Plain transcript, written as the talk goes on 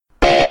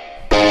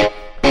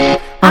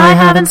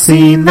haven't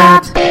seen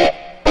that.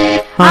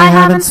 I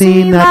haven't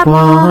seen that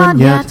one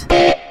yet.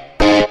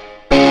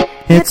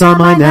 It's on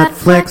my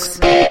Netflix,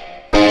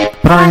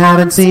 but I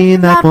haven't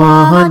seen that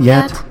one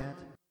yet.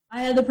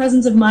 I had the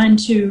presence of mind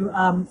to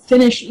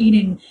finish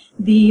eating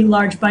the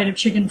large bite of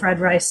chicken fried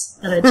rice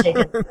that I'd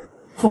taken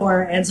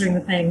for answering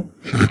the thing.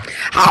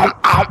 I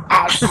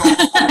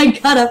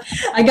got up.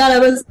 I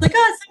was like,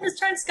 oh, I'm just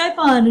trying Skype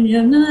on. And,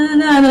 no.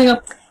 And then I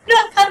go,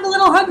 I'm kind of a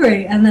little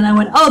hungry. And then I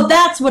went, oh,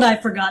 that's what I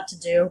forgot to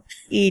do.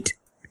 Eat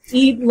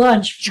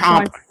lunch.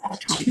 Chomp.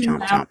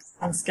 Chomp.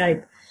 On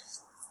Skype.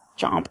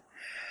 Chomp.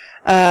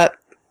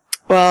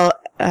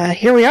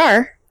 Here we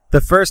are.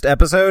 The first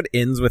episode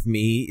ends with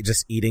me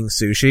just eating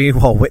sushi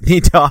while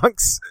Whitney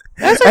talks.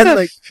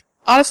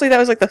 Honestly, that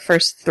was like the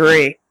first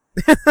 3.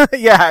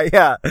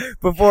 Yeah.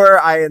 Before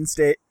I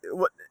instate,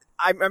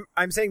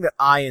 I'm saying that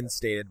I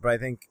instated, but I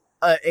think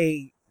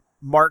a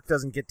Mark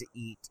doesn't get to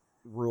eat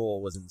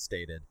rule was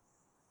instated.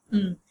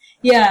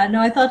 Yeah,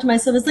 no, I thought to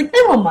myself, it's like, they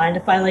won't mind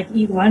if I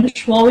eat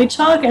lunch while we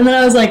talk. And then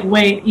I was like,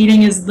 wait,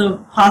 eating is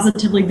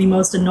positively the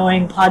most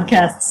annoying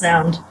podcast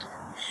sound.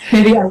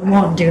 Maybe I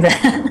won't do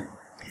that.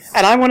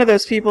 And I'm one of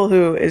those people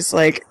who is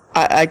like,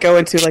 I go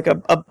into like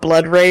a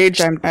blood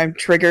rage. I'm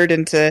triggered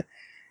into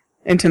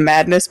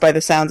madness by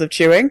the sounds of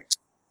chewing.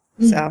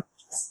 So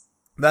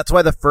that's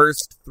why the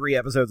first 3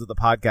 episodes of the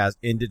podcast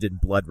ended in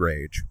blood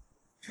rage.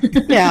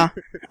 Yeah,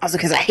 also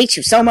because I hate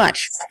you so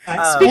much.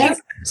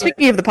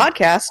 Speaking of the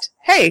podcast,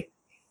 hey,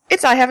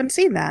 it's I Haven't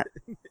Seen That.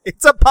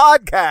 It's a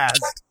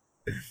podcast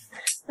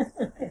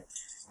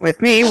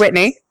with me,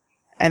 Whitney,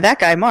 and that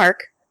guy,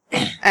 Mark,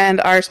 and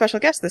our special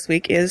guest this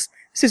week is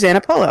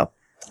Susana Polo,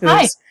 who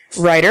is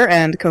writer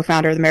and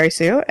co-founder of the Mary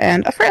Sue,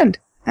 and a friend.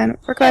 And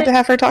we're glad to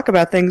have her talk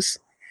about things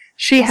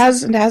she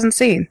hasn't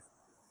seen.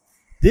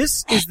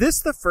 Is this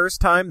the first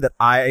time that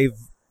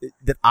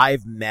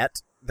I've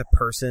met the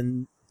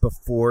person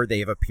before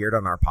they've appeared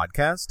on our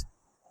podcast?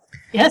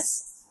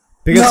 Yes.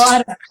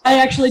 Because I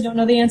actually don't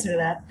know the answer to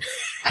that.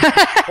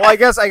 Well, I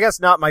guess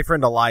not my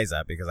friend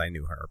Eliza, because I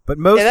knew her. But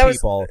most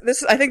people...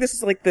 I think this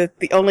is like the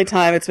only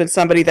time it's been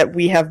somebody that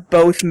we have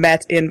both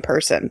met in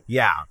person.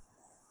 Yeah.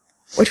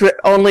 Which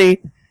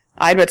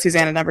I'd met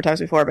Susana a number of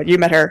times before, but you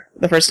met her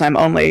the first time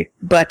only,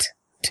 but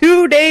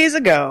 2 days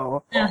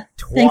ago. Yeah.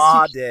 2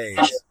 days.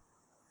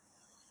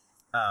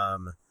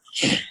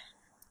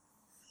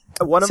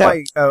 One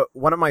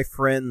of my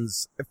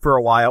friends for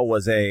a while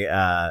was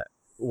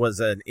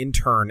an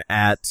intern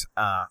at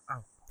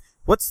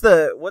what's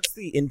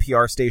the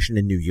NPR station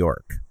in New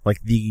York?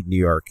 Like the New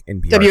York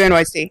NPR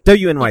WNYC.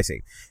 WNYC.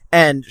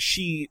 And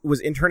she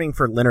was interning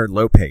for Leonard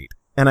Lopate.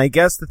 And I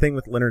guess the thing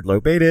with Leonard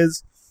Lopate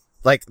is,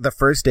 like, the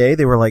first day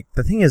they were like,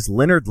 the thing is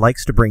Leonard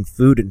likes to bring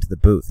food into the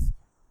booth,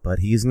 but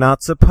he's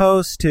not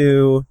supposed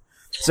to.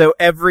 So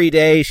every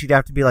day she'd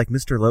have to be like,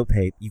 Mr.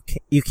 Lopate,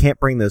 you can't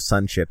bring those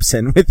sun chips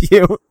in with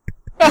you.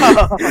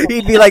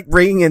 He'd be like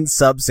bringing in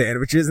sub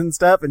sandwiches and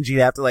stuff, and she'd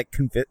have to like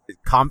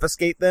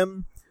confiscate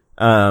them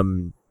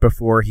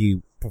before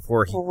he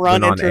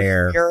run went on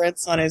air.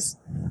 Interference on his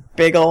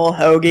big ol'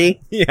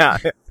 hoagie. Yeah.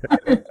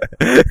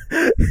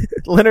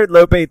 Leonard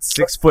Lopate's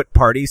 6-foot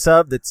party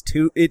sub. That's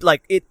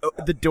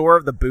the door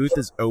of the booth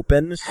is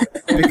open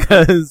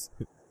because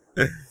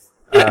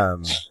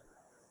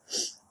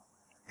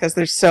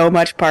there's so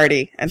much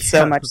party and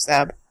so much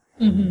sub.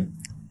 Mm-hmm.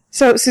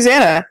 So,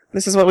 Susana,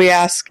 this is what we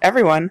ask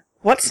everyone.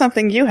 What's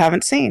something you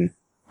haven't seen?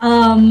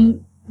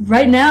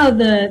 Right now,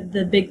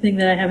 the big thing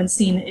that I haven't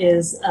seen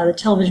is the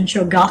television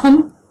show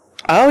Gotham.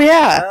 Oh,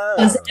 yeah.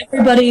 Because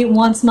everybody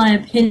wants my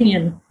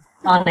opinion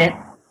on it.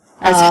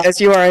 As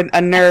you are a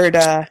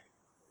nerd.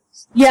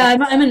 Yeah,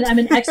 I'm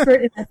an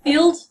expert in that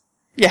field.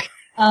 Yeah.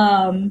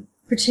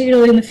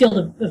 Particularly in the field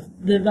of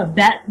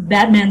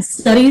Batman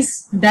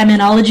studies,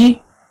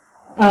 Batmanology.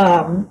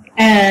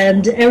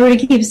 And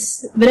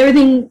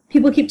everything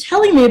people keep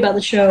telling me about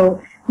the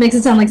show makes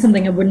it sound like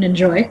something I wouldn't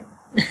enjoy.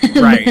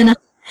 Right. And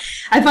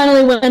I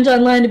finally went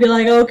online to be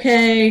like,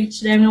 okay,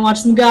 today I'm going to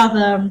watch some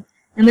Gotham.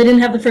 And they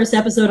didn't have the first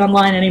episode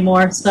online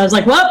anymore. So I was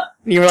like, well.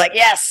 You were like,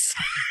 yes.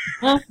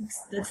 Well,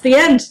 that's the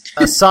end.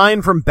 A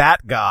sign from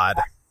Bat God.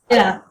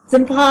 Yeah, it's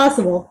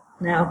impossible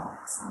now.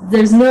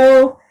 There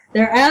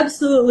are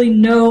absolutely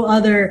no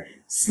other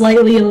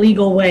slightly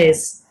illegal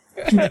ways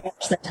to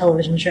watch that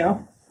television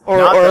show.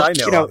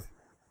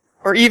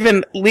 Or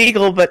even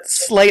legal but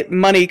slight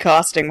money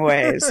costing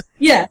ways.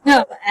 Yeah,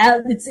 no,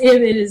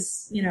 it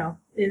is,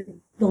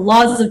 the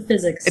laws of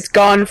physics. It's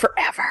gone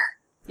forever.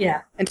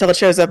 Yeah. Until it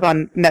shows up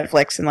on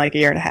Netflix in like a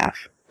year and a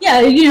half. Yeah,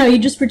 you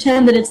just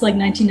pretend that it's like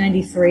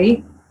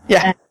 1993.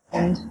 Yeah.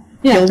 And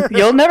yeah.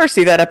 You'll never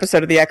see that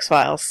episode of The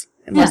X-Files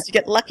unless you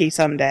get lucky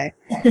someday.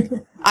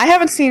 I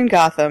haven't seen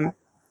Gotham,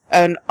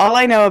 and all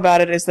I know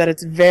about it is that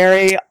it's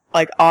very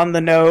like on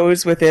the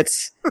nose with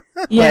its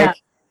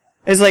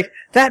it's like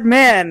that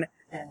man,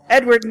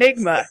 Edward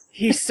Nygma.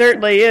 He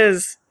certainly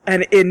is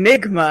an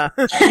enigma.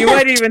 You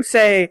might even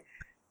say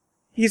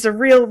he's a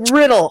real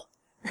riddle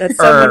that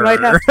someone might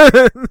have.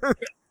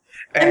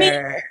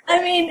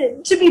 I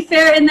mean, to be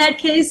fair, in that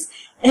case,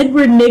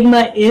 Edward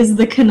Nygma is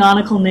the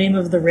canonical name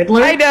of the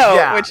Riddler. I know,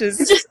 Yeah. which is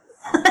Just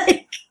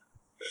like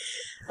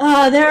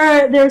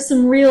there's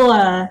some real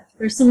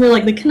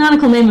like the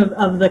canonical name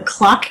of the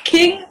Clock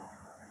King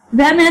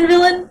Batman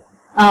villain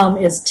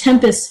is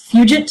Tempus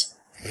Fugit.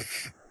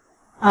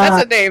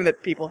 that's a name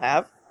that people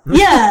have.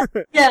 Yeah.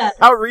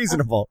 How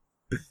reasonable.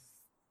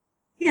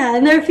 Yeah,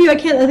 and there are a few I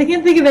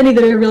can't think of any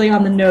that are really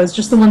on the nose,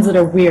 just the ones that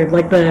are weird.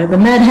 Like the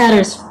Mad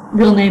Hatter's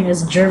real name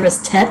is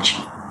Jervis Tetch.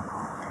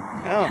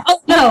 Oh.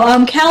 Oh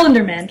no,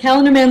 Calendar Man.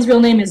 Calendar Man's real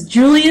name is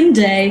Julian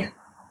Day.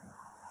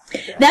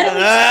 That is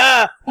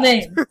his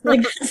name.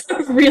 Like that's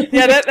a really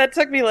Yeah, that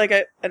took me like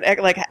an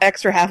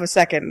extra half a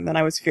second, and then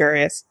I was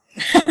furious.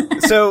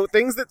 So,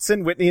 things that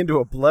send Whitney into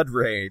a blood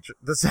rage.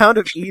 The sound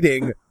of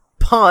eating.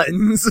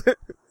 Puns.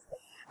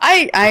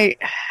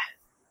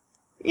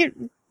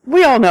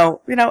 We all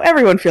know,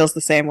 everyone feels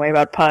the same way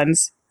about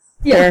puns.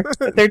 Yeah.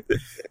 They're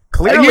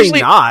Clearly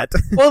usually not.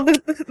 well,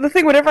 the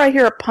thing, whenever I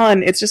hear a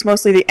pun, it's just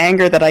mostly the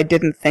anger that I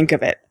didn't think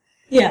of it.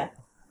 Yeah.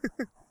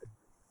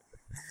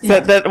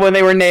 That when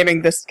they were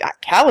naming this guy,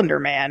 Calendar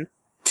Man.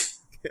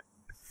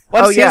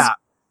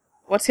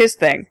 What's his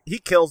thing? He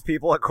kills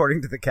people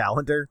according to the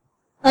calendar.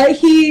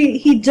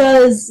 He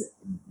does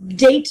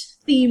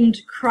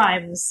date-themed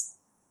crimes.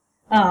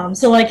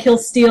 So like he'll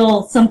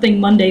steal something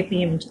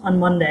Monday-themed on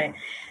Monday.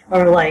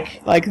 Or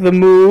like the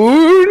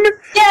moon?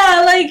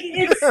 Yeah, like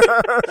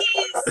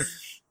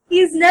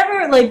he's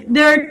never like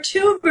there are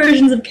two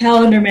versions of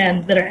Calendar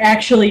Man that are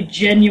actually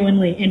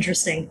genuinely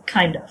interesting,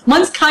 kind of.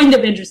 One's kind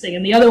of interesting,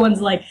 and the other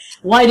one's like,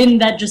 why didn't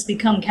that just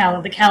become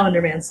the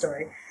Calendar Man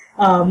story?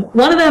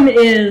 One of them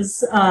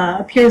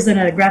appears in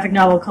a graphic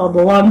novel called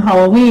The Long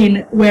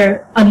Halloween,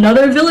 where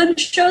another villain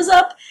shows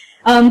up,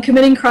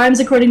 committing crimes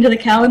according to the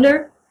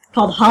calendar,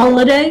 called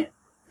Holiday,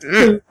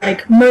 who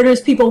like murders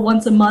people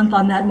once a month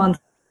on that month's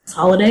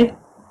holiday.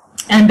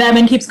 And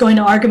Batman keeps going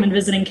to Arkham and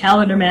visiting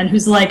Calendar Man,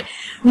 who's like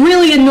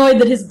really annoyed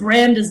that his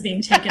brand is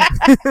being taken.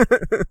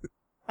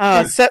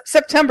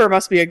 September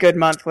must be a good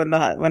month when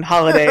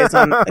Holiday is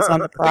on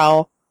the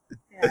prowl.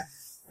 Yeah.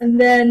 And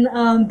then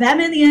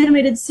Batman the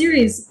Animated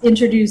Series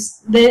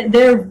introduced they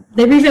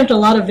revamped a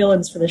lot of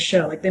villains for the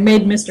show. Like they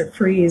made Mr.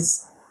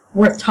 Freeze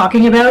worth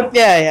talking about.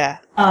 Yeah.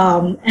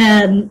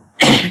 And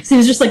so he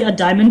was just like a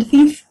diamond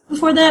thief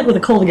before that with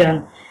a cold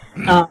gun.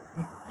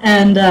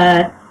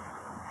 And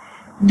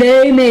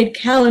they made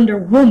Calendar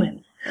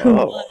Woman, who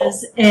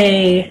was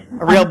a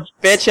real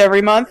bitch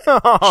every month.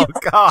 Oh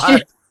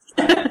God!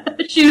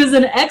 She was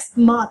an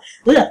ex-model.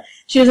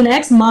 She was an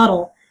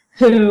ex-model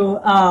who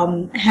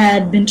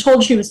had been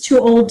told she was too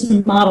old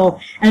to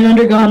model and had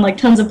undergone like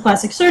tons of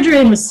plastic surgery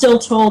and was still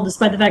told,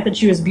 despite the fact that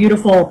she was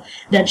beautiful,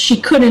 that she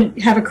couldn't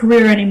have a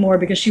career anymore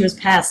because she was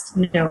past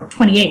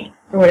 28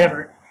 or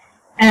whatever.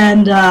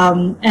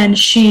 And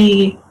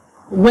she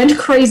went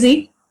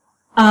crazy.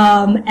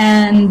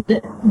 And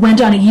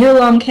went on a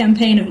year-long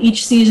campaign of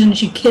each season.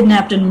 She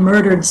kidnapped and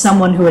murdered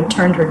someone who had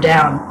turned her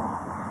down.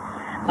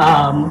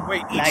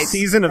 Wait, each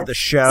season of the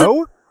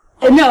show?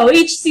 No,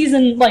 each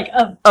season, like,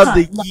 of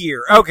the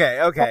year. Okay.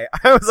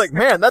 I was like,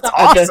 man, that's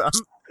awesome.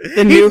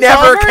 The he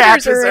never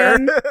catches her.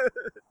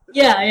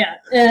 Yeah.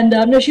 And,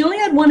 no, she only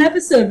had one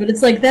episode, but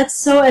it's like, that's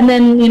so... And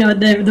then,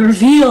 the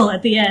reveal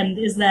at the end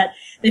is that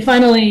they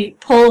finally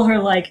pull her,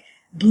 like,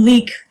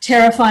 bleak,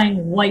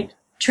 terrifying white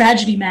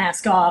tragedy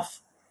mask off.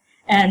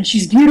 And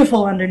she's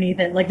beautiful underneath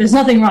it. Like, there's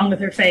nothing wrong with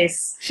her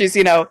face. She's,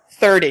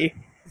 30.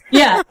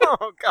 Yeah.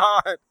 Oh,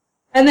 God.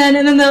 And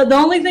then the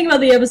only thing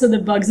about the episode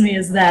that bugs me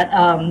is that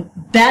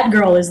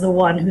Batgirl is the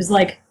one who's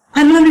like,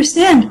 I don't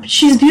understand, but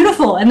she's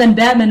beautiful. And then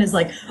Batman is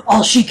like,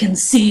 all she can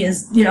see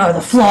is,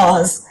 the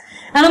flaws.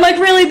 And I'm like,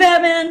 really,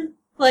 Batman?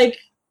 Like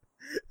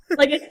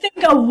I think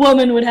a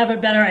woman would have a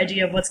better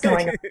idea of what's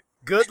going on.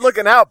 Good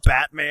looking out,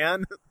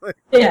 Batman.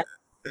 Yeah.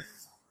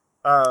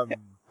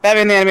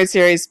 Batman the Animated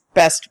Series,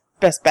 best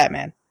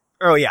Batman.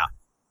 Oh, yeah.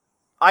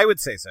 I would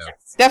say so.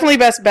 Definitely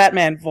best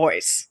Batman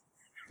voice.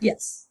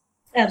 Yes.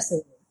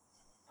 Absolutely.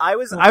 I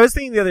was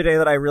thinking the other day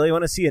that I really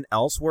want to see an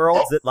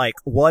Elseworlds that, like,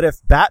 what if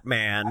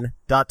Batman, ...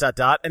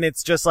 and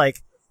it's just,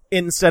 like,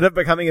 instead of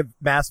becoming a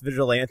mass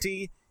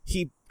vigilante,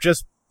 he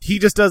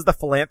just does the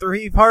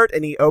philanthropy part,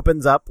 and he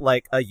opens up,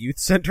 like, a youth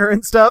center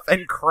and stuff,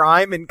 and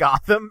crime in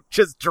Gotham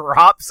just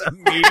drops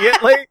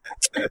immediately.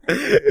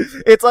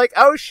 It's like,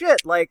 oh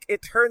shit, like,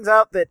 it turns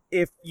out that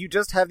if you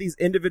just have these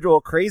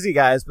individual crazy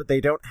guys, but they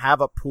don't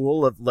have a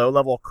pool of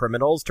low-level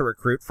criminals to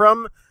recruit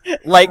from,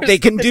 like, they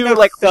can do,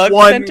 like,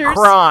 one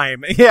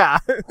crime. Yeah.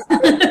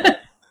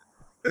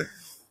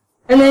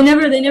 And they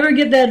never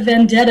get that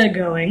vendetta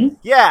going.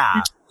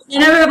 Yeah. They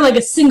never have, like,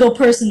 a single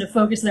person to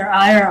focus their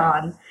ire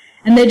on.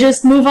 And they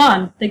just move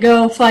on. They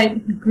go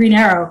fight Green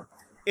Arrow.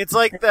 It's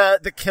like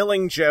the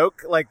Killing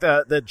Joke, like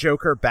the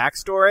Joker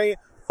backstory,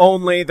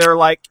 only they're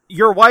like,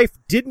 your wife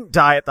didn't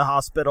die at the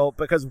hospital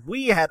because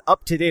we had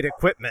up-to-date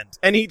equipment,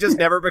 and he just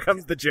never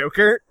becomes the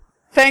Joker.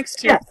 Thanks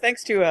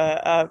to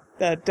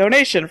a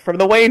donation from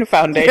the Wayne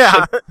Foundation.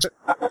 Yeah.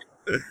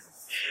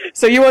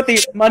 So you want the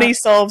money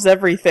solves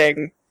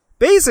everything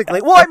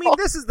Basically. Well, I mean,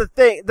 this is the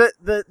thing.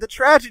 The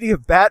tragedy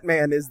of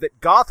Batman is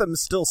that Gotham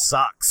still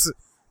sucks.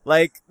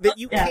 Like, that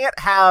you can't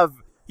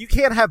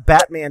have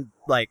Batman,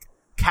 like,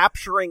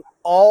 capturing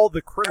all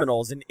the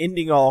criminals and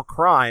ending all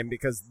crime,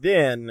 because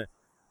then,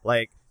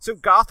 like, so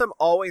Gotham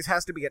always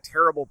has to be a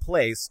terrible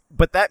place,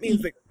 but that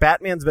means that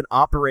Batman's been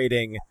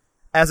operating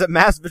as a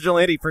mass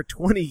vigilante for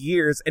 20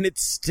 years, and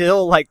it's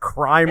still, like,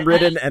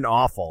 crime-ridden and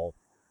awful.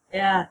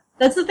 Yeah.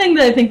 That's the thing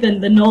that I think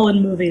the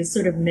Nolan movies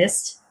sort of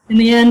missed in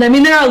the end. I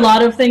mean, there are a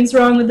lot of things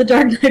wrong with The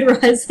Dark Knight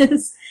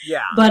Rises.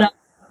 Yeah. But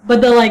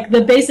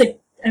the basic,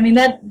 I mean,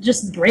 that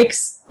just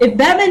breaks. If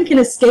Batman can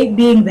escape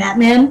being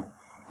Batman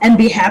and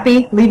be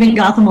happy leaving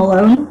Gotham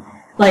alone,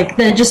 like,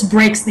 that just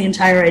breaks the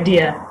entire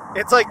idea.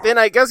 It's like, then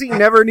I guess he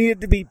never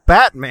needed to be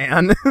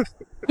Batman.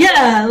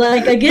 Yeah,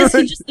 like, I guess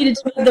he just needed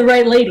to be the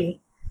right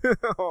lady.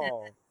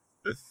 Oh.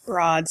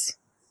 Broads.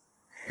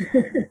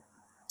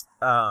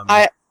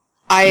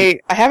 I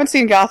haven't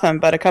seen Gotham,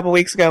 but a couple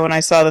weeks ago when I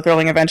saw the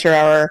Thrilling Adventure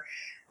Hour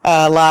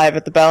live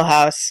at the Bell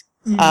House,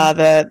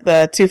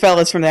 the two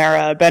fellas from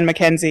there, Ben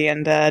McKenzie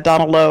and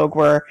Donald Logue,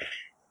 were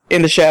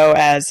in the show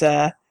as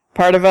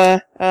part of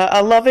a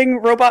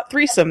loving robot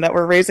threesome that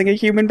were raising a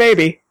human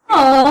baby.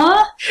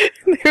 Aww.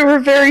 They were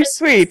very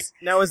sweet.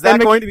 Now, is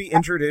that going to be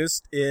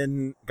introduced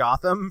in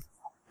Gotham?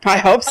 I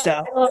hope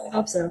so. Oh, I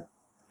hope so.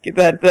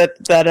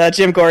 That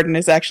Jim Gordon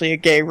is actually a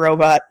gay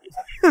robot.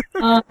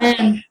 Oh,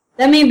 man.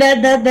 That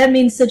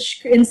means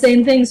such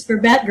insane things for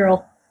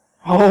Batgirl.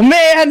 Oh,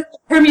 man!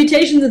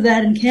 Permutations of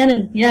that in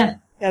canon, yeah.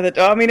 Yeah,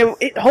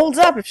 it holds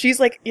up if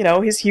she's, like,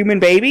 his human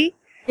baby.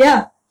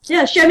 Yeah.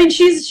 Yeah,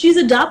 she's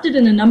adopted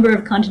in a number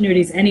of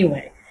continuities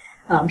anyway.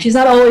 She's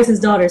not always his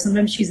daughter.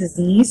 Sometimes she's his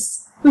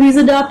niece who he's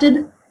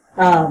adopted,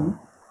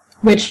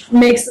 which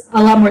makes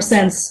a lot more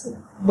sense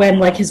when,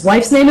 like, his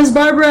wife's name is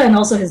Barbara and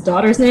also his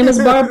daughter's name is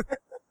Barbara.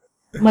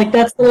 Like,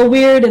 that's a little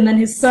weird. And then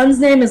his son's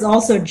name is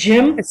also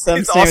Jim. His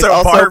son's name is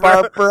also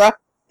Barbara.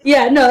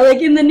 Yeah, no,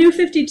 like, in the New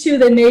 52,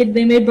 they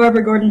made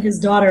Barbara Gordon his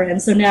daughter,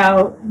 and so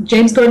now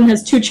James Gordon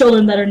has two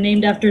children that are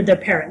named after their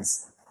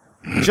parents.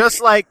 Just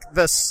like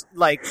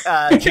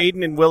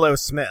Jaden and Willow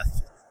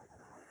Smith.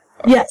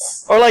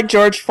 Yes. Or like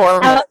George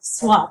Foreman.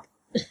 Swap.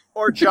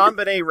 Or John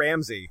Benet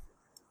Ramsey.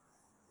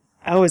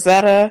 Oh, is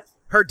that a...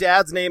 Her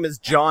dad's name is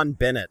John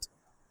Bennett.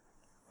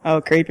 Oh,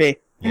 creepy.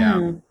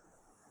 Yeah.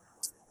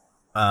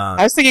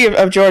 I was thinking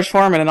of George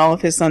Foreman and all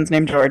of his sons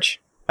named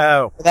George.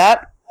 Oh.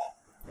 That?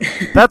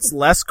 That's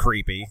less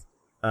creepy.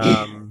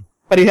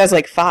 But he has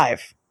like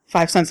five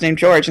sons named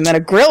George, and then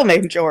a grill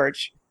named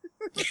George.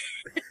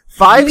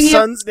 5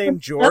 sons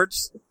named George?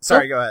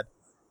 Sorry, go ahead.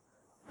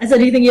 I said,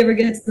 do you think he ever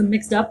gets them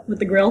mixed up with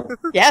the grill?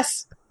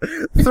 Yes.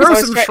 Throw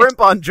some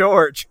shrimp on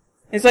George.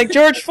 It's like,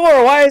 George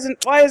 4, why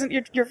isn't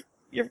your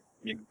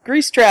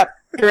grease trap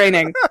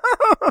draining?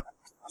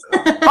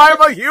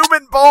 I'm a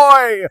human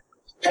boy!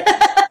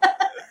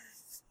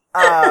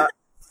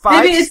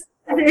 Maybe it's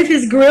if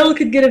his grill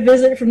could get a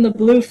visit from the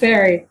Blue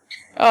Fairy.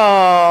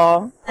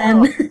 Oh.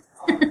 And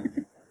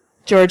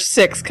George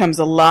 6 comes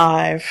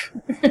alive.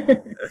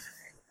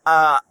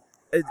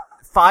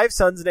 5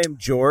 sons named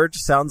George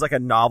sounds like a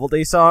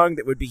novelty song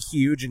that would be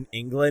huge in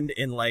England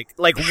in like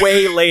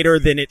way later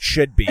than it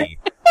should be.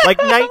 Like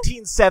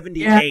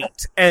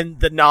 1978, and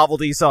the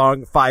novelty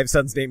song 5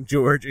 sons named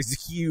George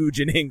is huge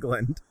in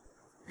England.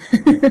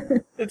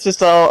 It's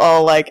just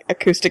all like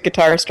acoustic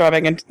guitar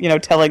strumming and,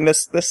 telling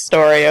this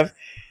story of,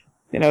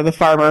 the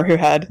farmer who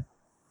had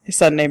his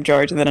son named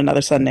George, and then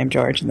another son named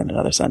George, and then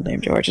another son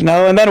named George, and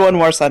then one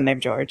more son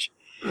named George.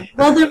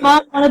 Well, their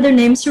mom wanted their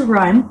names to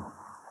rhyme,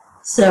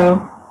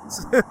 so...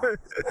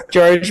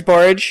 George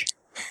Borge.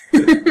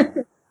 What's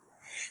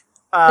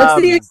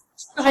the explanation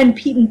behind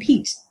Pete and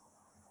Pete?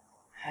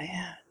 Oh,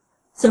 yeah.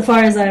 So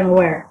far as I am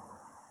aware.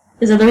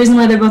 Is that the reason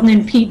why they're both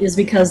named Pete is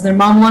because their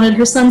mom wanted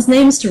her son's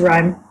names to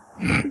rhyme.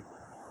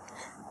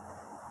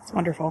 It's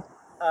wonderful.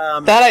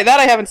 That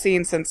I haven't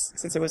seen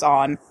since it was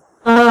on.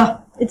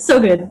 It's so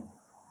good.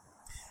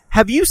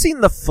 Have you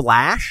seen The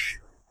Flash?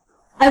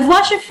 I've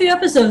watched a few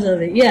episodes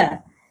of it, yeah.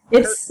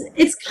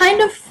 It's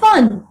kind of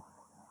fun.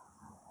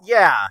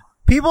 Yeah.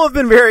 People have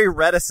been very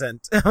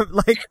reticent.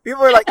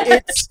 People are like,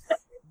 it's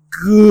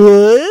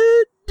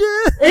good?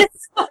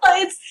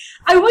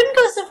 I wouldn't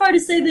go so far to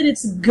say that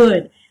it's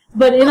good,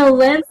 but in a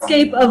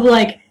landscape of,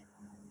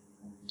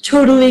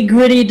 totally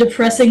gritty,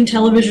 depressing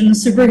television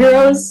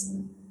superheroes,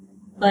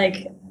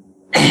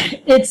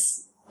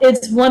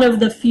 it's one of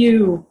the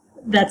few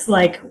that's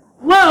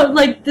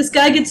whoa, this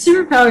guy gets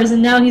superpowers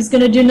and now he's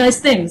gonna do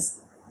nice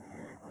things.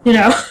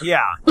 Yeah.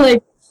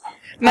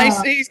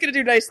 Nice. He's gonna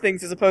do nice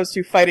things as opposed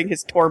to fighting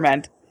his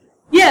torment.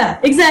 Yeah,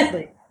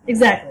 exactly.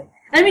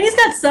 I mean, he's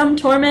got some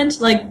torment.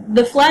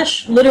 The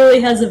Flash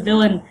literally has a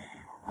villain.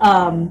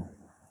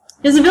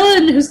 There's a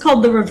villain who's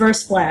called the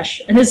Reverse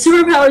Flash, and his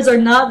superpowers are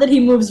not that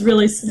he moves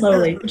really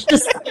slowly, which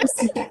just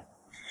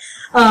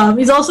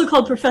he's also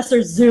called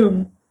Professor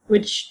Zoom,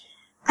 which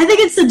I think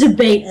it's a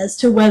debate as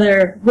to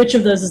which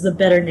of those is the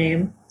better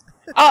name.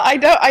 I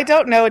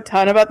don't know a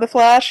ton about the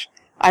Flash.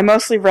 I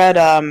mostly read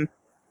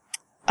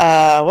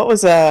what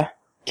was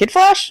Kid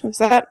Flash? Was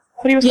that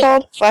what he was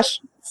called?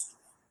 Flash,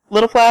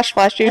 Little Flash,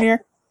 Flash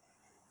Junior,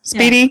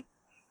 Speedy,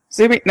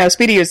 Zoomy. No,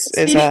 Speedy is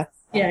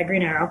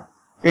Green Arrow.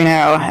 Green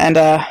Arrow,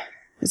 and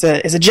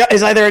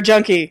is either a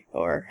junkie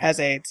or has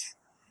AIDS.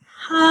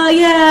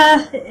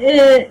 Yeah.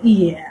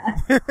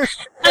 I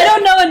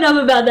don't know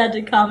enough about that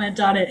to comment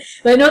on it,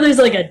 but I know there's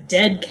like a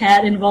dead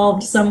cat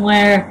involved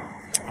somewhere.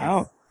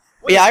 Oh.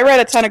 Yeah, I read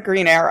a ton of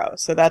Green Arrow,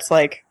 so that's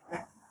like...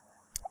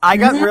 I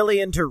got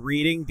really into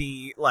reading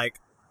the, like,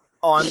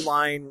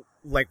 online,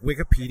 like,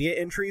 Wikipedia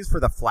entries for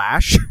The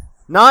Flash.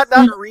 Not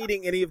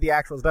reading any of the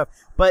actual stuff,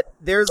 but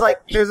there's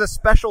a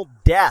special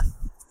death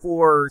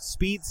for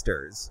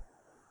speedsters.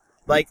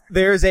 Like,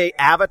 there's a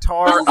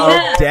avatar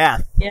of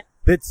death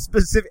that's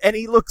specific, and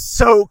he looks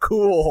so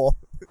cool.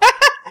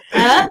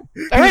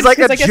 He's like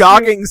a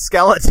jogging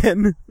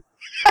skeleton.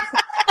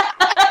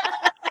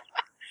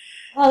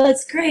 Oh,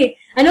 that's great.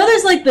 I know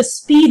there's like the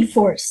Speed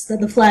Force that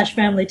the Flash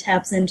family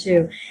taps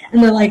into.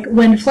 And they're like,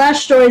 when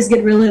Flash stories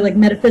get really like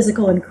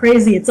metaphysical and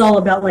crazy, it's all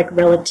about like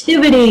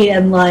relativity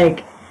and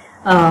like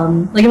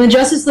in the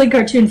Justice League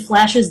cartoon,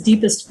 Flash's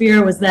deepest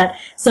fear was that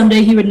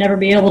someday he would never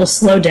be able to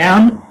slow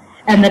down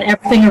and that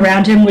everything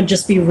around him would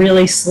just be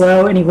really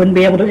slow and he wouldn't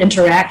be able to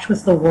interact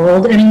with the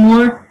world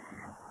anymore.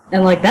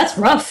 And like, that's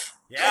rough.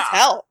 Yeah. That's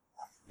hell.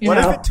 What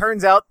if it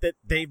turns out that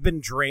they've been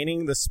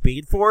draining the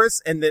Speed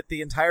Force and that the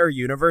entire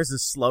universe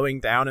is slowing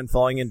down and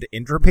falling into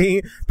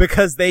entropy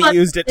because they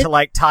used it to,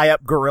 like, tie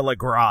up Gorilla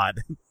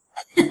Grodd?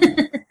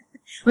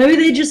 Maybe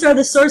they just are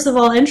the source of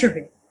all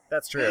entropy.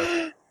 That's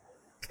true.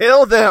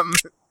 Kill them!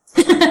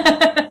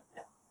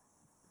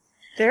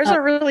 There's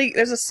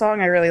a song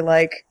I really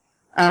like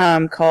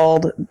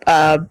called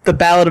The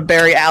Ballad of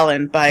Barry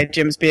Allen by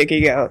Jim's Big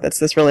Ego. That's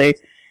this really,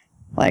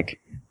 like...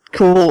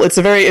 cool. It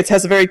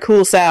has a very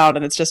cool sound,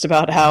 and it's just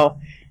about how,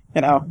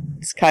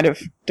 it's kind of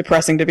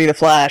depressing to be the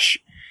Flash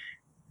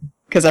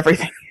because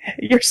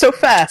you're so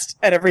fast,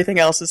 and everything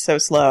else is so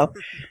slow.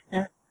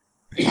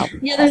 Yeah,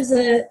 there's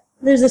a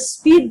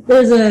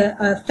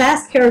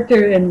fast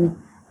character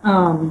in,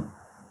 I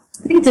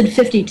think it's in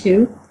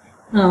 52,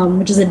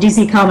 which is a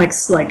DC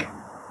Comics it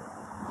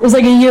was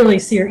like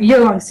a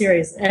year-long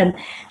series, and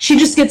she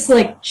just gets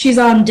she's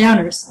on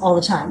downers all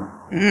the time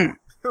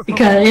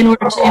because in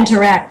order to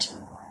interact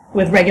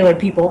with regular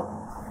people.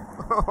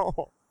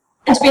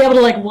 And to be able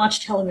to,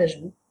 watch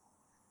television.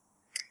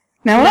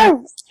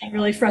 Now, I'm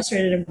really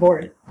frustrated and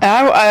bored.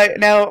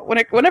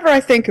 Whenever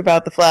I think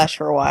about the Flash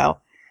for a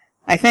while,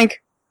 I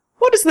think,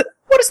 what is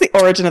the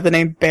origin of the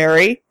name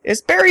Barry?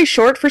 Is Barry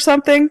short for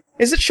something?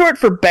 Is it short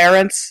for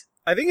Barents?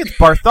 I think it's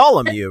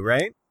Bartholomew,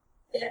 right?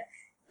 Yeah,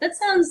 that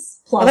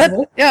sounds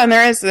plausible. And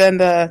there is,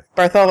 and I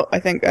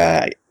think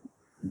the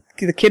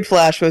Kid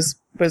Flash was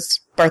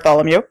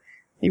Bartholomew.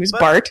 He was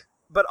Bart.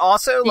 But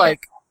also,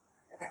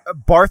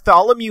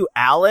 Bartholomew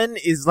Allen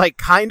is,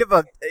 kind of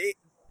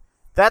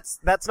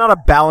that's not a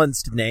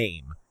balanced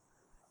name.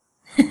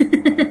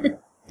 You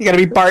gotta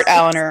be Bart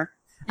Allener.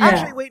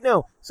 Actually, wait,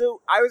 no.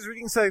 So, I was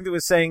reading something that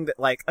was saying that,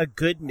 a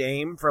good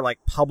name for,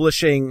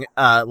 publishing,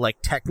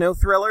 techno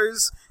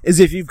thrillers is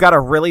if you've got a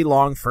really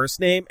long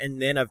first name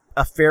and then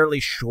a fairly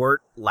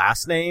short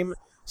last name.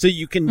 So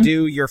you can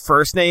do your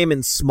first name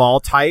in small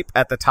type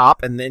at the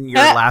top and then your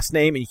last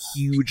name in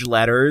huge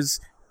letters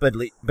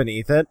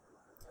beneath it.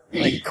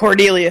 Like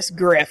Cornelius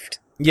Grift.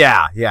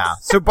 Yeah.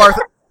 So what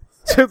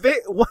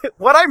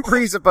I'm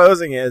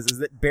presupposing is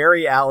that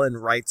Barry Allen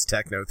writes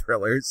techno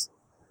thrillers.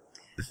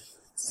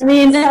 I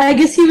mean, I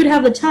guess he would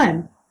have the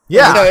time.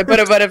 Yeah. No,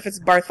 but if it's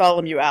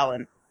Bartholomew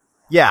Allen.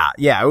 Yeah,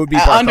 it would be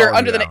Bartholomew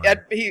under the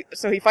Allen.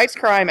 he fights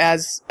crime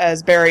as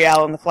Barry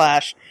Allen the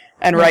Flash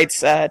and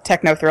writes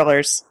techno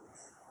thrillers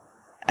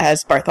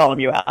as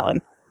Bartholomew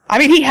Allen. I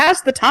mean, he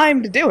has the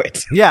time to do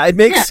it. Yeah, it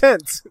makes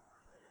sense.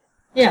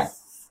 Yeah.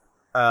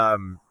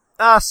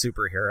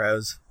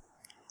 Superheroes.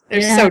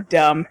 They're so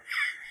dumb.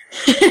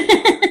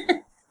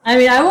 I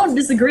mean, I won't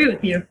disagree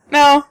with you.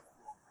 No.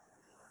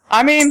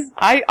 I mean,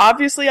 I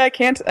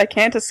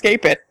can't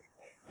escape it.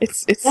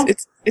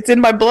 It's in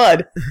my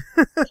blood.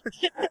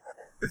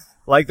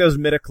 Like those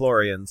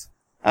midichlorians.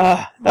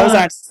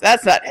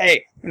 That's not,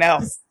 hey,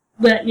 no.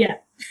 But yeah.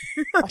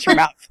 Wash your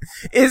mouth.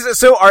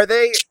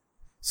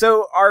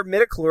 Are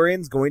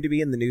midichlorians going to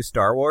be in the new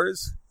Star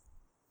Wars?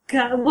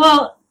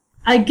 Well,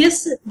 I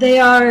guess they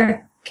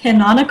are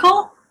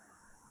canonical.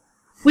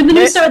 With the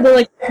new Star,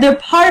 they're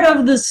part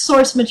of the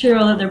source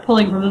material that they're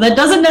pulling from. That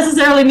doesn't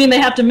necessarily mean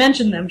they have to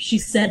mention them, she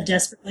said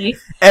desperately.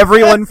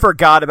 Everyone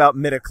forgot about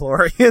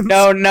midichlorians.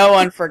 No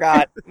one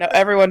forgot. No,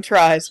 everyone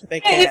tries, but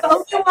they can't. If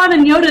Obi-Wan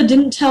and Yoda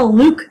didn't tell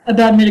Luke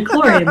about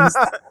midichlorians...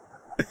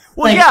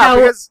 Well,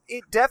 because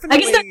it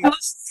definitely... I guess the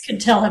hosts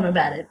could tell him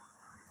about it.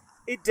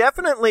 It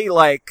definitely,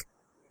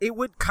 it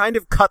would kind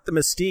of cut the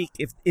mystique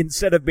if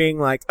instead of being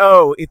like,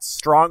 oh, it's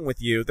strong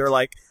with you, they're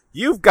like,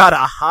 you've got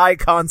a high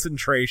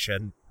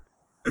concentration.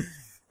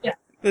 Yeah.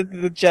 The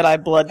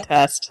Jedi blood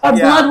test.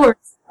 Blood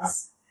works.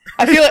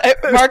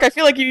 Mark, I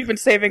feel like you've been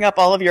saving up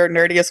all of your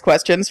nerdiest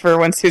questions for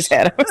when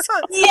Susana was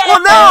on. Yeah.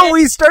 Well, no,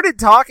 we started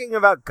talking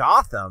about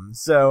Gotham,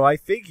 so I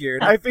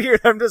figured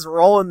I'm just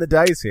rolling the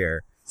dice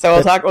here. So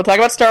we'll talk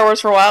about Star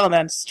Wars for a while, and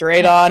then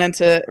straight on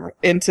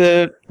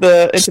into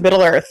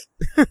Middle Earth.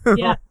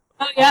 Yeah.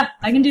 Oh yeah,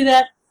 I can do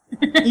that.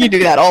 You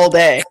do that all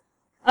day.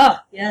 Oh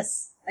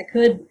yes, I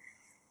could.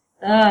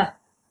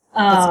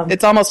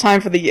 It's almost time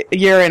for the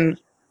year in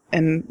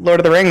Lord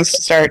of the Rings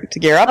to start to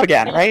gear up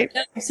again, right?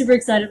 I'm super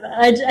excited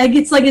about it. I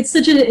get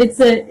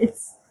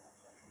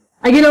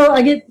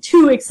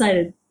too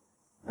excited.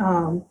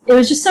 It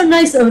was just so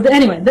nice.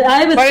 Anyway,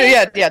 I have a thing.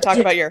 Talk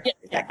about your.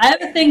 Yeah, I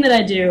have a thing that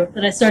I do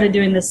that I started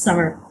doing this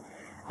summer.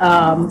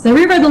 So I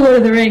reread the Lord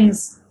of the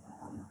Rings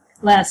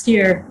last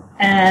year,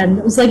 and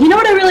it was like, you know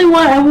what I really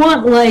want? I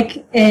want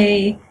like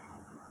a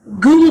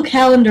Google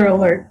Calendar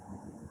alert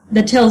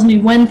that tells me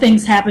when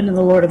things happen in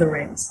the Lord of the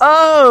Rings.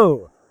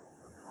 Oh!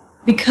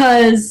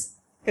 Because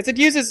it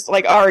uses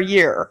like our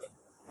year.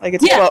 Like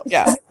it's 12,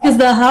 yeah. Because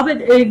the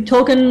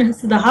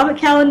Hobbit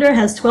calendar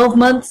has 12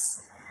 months.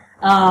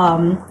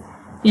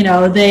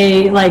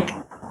 They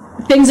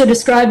things are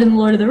described in the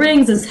Lord of the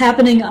Rings as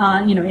happening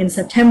on, in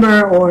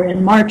September or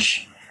in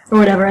March or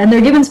whatever, and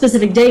they're given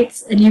specific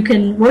dates, and you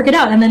can work it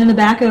out. And then in the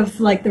back of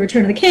the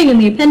Return of the King and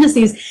the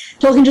appendices,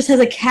 Tolkien just has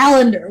a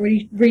calendar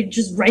where he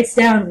just writes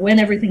down when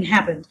everything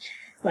happened.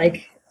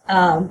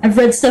 I've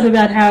read stuff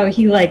about how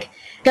he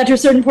got to a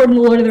certain point in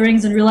the Lord of the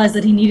Rings and realized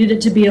that he needed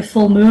it to be a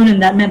full moon,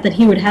 and that meant that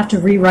he would have to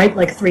rewrite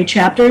 3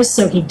 chapters,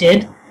 so he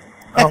did.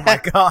 Oh my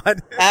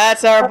god.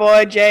 That's our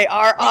boy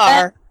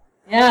J.R.R.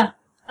 Yeah.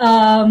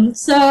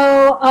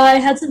 So I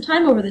had some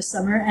time over this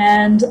summer,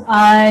 and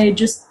I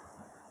just,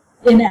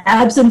 in the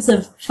absence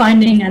of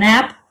finding an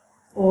app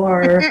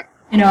or,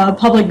 a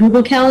public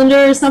Google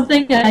Calendar or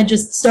something, I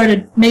just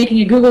started making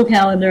a Google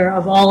Calendar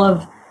of all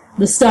of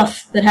the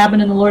stuff that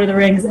happened in the Lord of the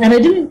Rings, and I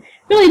didn't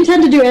really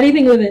intend to do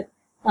anything with it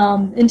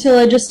until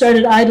I just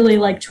started idly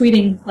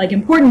tweeting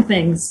important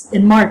things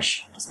in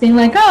March, just being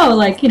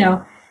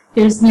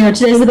here's,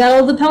 today's the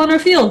Battle of the Pelennor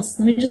Fields.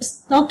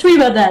 I'll tweet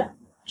about that.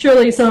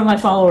 Surely some of my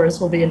followers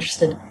will be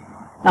interested.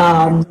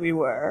 We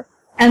were.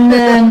 And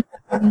then,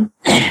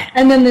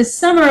 this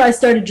summer I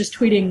started just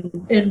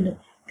tweeting it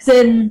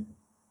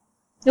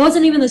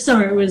wasn't even the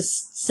summer, it was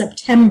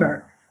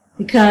September.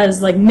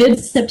 Because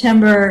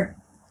mid-September,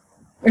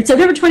 or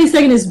September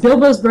 22nd is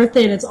Bilbo's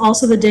birthday, and it's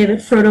also the day that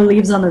Frodo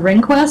leaves on the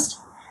ring quest.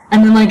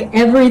 And then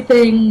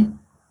everything...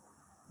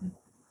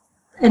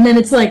 And then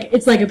it's a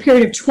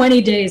period of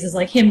 20 days is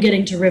him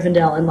getting to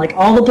Rivendell and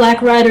all the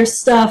Black Riders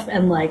stuff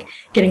and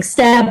getting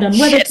stabbed on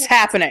weather. Shit's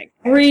happening.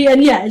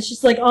 And yeah, it's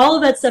just all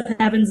of that stuff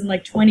happens in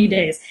 20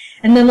 days.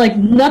 And then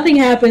nothing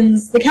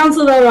happens. The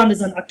Council of Elrond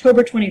is on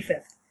October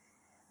 25th.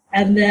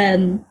 And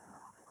then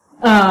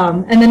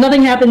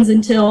nothing happens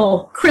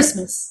until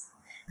Christmas.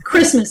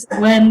 Christmas,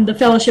 when the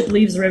Fellowship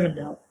leaves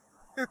Rivendell.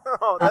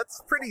 Oh,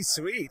 that's pretty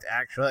sweet,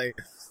 actually.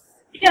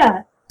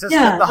 Yeah. To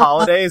spend the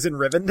holidays in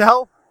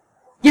Rivendell?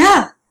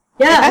 Yeah.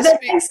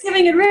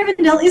 Thanksgiving in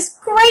Rivendell is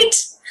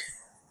great.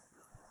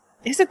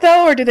 Is it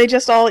though, or do they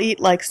just all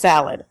eat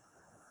salad?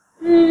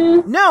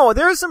 No,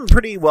 there are some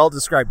pretty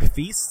well-described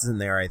feasts in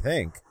there, I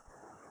think.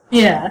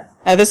 Yeah.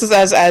 This is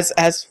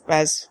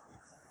as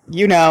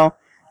you know,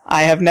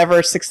 I have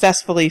never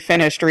successfully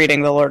finished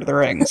reading The Lord of the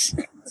Rings.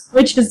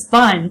 Which is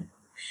fine.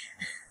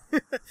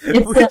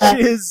 Which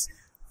is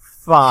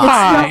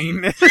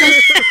fine.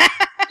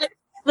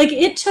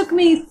 It took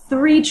me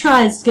 3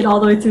 tries to get all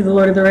the way through The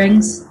Lord of the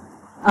Rings.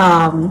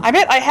 I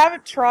bet I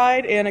haven't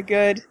tried in a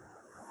good,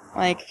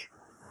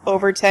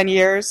 over 10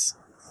 years.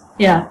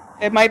 Yeah.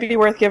 It might be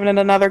worth giving it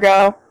another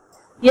go.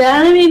 Yeah,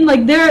 and I mean,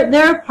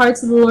 there are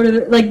parts of The Lord of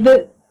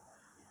the...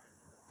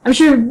 I'm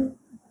sure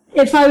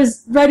if I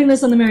was writing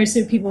this on the Mary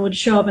Sue, people would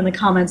show up in the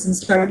comments and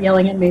start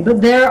yelling at me, but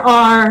there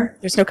are...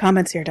 There's no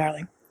comments here,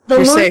 darling.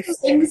 You're safe.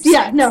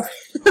 Yeah, no.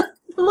 The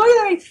Lord of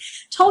the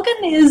Rings...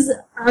 Tolkien is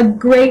a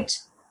great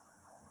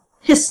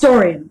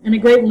historian and a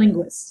great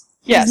linguist.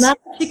 Yes. He's not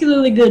a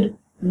particularly good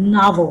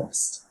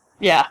novelist.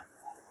 Yeah.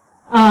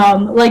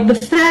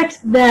 The fact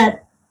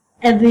that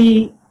at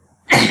the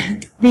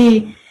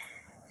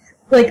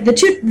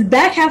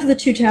back half of the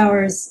Two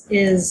Towers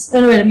is... Oh,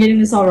 no, wait, I'm getting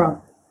this all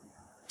wrong.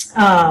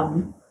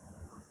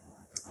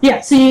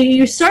 So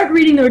you start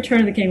reading The Return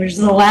of the King, which is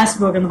the last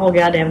book in the whole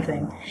goddamn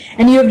thing,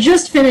 and you have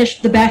just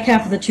finished the back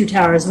half of the Two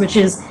Towers, which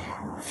is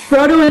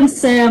Frodo and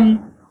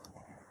Sam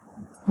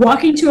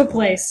walking to a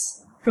place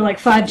for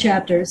 5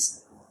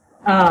 chapters,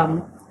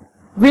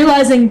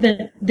 realizing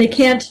that they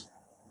can't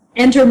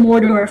enter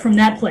Mordor from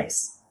that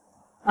place,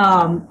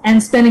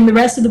 and spending the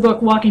rest of the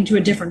book walking to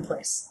a different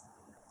place.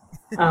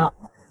 But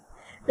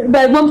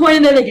at one point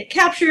in there, they get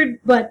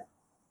captured, but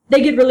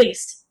they get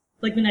released,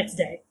 the next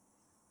day.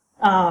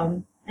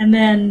 And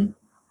then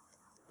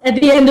at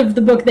the end of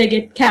the book, they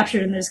get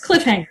captured, and there's a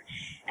cliffhanger.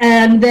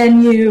 And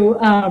then you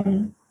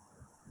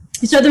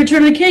start The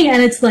Return of the King,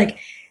 and it's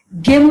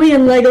Gimli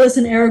and Legolas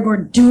and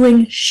Aragorn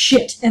doing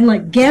shit. And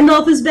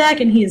Gandalf is back,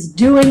 and he is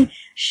doing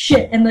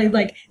shit, and they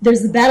like,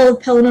 there's the Battle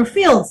of Pelennor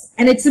Fields,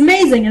 and it's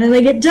amazing, and then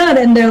they get done,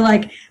 and they're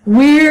like,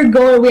 we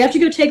have to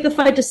go take the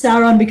fight to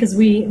Sauron because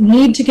we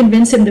need to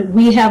convince him that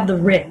we have the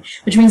ring,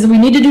 which means that we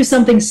need to do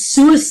something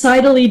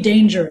suicidally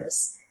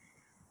dangerous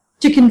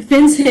to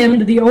convince him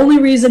that the only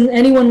reason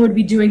anyone would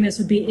be doing this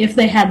would be if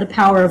they had the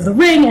power of the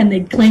ring, and they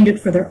claimed it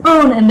for their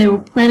own, and they were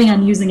planning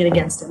on using it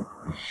against him.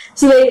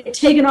 So they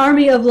take an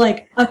army of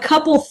like a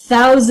couple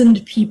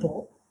thousand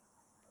people,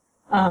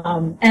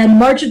 and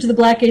march it to the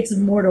Black Gates of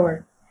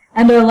Mordor.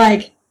 And they're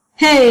like,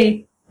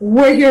 hey,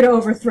 we're here to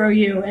overthrow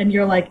you, and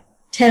you're like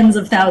tens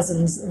of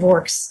thousands of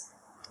orcs.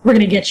 We're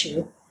going to get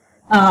you.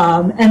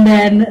 And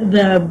then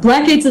the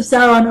Black Gates of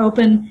Sauron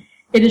open.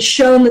 It is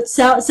shown that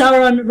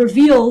Sauron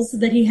reveals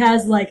that he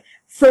has like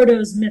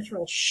Frodo's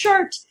mithril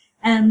shirt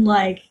and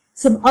like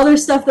some other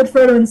stuff that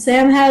Frodo and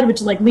Sam had,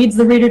 which like leads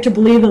the reader to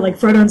believe that like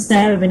Frodo and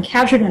Sam have been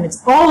captured, and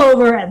it's all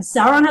over, and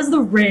Sauron has the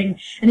ring,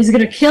 and he's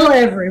going to kill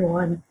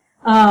everyone.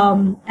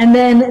 And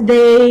then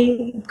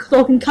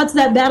Tolkien cuts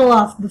that battle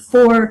off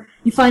before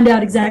you find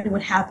out exactly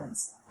what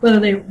happens, whether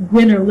they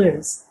win or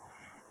lose.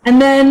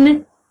 And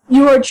then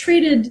you are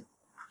treated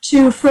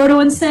to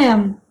Frodo and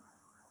Sam,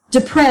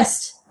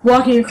 depressed,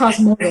 walking across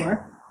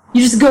Mordor.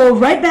 You just go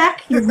right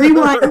back, you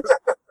rewind,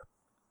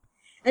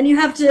 and you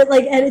have to,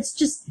 like, and it's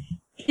just,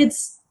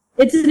 it's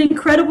an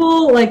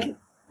incredible, like,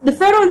 the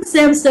Frodo and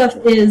Sam stuff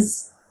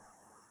is,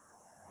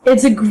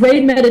 it's a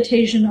great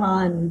meditation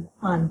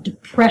on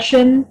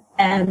depression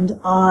and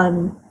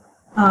on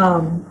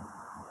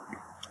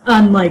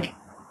like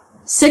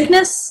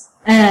sickness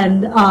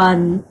and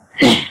on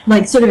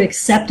like sort of the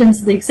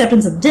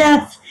acceptance of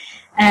death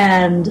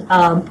and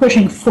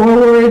pushing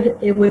forward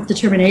with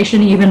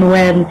determination even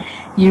when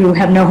you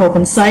have no hope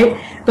in sight.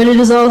 But it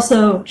is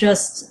also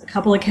just a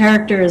couple of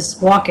characters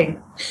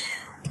walking.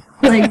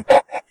 Like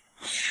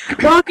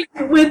walking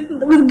with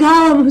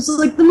Gollum, who's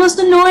like the most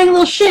annoying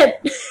little shit.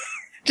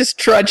 Just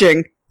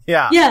trudging.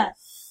 Yeah. Yeah.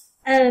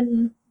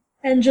 And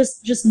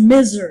just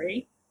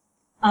misery.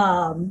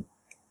 And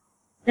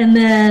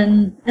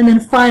then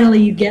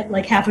finally you get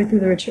like halfway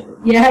through the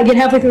return. Yeah, get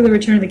halfway through the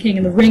Return of the King,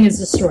 and the ring is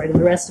destroyed, and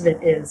the rest of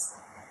it is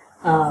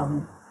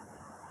all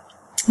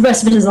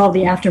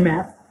the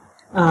aftermath.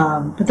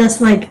 But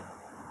that's like,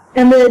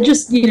 and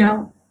just you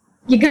gotta.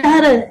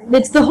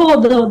 It's the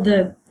whole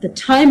the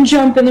time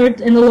jump in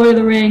the Lord of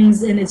the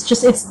Rings, and it's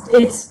just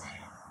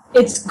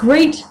it's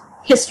great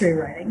history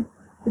writing.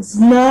 It's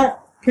not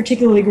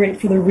particularly great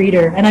for the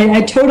reader, and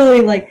I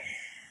totally like.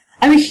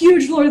 I'm a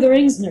huge Lord of the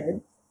Rings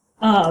nerd.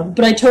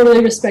 But I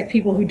totally respect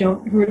people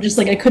who are just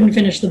like, I couldn't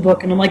finish the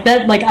book, and I'm like,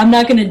 that, like, I'm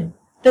not gonna,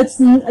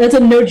 that's a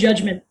no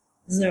judgment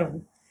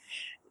zone.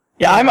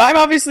 Yeah, I'm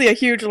obviously a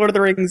huge Lord of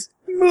the Rings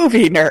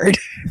movie nerd.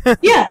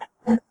 Yeah,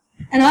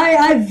 and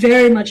I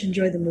very much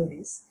enjoy the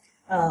movies.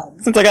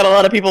 Since I got a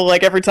lot of people,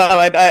 like, every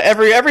time,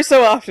 every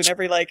so often,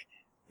 every, like,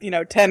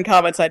 10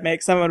 comments I'd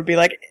make, someone would be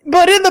like,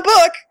 but in the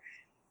book,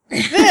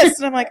 this!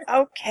 And I'm like,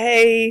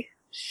 okay.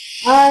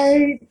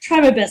 I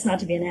try my best not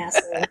to be an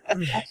asshole.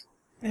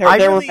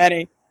 There were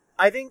many.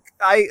 I think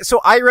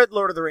I read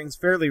Lord of the Rings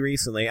fairly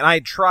recently, and I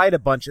tried a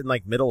bunch in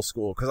like middle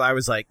school because I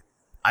was like,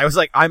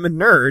 I'm a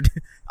nerd.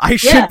 I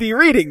should be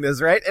reading this,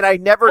 right? And I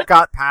never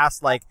got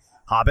past like,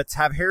 hobbits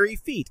have hairy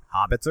feet.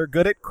 Hobbits are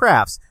good at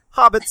crafts.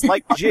 Hobbits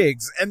like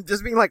jigs, and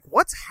just being like,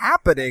 what's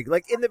happening?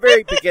 Like in the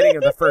very beginning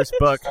of the first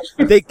book,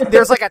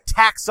 there's like a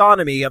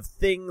taxonomy of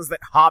things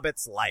that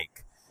hobbits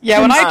like.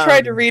 Yeah, when I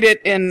tried to read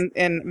it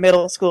in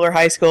middle school or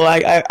high school,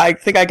 I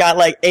think I got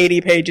like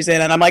 80 pages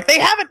in, and I'm like, they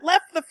haven't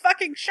left the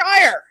fucking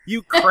Shire!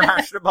 You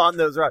crashed upon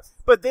those rocks.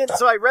 But then,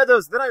 so I read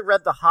those, then I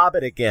read The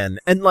Hobbit again,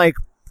 and like,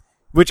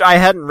 which I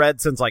hadn't read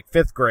since like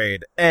 5th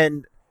grade,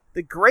 and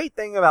the great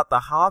thing about The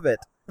Hobbit,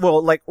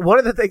 well, like, one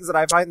of the things that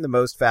I find the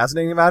most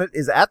fascinating about it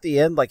is at the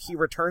end, like, he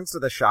returns to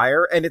the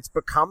Shire, and it's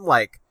become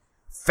like,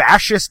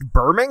 fascist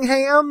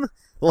Birmingham?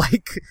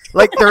 Like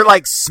they're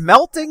like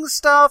smelting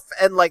stuff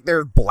and like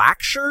they're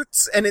black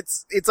shirts, and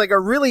it's like a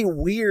really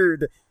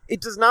weird,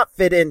 it does not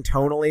fit in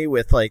tonally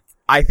with like,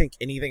 I think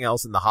anything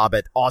else in The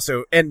Hobbit,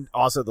 also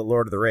The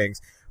Lord of the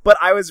Rings. But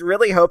I was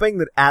really hoping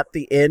that at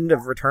the end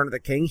of Return of the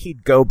King,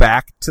 he'd go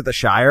back to the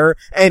Shire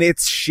and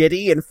it's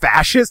shitty and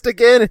fascist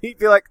again, and he'd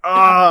be like,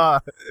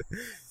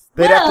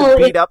 they'd have to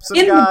beat up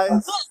some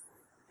guys.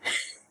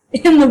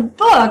 In the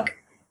book,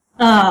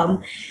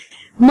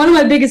 one of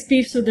my biggest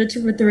beefs with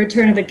the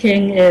Return of the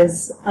King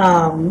is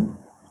that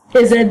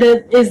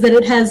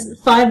it has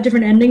 5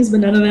 different endings, but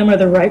none of them are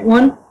the right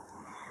one.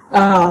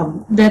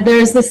 That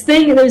there's this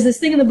thing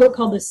in the book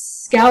called the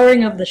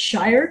Scouring of the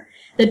Shire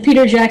that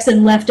Peter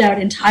Jackson left out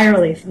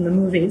entirely from the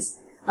movies,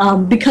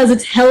 because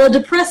it's hella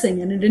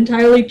depressing, and it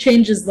entirely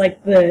changes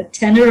like the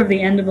tenor of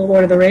the end of the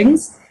Lord of the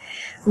Rings,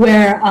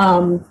 where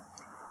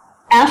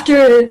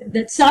after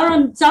that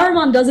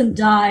Saruman doesn't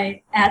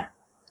die at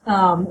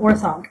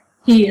Orthanc.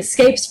 He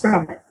escapes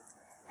from it,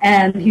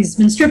 and he's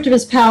been stripped of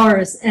his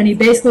powers, and he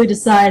basically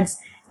decides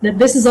that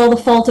this is all the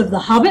fault of the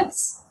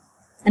hobbits,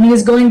 and he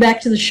is going back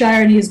to the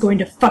Shire, and he is going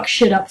to fuck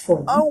shit up for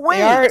them. Oh, wait!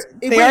 They are is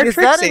that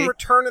tricksy. in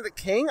Return of the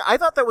King? I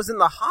thought that was in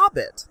The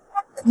Hobbit.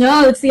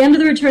 No, it's the end of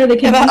the Return of the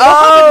King. Yeah, the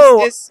Oh!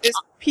 Hobbit is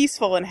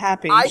peaceful and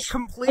happy. I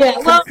completely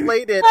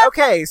conflated.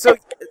 Okay, so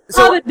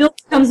Hobbit Bill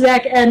comes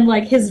back and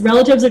like his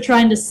relatives are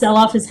trying to sell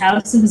off his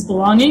house and his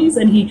belongings,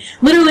 and he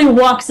literally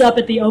walks up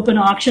at the open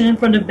auction in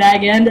front of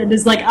Bag End and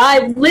is like,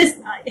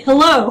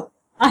 hello,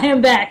 I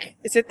am back."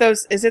 Is it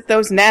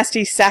those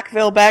nasty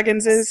Sackville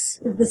Bagginses?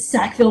 The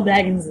Sackville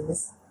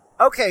Bagginses.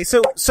 Okay,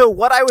 so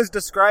what I was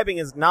describing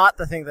is not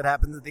the thing that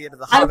happens at the end of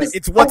The Hobbit.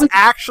 It's what's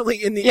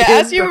actually in the end. Yeah,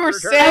 as you of were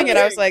Return saying of the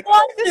it, I was King. like,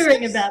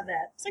 wondering about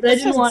that. like, But I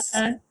this didn't want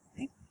doesn't-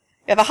 to.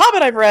 Yeah, The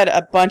Hobbit I've read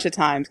a bunch of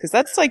times because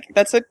that's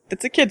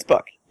a kid's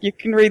book. You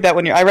can read that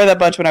I read that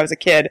bunch when I was a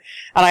kid,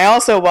 and I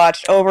also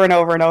watched over and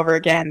over and over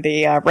again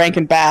the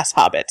Rankin-Bass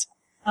Hobbit.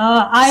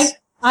 I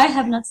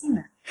have not seen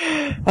that.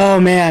 Oh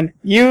man,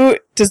 you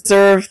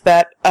deserve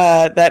that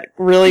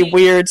really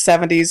weird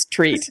 70s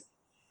treat.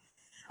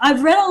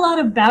 I've read a lot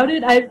about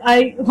it.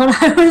 I when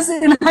I was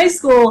in high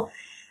school,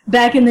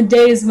 back in the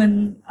days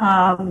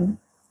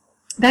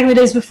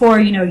before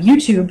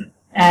YouTube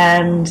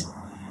and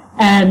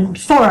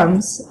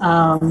forums,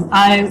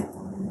 I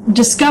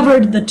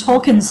discovered the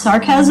Tolkien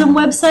Sarcasm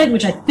website,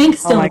 which I think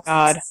still. Oh my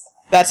god,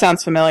 that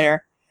sounds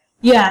familiar.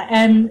 Yeah,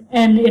 and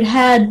it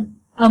had,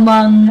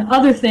 among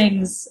other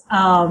things,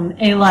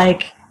 a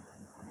like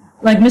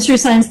Mystery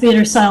Science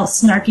Theater style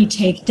snarky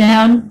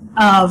takedown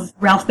of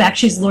Ralph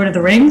Bakshi's Lord of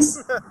the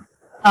Rings.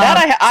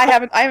 That I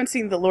haven't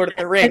seen the Lord of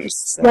the Rings.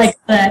 So. Like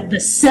the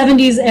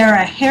 70s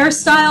era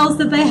hairstyles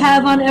that they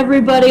have on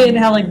everybody, and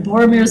how like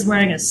Boromir's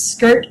wearing a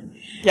skirt.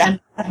 Yeah.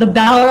 And the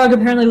Balrog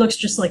apparently looks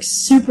just like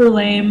super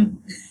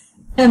lame.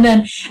 And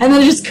then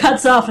it just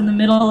cuts off in the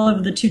middle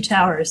of the two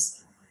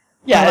towers.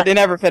 Yeah, it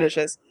never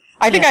finishes.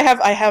 I think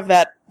I have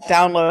that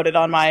downloaded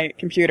on my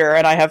computer,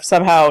 and I have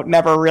somehow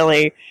never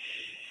really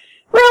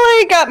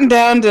gotten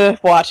down to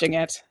watching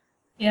it.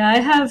 Yeah, I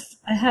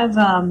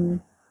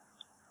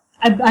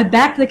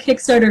backed the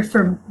Kickstarter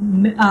for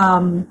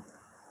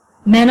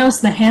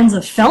Manos: The Hands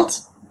of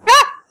Felt.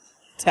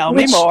 Tell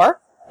me more.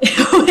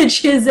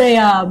 Which is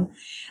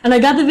and I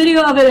got the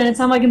video of it, and it's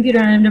on my computer,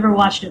 and I've never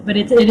watched it, but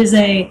it is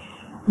a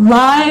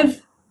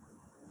live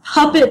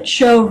puppet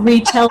show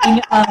retelling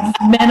of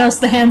Manos: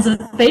 The Hands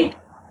of Fate.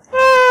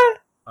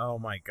 Oh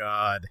my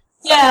god.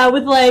 Yeah,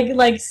 with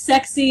like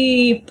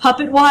sexy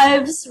puppet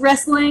wives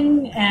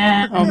wrestling,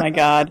 and Oh my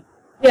god.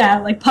 yeah,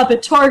 like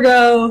Puppet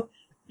Torgo,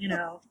 And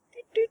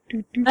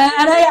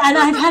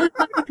I've had it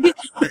on my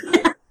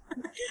computer.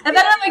 I've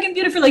had it on my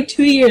computer for like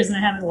 2 years, and I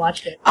haven't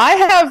watched it.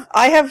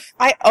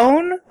 I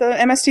own the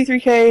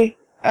MST3K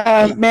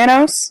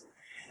Manos,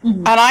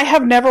 and I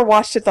have never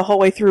watched it the whole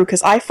way through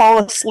because I fall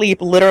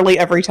asleep literally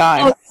every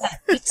time.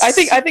 Oh, I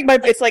think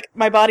it's like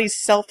my body's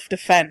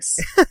self-defense.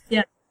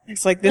 Yeah.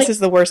 It's like, this is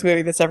the worst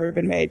movie that's ever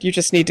been made. You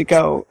just need to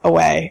go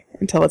away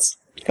until it's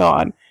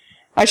gone.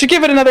 I should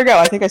give it another go.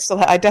 I think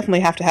I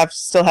definitely have to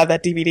still have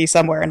that DVD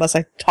somewhere, unless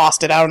I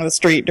tossed it out on the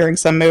street during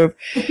some move.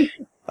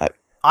 But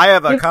I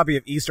have a copy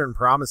of Eastern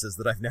Promises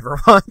that I've never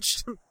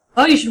watched.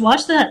 Oh, you should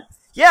watch that.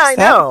 Yeah, I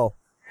know.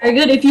 Very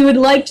good. If you would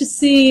like to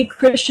see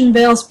Christian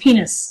Bale's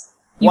penis.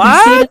 You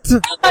What? Can see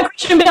it. Oh, not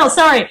Christian Bale,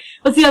 sorry.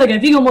 What's the other guy?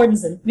 Viggo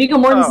Mortensen. Viggo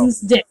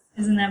Mortensen's dick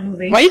is in that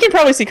movie. well, you can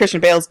probably see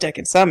Christian Bale's dick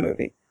in some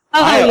movie.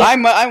 Oh, yeah.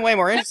 I'm way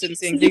more interested in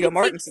seeing Viggo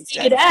Mortensen's He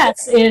dick. did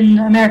ass in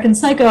American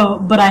Psycho,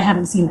 but I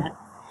haven't seen that.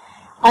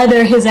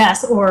 Either his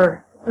ass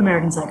or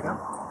American Psycho.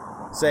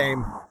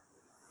 Same.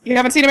 You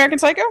haven't seen American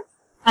Psycho?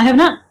 I have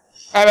not.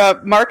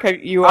 Mark,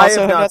 you I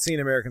also have not not seen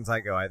American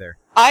Psycho either.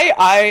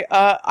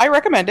 I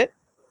recommend it.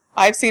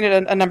 I've seen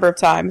it a number of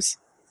times.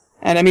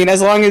 And I mean,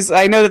 as long as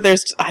I know that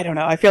there's, I don't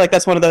know, I feel like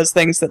that's one of those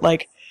things that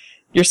like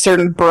your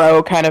certain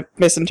bro kind of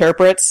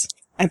misinterprets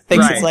and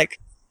thinks Right. it's like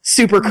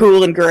super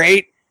cool and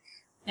great.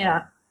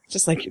 Yeah.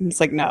 Just like, it's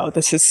like, no,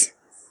 this is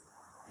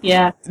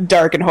Yeah.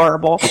 dark and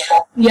horrible.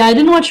 Yeah, I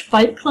didn't watch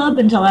Fight Club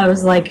until I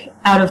was, like,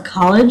 out of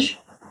college.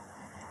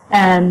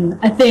 And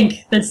I think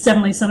that's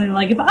definitely something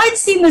like, if I'd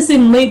seen this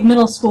in late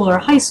middle school or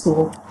high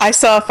school. I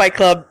saw Fight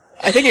Club,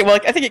 I think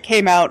it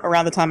came out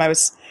around the time I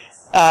was,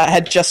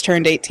 had just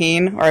turned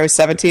 18, or I was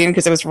 17,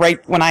 because it was right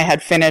when I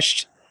had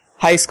finished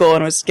high school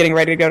and was getting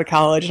ready to go to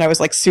college, and I was,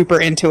 like,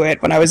 super into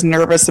it when I was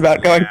nervous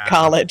about going to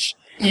college.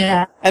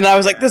 Yeah. And I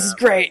was like, this is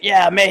great,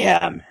 yeah,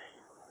 mayhem.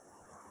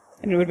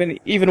 And it would have been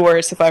even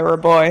worse if I were a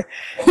boy.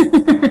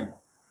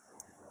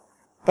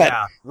 But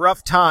Yeah,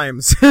 rough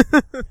times.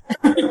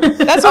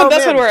 that's Oh, one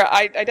man. where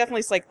I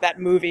definitely like that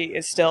movie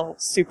is still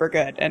super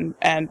good,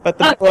 but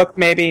the book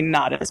maybe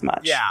not as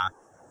much.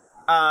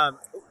 Yeah.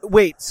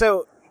 Wait,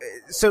 so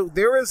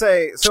there was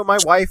so my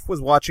wife was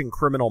watching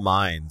Criminal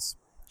Minds.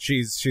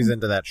 She's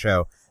into that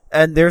show.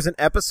 And there's an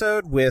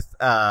episode with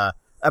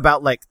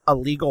about like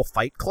illegal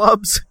fight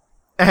clubs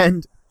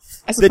and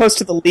As opposed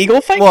to the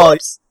legal fight well,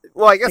 clubs.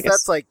 well, I guess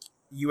that's like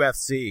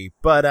UFC,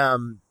 but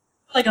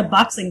Like a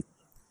boxing.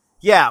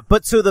 yeah,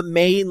 but so the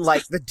main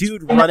like the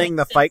dude running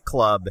the fight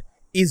club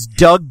is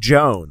Doug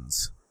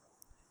Jones.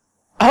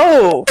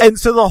 Oh, And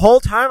so the whole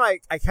time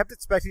I kept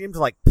expecting him to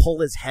like pull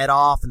his head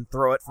off and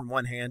throw it from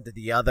one hand to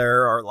the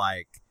other or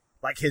like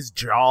like his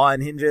jaw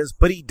unhinges,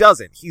 but he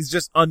doesn't. He's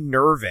just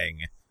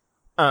unnerving,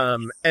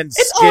 and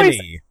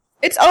skinny.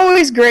 It's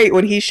always great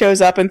when he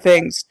shows up in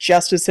things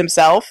just as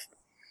himself.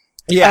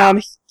 Yeah.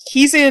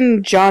 He's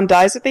in John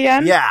Dies at the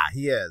End. Yeah,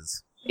 he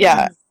is.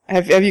 Yeah.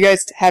 Have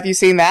you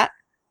seen that?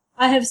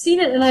 I have seen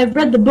it, and I've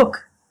read the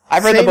book.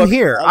 I've read the book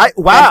here. a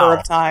number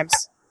of times.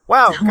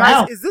 Wow, guys,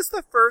 Wow. is this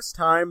the first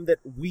time that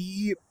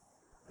we've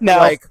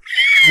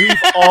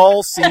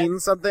all seen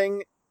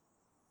something?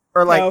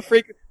 Or like... No,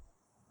 freak...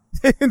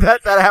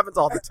 that happens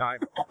all the time.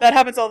 That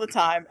happens all the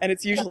time, and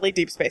it's usually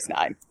Deep Space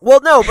Nine.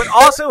 Well, no, but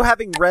also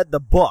having read the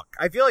book.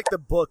 I feel like the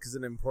book is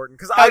an important...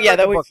 Because I read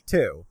the book,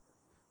 too.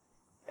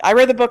 I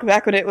read the book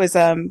back when it was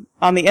on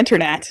the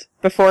internet,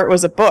 before it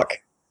was a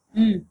book.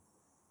 Mm.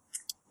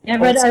 Yeah,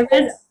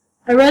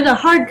 I read a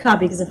hard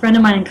copy because a friend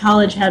of mine in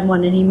college had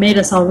one, and he made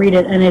us all read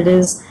it, and it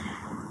is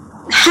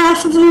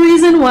half of the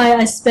reason why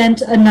I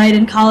spent a night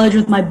in college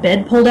with my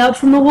bed pulled out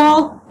from the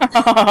wall.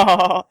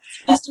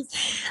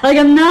 Like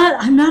I'm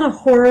not a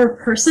horror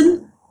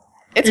person.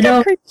 It's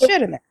got creepy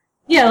shit in there.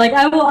 Yeah, like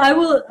I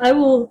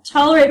will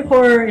tolerate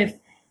horror if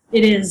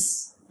it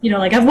is,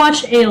 like I've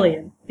watched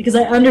Alien because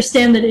I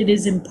understand that it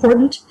is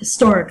important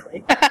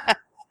historically.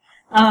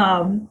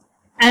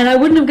 And I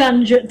wouldn't have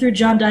gotten through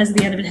John Dies at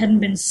the End if it hadn't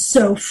been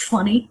so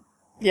funny.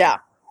 Yeah.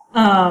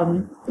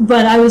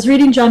 But I was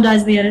reading John Dies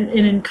at the End,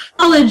 and in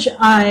college,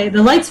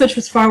 the light switch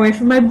was far away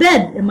from my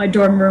bed in my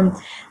dorm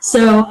room,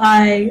 so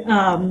I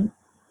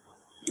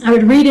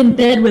would read in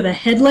bed with a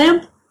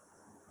headlamp.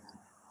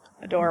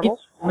 Adorable.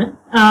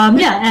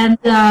 Yeah,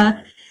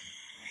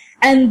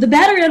 and the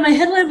battery on my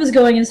headlamp was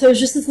going, and so it was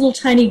just this little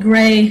tiny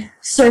gray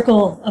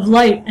circle of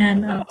light,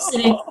 and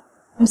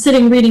I'm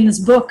sitting reading this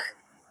book.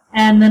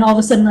 And then all of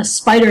a sudden a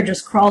spider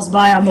just crawls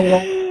by on the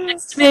wall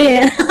next to me,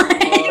 and I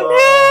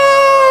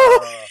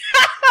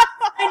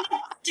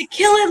to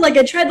kill it. Like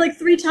I tried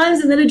 3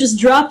 times, and then it just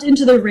dropped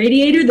into the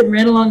radiator that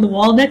ran along the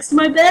wall next to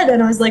my bed,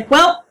 and I was like,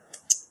 well,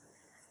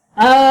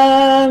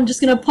 I'm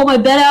just gonna pull my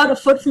bed out a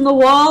foot from the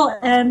wall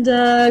and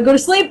go to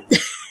sleep.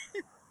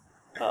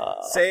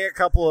 Say a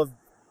couple of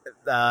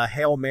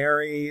Hail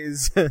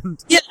Marys.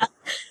 And... Yeah.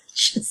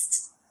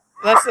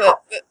 That's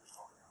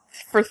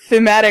for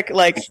thematic,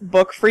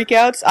 book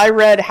freakouts, I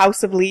read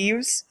House of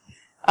Leaves.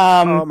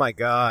 Oh my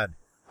god.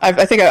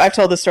 I think I've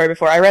told this story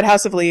before. I read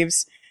House of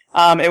Leaves.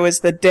 It was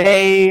the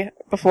day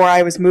before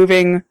I was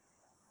moving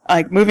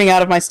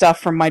out of my stuff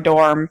from my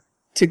dorm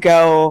to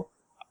go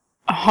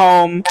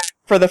home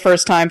for the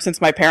first time since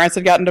my parents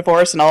had gotten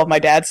divorced and all of my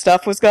dad's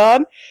stuff was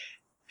gone.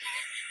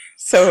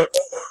 So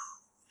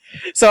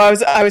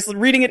I was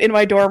reading it in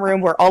my dorm room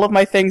where all of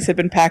my things had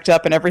been packed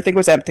up and everything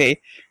was empty,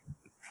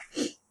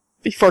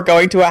 before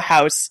going to a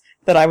house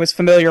that I was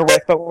familiar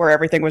with, but where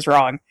everything was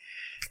wrong.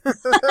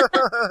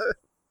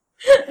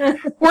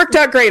 Worked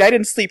out great. I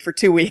didn't sleep for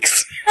 2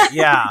 weeks.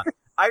 Yeah.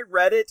 I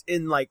read it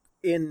in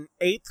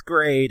 8th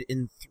grade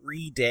in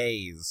 3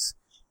 days.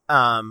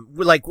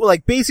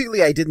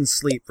 Basically I didn't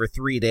sleep for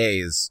 3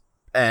 days.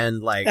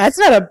 And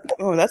that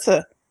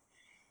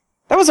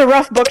was a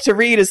rough book to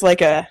read as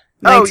a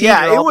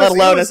 19-year-old, let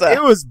alone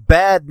it was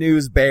Bad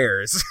News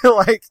Bears.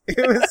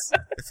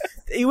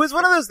 It was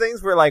one of those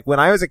things where, when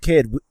I was a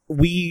kid,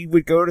 we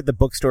would go to the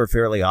bookstore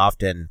fairly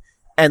often,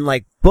 and,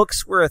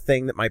 books were a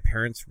thing that my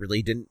parents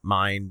really didn't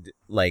mind,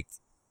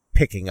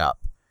 picking up.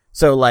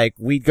 So,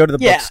 we'd go to the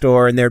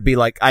bookstore, and there'd be,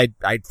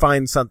 I'd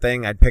find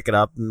something, I'd pick it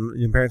up,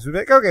 and my parents would be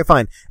like, okay,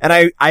 fine.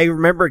 And I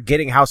remember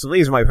getting House of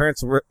Leaves, and my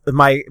parents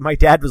my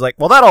dad was like,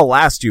 well, that'll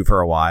last you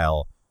for a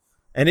while.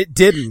 And it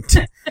didn't.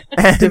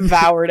 And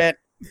devoured it.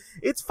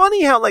 It's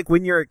funny how,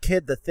 when you're a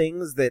kid, the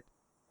things that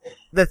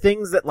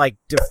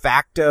de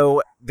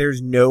facto there's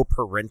no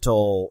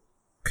parental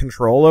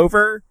control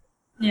over.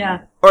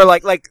 Yeah. Or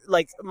like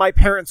my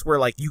parents were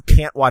like, you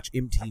can't watch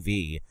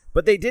MTV,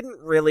 but they didn't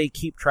really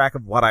keep track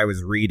of what I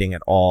was reading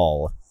at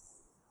all.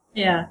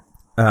 Yeah.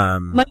 I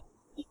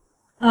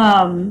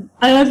don't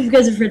know if you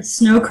guys have read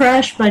Snow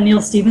Crash by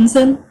Neil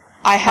Stephenson.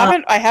 I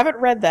haven't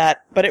read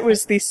that, but it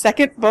was the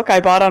second book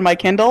I bought on my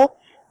Kindle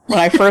when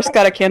I first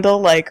got a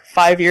Kindle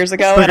 5 years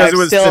ago. Because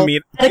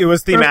it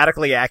was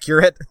thematically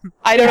accurate.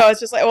 I don't know. It's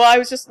just I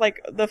was just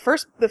the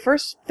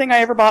first thing I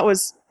ever bought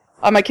was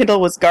on my Kindle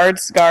was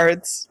Guards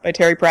by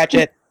Terry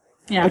Pratchett,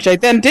 which I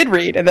then did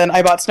read, and then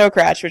I bought Snow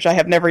Crash, which I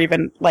have never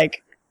even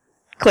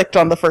clicked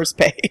on the first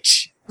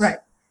page. Right.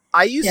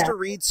 I used to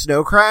read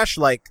Snow Crash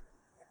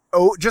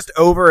just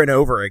over and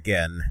over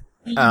again.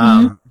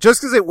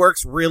 Just because it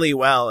works really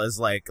well as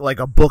like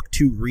a book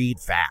to read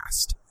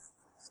fast.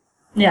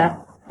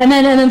 Yeah. And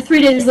then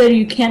 3 days later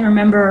you can't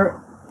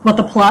remember what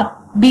the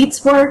plot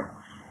beats were.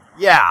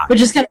 Yeah.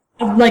 Which is kind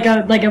of like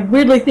a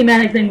weirdly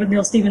thematic thing with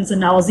Neil Stephenson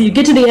novels. You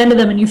get to the end of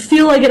them and you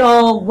feel like it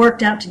all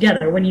worked out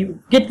together when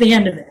you get to the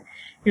end of it.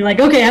 You're like,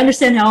 okay, I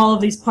understand how all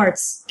of these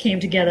parts came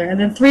together. And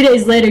then 3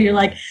 days later you're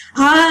like,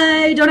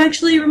 I don't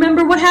actually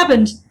remember what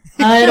happened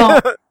at all.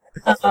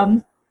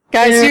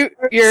 Guys,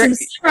 you're some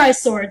samurai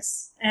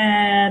swords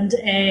and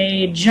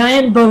a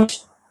giant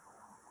boat.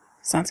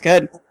 Sounds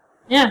good.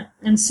 Yeah,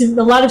 and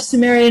a lot of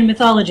Sumerian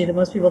mythology that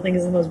most people think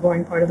is the most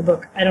boring part of the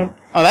book. I don't...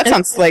 Oh, that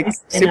sounds like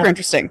super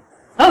interesting.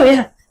 Oh,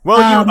 yeah.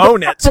 Well, you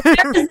own it.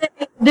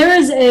 There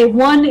is a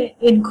one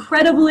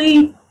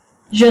incredibly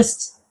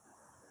just...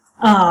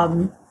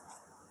 I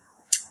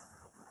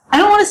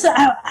don't want to say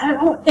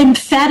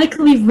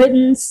emphatically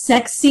written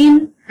sex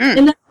scene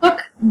in that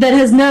book that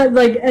has not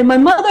and my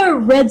mother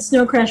read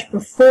Snow Crash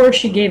before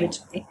she gave it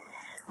to me,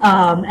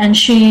 and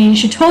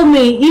she told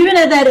me even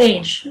at that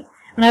age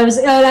when I was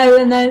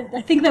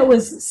I think that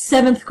was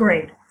 7th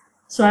grade,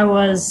 so I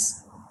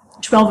was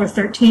 12 or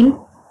 13.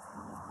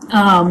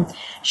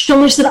 She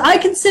told me, she said, I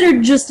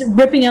considered just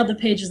ripping out the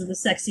pages of the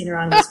sex scene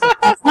around this book.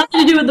 It's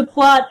nothing to do with the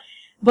plot,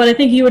 but I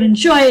think you would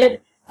enjoy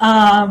it.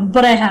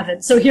 But I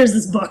haven't, so here's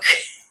this book.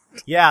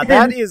 Yeah,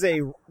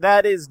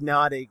 that is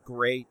not a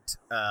great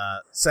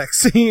sex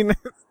scene.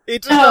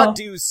 It does not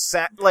do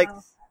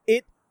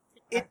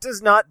it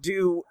does not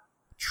do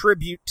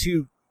tribute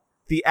to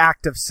the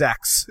act of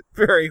sex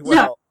very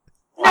well.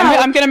 No.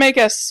 I'm going to make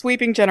a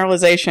sweeping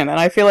generalization, and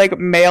I feel like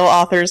male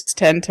authors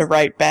tend to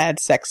write bad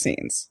sex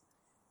scenes.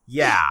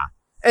 Yeah,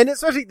 and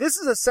especially this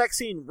is a sex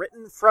scene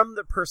written from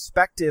the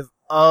perspective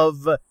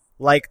of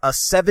like a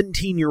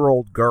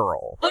 17-year-old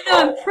girl. Oh no,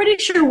 I'm pretty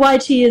sure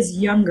YT is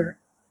younger.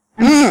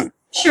 I'm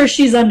sure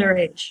she's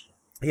underage.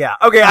 Yeah.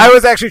 Okay. I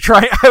was actually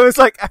trying. I was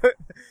like,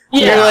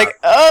 You're like,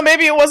 oh,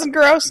 maybe it wasn't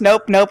gross.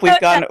 Nope. We've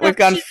gone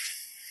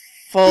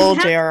full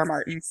J.R.R.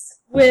 Martin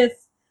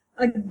with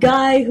a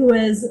guy who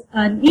has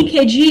an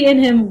EKG in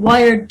him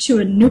wired to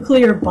a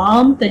nuclear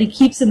bomb that he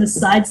keeps in the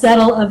side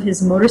saddle of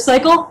his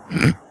motorcycle,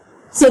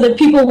 so that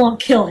people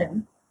won't kill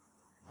him.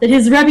 That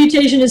his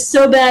reputation is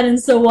so bad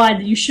and so wide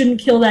that you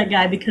shouldn't kill that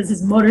guy because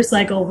his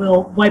motorcycle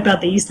will wipe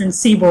out the eastern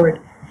seaboard.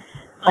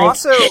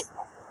 Also,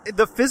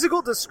 the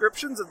physical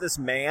descriptions of this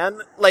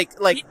man,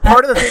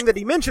 part of the thing that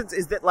he mentions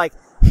is that,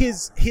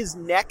 his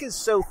neck is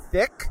so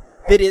thick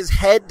that his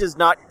head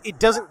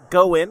doesn't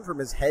go in from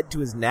his head to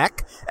his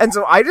neck. And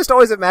so I just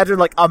always imagine,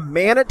 a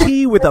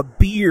manatee with a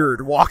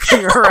beard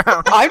walking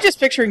around. I'm just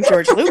picturing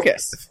George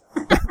Lucas.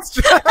 That's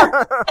true.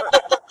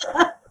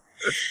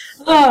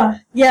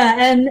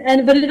 Yeah,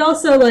 but it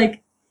also,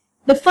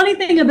 the funny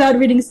thing about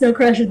reading Snow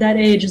Crash at that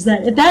age is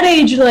that at that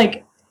age,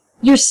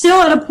 you're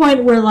still at a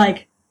point where,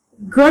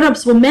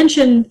 grown-ups will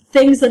mention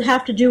things that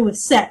have to do with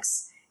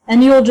sex,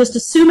 and you'll just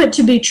assume it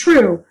to be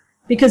true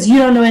because you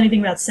don't know anything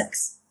about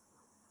sex.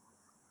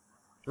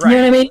 Right. You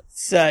know what I mean?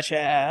 Such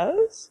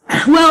as?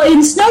 Well,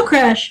 in Snow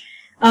Crash,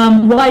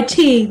 YT,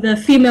 the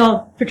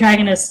female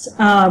protagonist,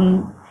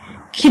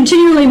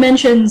 continually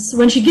mentions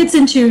when she gets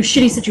into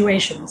shitty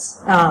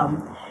situations,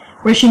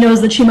 where she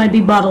knows that she might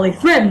be bodily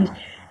threatened,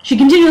 she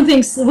continually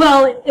thinks,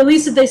 well, at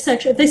least if they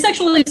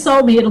sexually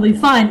assault me, it'll be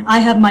fine. I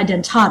have my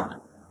dentata.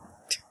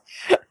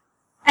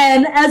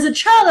 And as a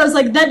child, I was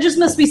like, that just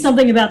must be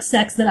something about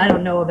sex that I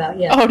don't know about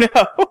yet. Oh,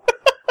 no.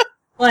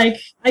 I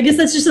guess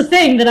that's just a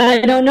thing that I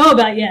don't know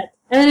about yet.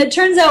 And then it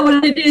turns out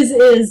what it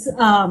is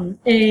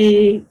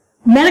a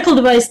medical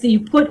device that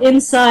you put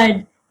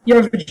inside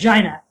your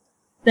vagina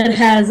that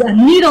has a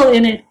needle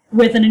in it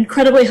with an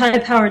incredibly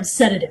high-powered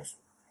sedative.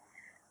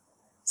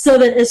 So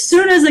that as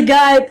soon as a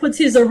guy puts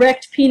his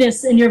erect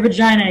penis in your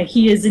vagina,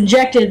 he is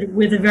injected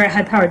with a very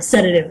high-powered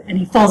sedative, and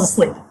he falls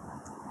asleep.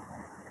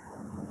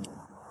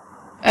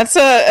 That's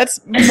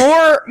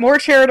more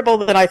charitable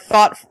than I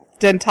thought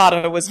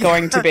dentata was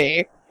going to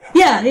be.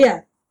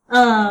 Yeah.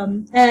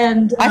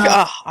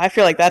 I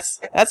feel like that's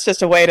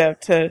just a way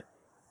to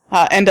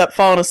end up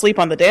falling asleep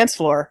on the dance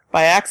floor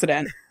by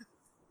accident.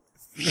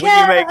 When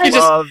you make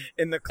love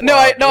in the club.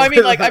 No, I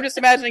mean, I'm just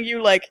imagining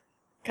you,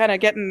 kind of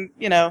getting,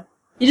 You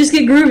just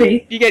get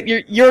groovy.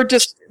 You're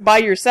just by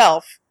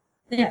yourself.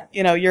 Yeah.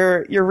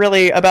 You're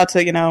really about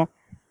to,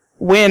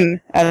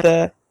 win at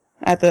the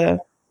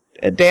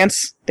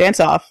dance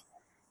off.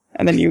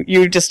 And then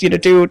you just,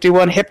 do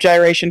one hip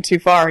gyration too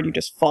far and you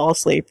just fall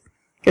asleep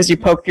because you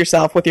poked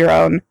yourself with your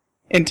own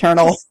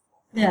internal.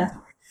 Yeah.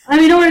 I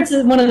mean, or it's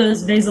one of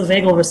those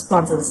vasovagal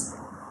responses.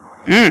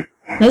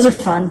 Those are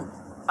fun.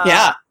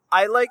 Yeah.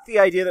 I like the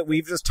idea that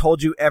we've just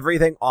told you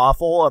everything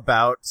awful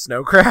about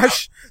Snow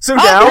Crash. So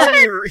now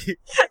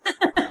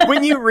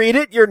when you read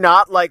it, you're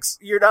not like,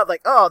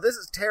 oh, this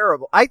is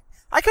terrible. I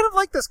kind of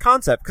like this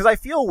concept because I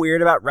feel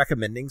weird about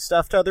recommending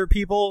stuff to other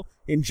people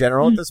in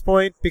general at this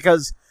point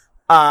because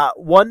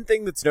one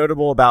thing that's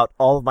notable about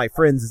all of my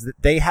friends is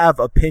that they have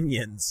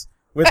opinions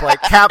with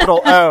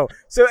capital O.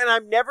 So, and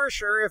I'm never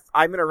sure if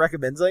I'm going to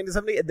recommend something to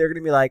somebody and they're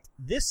going to be like,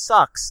 this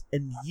sucks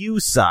and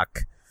you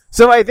suck.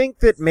 So I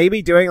think that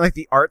maybe doing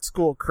the art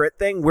school crit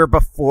thing where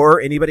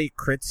before anybody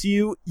crits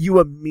you,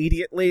 you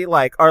immediately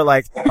are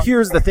like,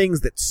 here's the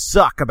things that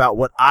suck about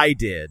what I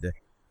did.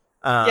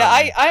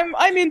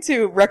 I'm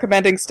into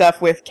recommending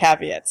stuff with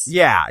caveats.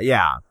 Yeah.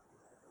 Yeah.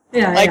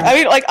 I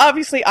mean,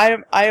 obviously I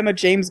am a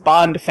James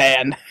Bond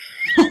fan.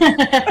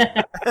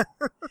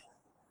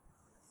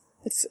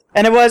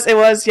 It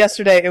was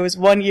yesterday. It was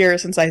 1 year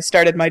since I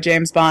started my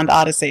James Bond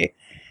odyssey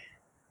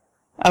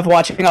of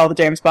watching all the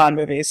James Bond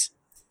movies.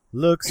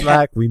 Looks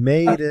like we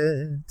made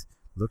it.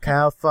 Look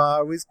how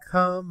far we've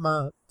come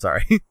up.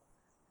 Sorry.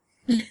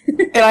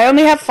 And I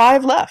only have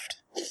 5 left.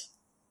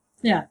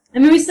 Yeah. I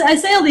mean, I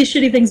say all these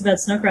shitty things about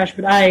Snow Crash,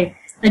 but I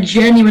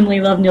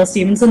genuinely love Neil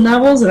Stephenson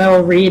novels, and I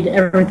will read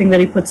everything that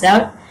he puts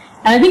out.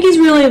 And I think he's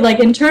really, like,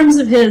 in terms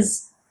of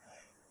his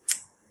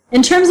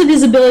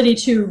ability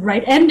to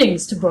write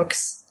endings to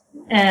books,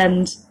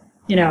 and,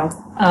 you know,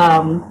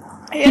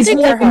 I think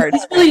they're hard.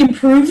 He's really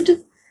improved.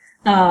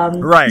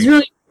 Right. He's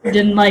really improved,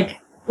 and, like,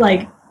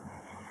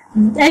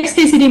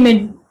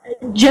 XKCD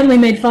gently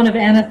made fun of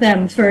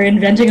Anathem for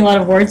inventing a lot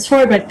of words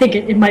for it, but I think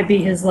it might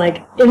be his,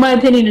 like, in my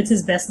opinion, it's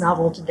his best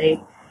novel to date.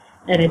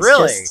 And it's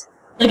really? Just,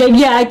 like,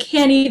 yeah, I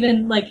can't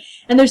even, like,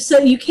 and there's so,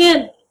 you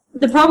can't,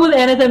 the problem with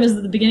Anathem is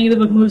that the beginning of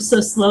the book moves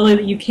so slowly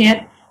that you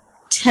can't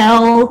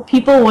tell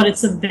people what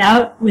it's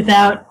about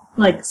without,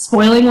 like,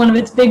 spoiling one of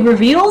its big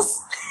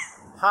reveals,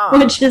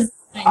 which is,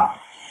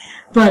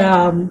 but,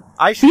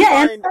 I should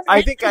yeah, find,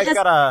 I think I've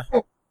got a,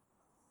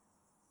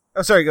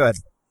 oh, sorry, go ahead.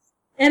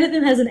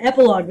 Anathem has an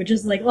epilogue, which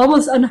is, like,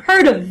 almost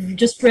unheard of. You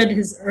just read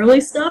his early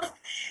stuff,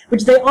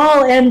 which they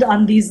all end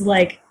on these,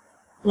 like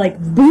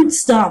boot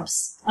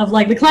stomps of,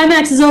 like, the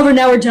climax is over,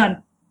 now we're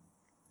done.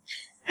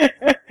 You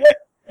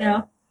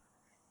know?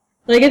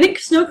 Like, I think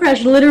Snow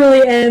Crash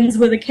literally ends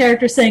with a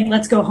character saying,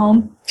 let's go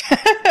home.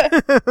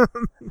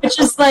 which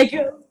is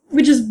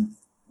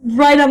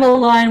right on the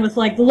line with,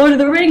 like, The Lord of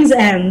the Rings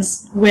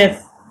ends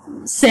with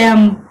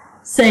Sam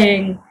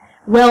saying,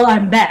 well,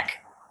 I'm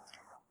back.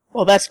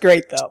 Well, that's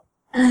great, though.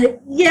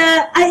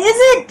 Yeah, is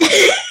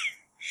it?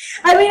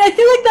 I mean, I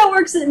feel like that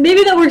works.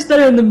 Maybe that works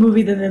better in the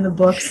movie than in the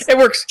books. It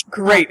works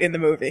great in the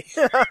movie.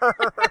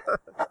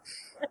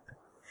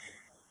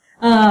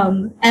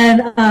 One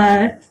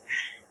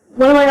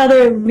of my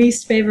other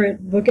least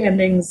favorite book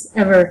endings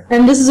ever,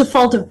 and this is a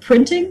fault of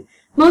printing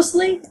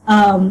mostly,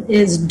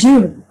 is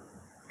Dune.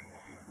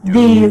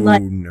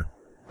 The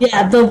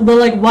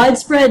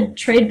widespread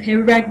trade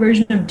paperback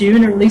version of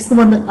Dune, or at least the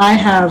one that I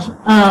have.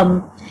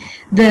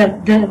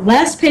 The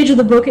last page of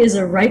the book is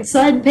a right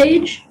side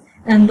page,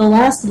 and the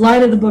last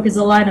line of the book is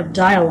a line of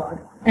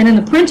dialogue. And in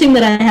the printing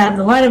that I have,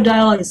 the line of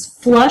dialogue is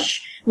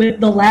flush with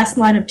the last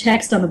line of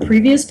text on the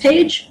previous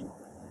page.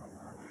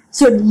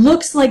 So it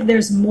looks like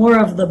there's more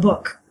of the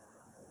book.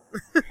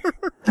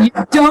 You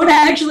don't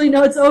actually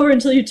know it's over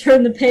until you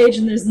turn the page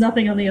and there's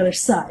nothing on the other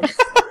side.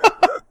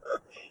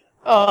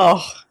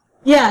 Oh.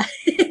 Yeah,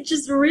 it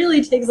just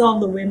really takes all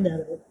the wind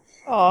out of it.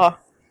 Oh.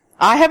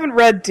 I haven't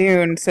read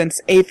Dune since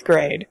 8th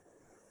grade.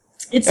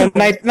 It's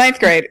ninth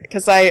grade,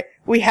 because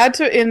we had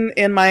to,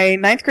 in my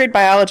 9th grade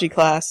biology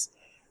class,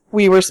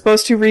 we were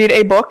supposed to read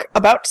a book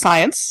about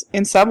science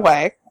in some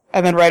way,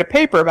 and then write a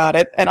paper about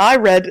it, and I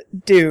read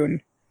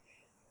Dune.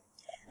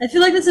 I feel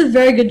like that's a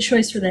very good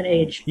choice for that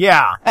age.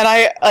 Yeah. And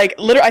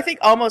I think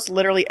almost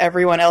literally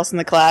everyone else in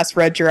the class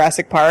read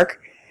Jurassic Park.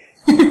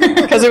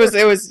 Because it was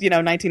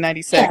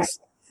 1996. Yeah.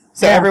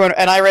 So everyone,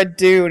 and I read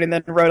Dune and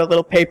then wrote a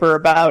little paper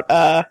about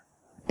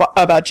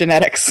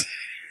genetics.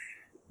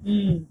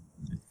 Mm.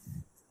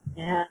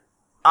 Yeah.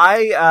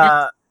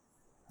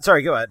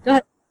 Sorry, go ahead. Go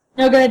ahead.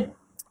 No, go ahead.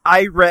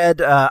 I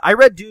read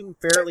Dune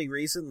fairly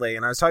recently,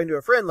 and I was talking to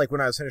a friend, like, when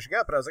I was finishing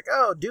up, and I was like,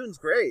 oh, Dune's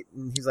great.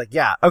 And he's like,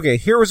 yeah, okay,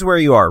 here's where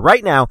you are.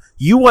 Right now,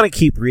 you want to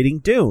keep reading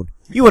Dune.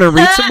 You want to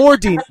read some more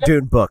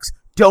Dune books.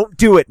 Don't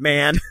do it,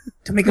 man.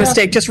 Don't make a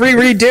mistake, just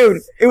reread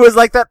Dune. It was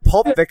like that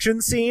Pulp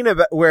Fiction scene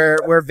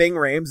where Ving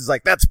Rhames is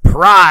like, that's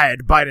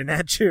pride biting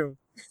at you.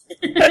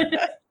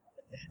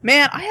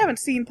 Man, I haven't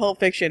seen Pulp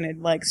Fiction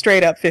in, like,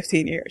 straight up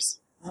 15 years.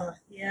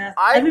 Yeah.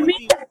 I would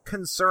be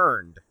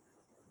concerned.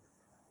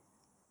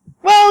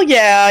 Well,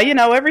 yeah,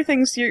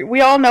 everything's...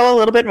 We all know a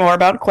little bit more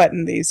about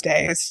Quentin these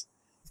days.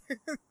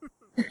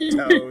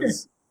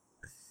 Toes.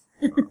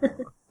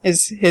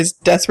 His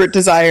desperate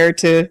desire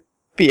to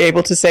be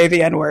able to say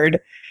the N-word.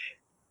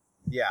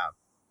 Yeah.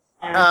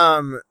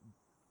 But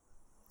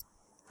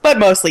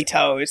mostly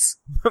toes.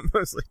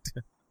 Mostly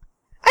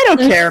I don't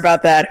care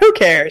about that. Who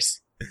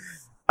cares?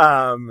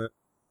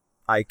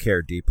 I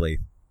care deeply.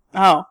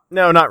 Oh.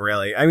 No, not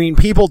really. I mean,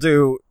 people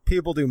do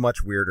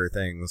much weirder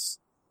things.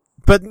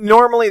 But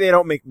normally they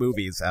don't make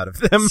movies out of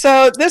them.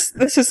 So this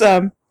is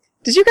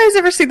did you guys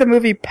ever see the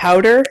movie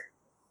Powder?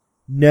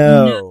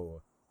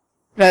 No.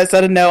 Is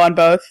that a no on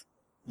both?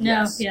 No,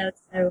 Yes. yeah,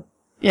 that's no.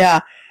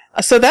 Yeah.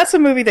 So that's a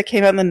movie that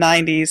came out in the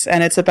 90s,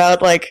 and it's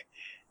about, like,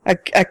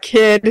 a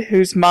kid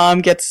whose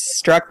mom gets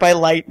struck by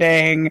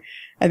lightning,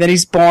 and then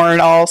he's born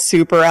all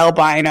super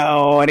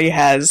albino, and he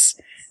has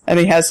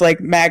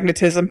like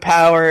magnetism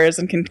powers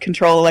and can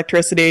control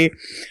electricity.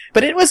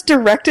 But it was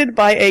directed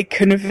by a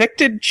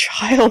convicted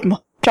child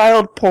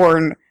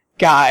porn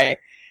guy.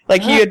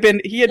 Like he had been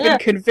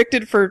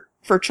convicted for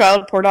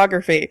child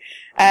pornography.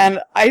 And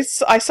I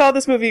saw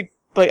this movie,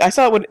 like, I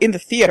saw it in the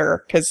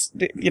theater because,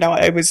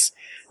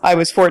 I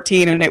was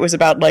 14 and it was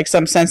about, like,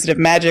 some sensitive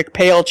magic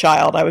pale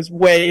child. I was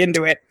way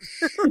into it.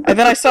 And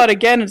then I saw it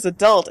again as an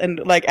adult,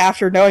 and, like,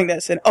 after knowing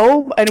this, and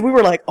we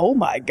were like, oh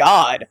my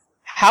god,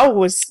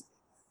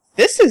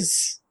 this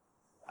is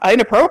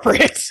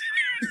inappropriate.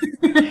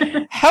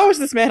 How is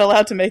this man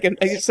allowed to make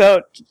it?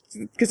 So,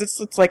 because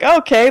it's like,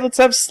 okay, let's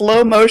have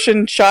slow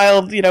motion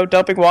child,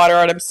 dumping water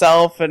on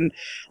himself and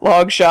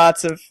long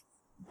shots of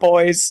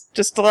boys,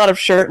 just a lot of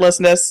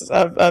shirtlessness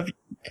of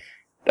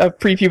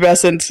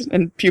prepubescent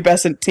and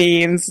pubescent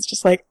teens. It's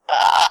just like,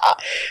 ah.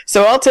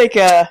 So I'll take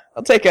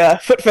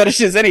foot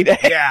fetishes any day.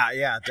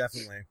 Yeah,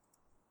 definitely.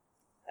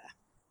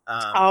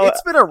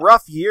 It's been a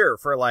rough year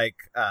for like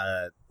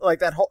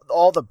that whole,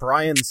 all the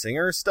Bryan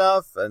Singer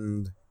stuff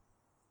and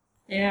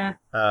yeah.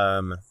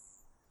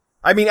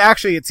 I mean,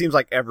 actually, it seems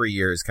like every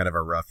year is kind of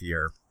a rough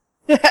year.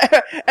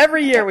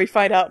 Every year we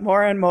find out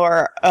more and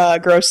more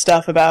gross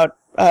stuff about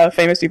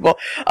famous people.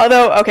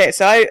 Although, okay,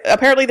 so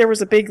apparently there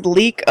was a big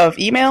leak of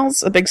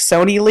emails, a big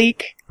Sony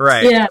leak.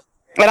 Right. Yeah.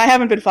 And I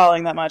haven't been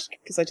following that much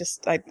because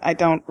I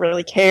don't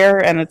really care,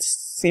 and it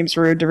seems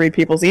rude to read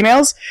people's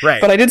emails.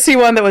 Right. But I did see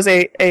one that was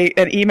an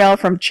email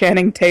from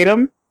Channing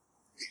Tatum,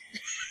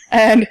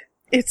 and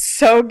it's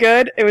so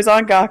good. It was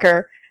on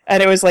Gawker,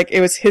 and it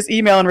was his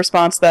email in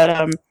response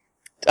that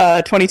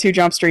 22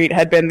 Jump Street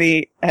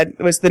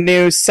was the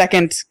new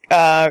second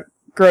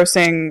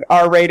grossing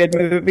R-rated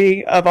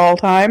movie of all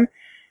time,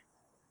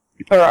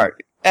 or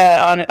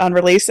on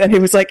release, and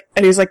it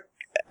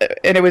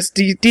was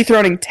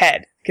dethroning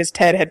Ted. Because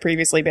Ted had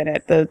previously been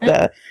at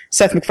the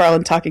Seth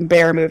MacFarlane Talking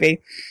Bear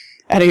movie.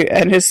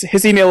 And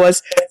his email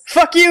was,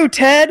 "Fuck you,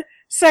 Ted!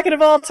 Second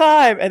of all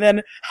time!" And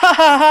then, ha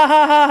ha ha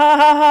ha ha ha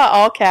ha ha,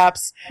 all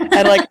caps.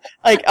 And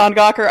like on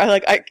Gawker,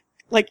 I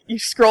you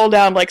scroll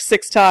down like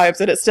 6 times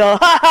and it's still,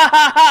 ha ha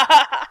ha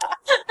ha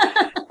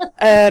ha.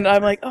 And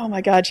I'm like, oh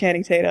my god,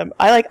 Channing Tatum.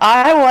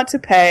 I want to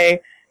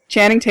pay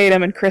Channing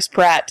Tatum and Chris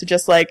Pratt to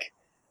just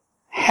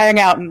hang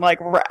out and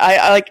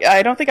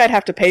I don't think I'd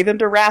have to pay them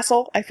to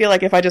wrestle. I feel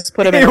like if I just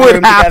put them in a room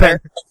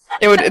together,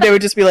 they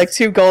would just be like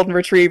 2 golden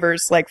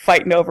retrievers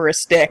fighting over a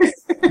stick.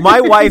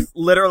 My wife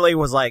literally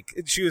was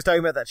she was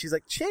talking about that. She's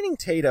like, Channing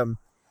Tatum,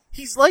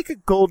 he's like a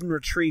golden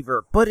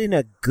retriever, but in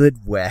a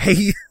good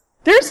way.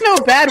 There's no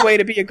bad way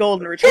to be a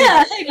golden retriever.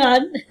 Yeah, hang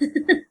on.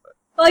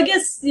 Well, I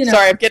guess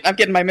Sorry, I'm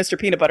getting my Mr.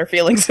 Peanut Butter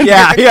feelings.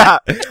 Yeah.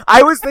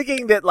 I was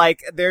thinking that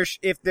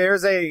if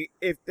there's a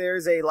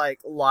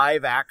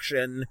live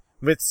action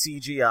with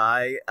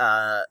CGI,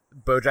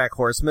 BoJack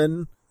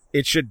Horseman,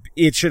 it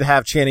should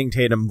have Channing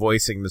Tatum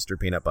voicing Mr.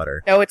 Peanut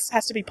Butter. No, it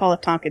has to be Paul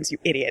F. Tompkins, you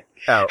idiot.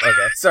 Oh,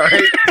 okay.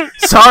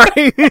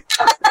 Sorry.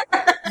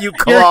 You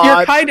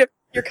clod.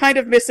 You're kind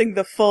of missing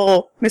the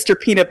full Mr.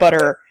 Peanut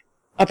Butter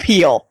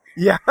appeal.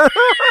 Yeah.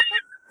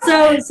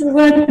 So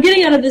what I'm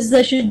getting out of this is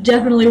I should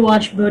definitely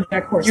watch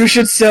BoJack Horseman. You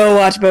should so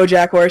watch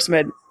BoJack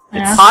Horseman.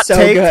 Yeah. It's Hot so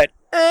take. good.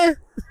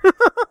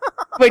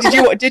 Wait,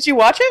 did you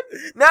watch it?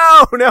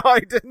 No,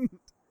 I didn't.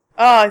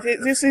 Oh,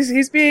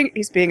 he's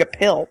being a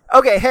pill.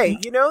 Okay, hey,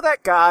 you know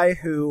that guy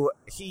who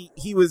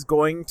he was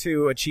going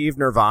to achieve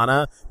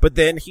Nirvana, but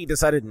then he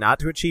decided not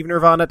to achieve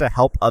Nirvana to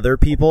help other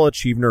people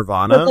achieve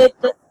Nirvana?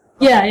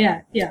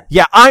 Yeah.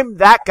 Yeah, I'm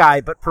that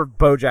guy, but for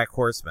BoJack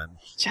Horseman.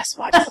 Just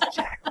watch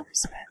BoJack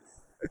Horseman.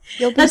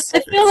 I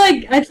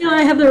feel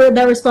I have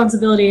that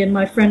responsibility in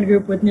my friend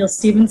group with Neil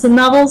Stephenson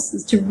novels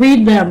is to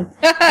read them,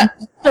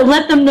 to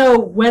let them know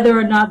whether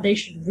or not they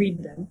should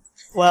read them.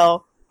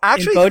 Well,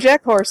 actually, in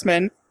BoJack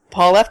Horseman,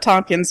 Paul F.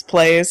 Tompkins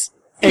plays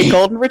a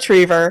golden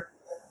retriever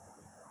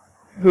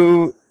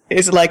who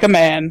is like a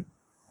man,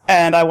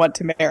 and I want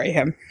to marry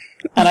him.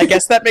 And I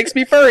guess that makes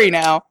me furry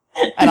now,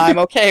 and I'm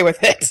okay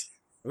with it.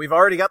 We've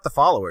already got the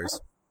followers.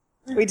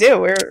 We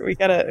do. We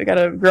got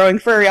a growing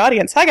furry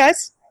audience. Hi,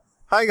 guys.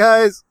 Hi,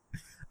 guys.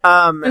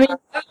 I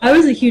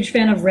was a huge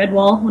fan of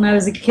Redwall when I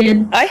was a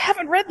kid. I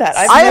haven't read that.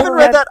 I haven't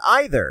read that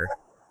either.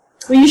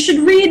 Well, you should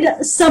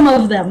read some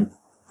of them.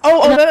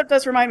 Oh, that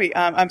does remind me.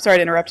 I'm sorry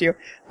to interrupt you,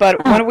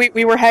 but when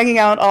we were hanging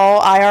out all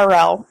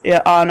IRL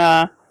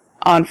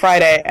on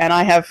Friday, and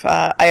I have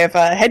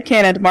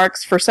headcanoned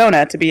Mark's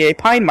persona to be a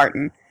pine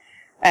marten,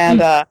 and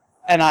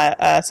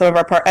some of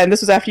our and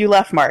this was after you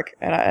left, Mark,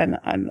 and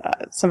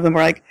some of them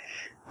were like,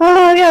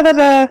 oh yeah,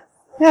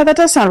 that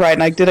does sound right,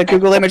 and I did a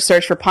Google image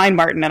search for pine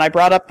marten, and I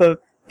brought up the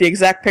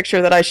exact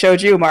picture that I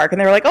showed you, Mark, and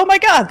they were like, oh my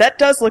god, that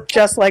does look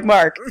just like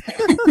Mark.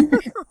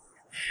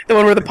 The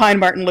one where the pine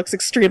marten looks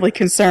extremely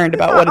concerned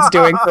about what it's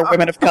doing for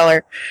women of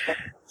color.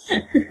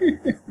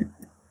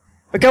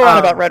 But go on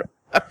about Redwall.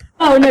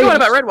 Go on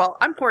about Redwall.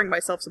 I'm pouring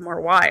myself some more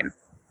wine.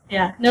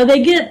 Yeah, no,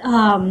 they get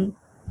kind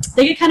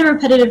of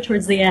repetitive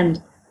towards the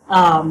end.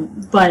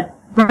 But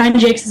Brian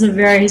Jakes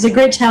he's a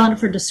great talent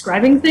for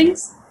describing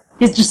things.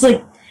 He's just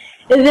and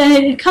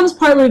then it comes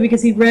partly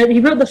because he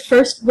wrote the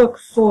first book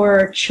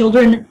for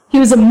children. He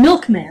was a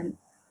milkman.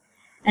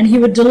 And he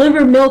would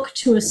deliver milk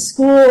to a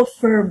school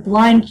for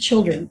blind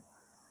children.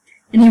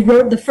 And he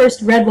wrote the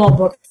first Redwall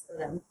book for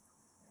them.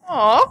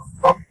 Aww.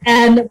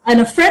 And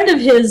a friend of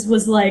his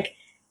was like,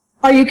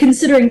 are you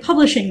considering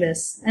publishing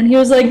this? And he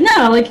was like,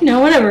 no,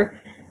 whatever.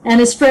 And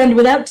his friend,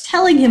 without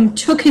telling him,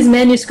 took his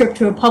manuscript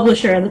to a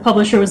publisher, and the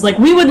publisher was like,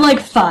 we would like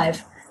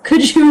 5.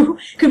 Could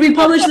we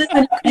publish this?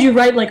 And could you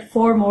write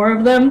 4 more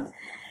of them?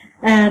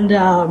 And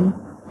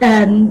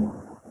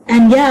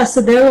yeah,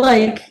 so they're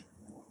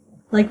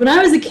like, when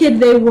I was a kid,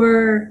 they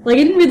were, like,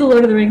 I didn't read The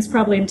Lord of the Rings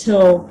probably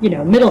until,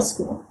 middle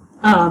school.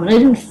 And I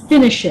didn't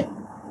finish it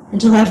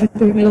until halfway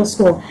through middle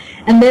school.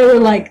 And they were,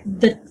 like,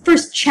 the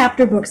first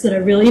chapter books that I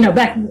really,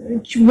 back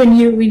when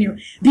you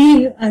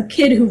being a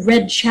kid who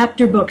read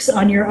chapter books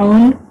on your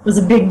own was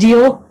a big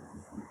deal.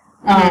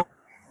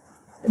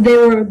 They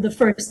were the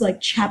first,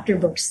 like, chapter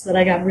books that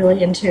I got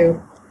really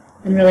into,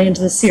 and really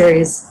into the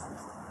series.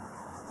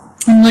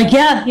 And, like,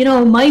 yeah,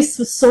 mice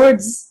with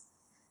swords,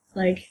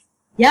 like,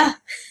 yeah.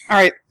 All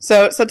right,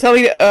 so tell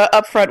me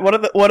up front, what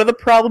are the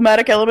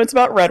problematic elements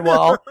about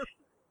Redwall?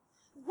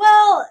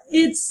 Well,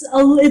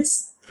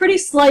 it's pretty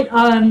slight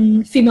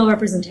on female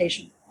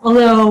representation.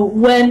 Although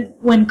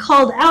when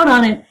called out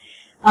on it,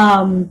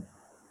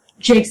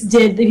 Jakes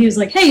he was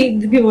like, hey,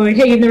 the people were like,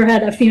 hey, you've never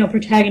had a female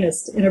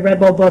protagonist in a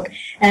Redwall book,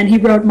 and he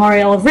wrote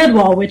Marielle of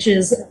Redwall, which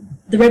is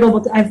the Redwall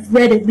book I've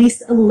read at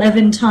least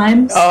 11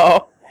 times.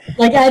 Oh.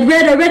 Like, I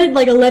read it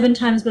like 11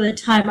 times by the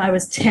time I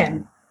was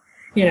 10.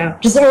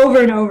 Just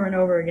over and over and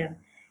over again.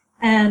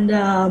 And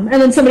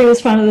then somebody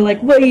was finally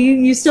like, well,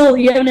 you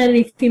haven't had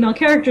any female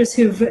characters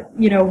who've,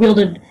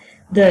 wielded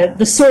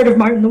the sword of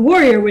Martin the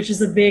Warrior, which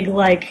is a big,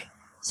 like,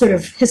 sort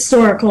of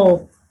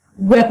historical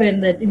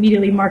weapon that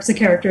immediately marks a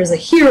character as a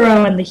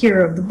hero and the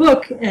hero of the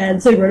book.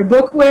 And so he wrote a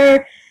book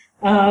where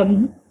a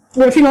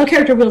female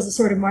character wields the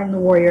sword of Martin the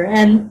Warrior.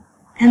 And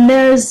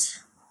there's...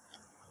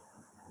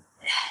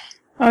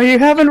 Oh, you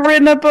haven't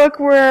written a book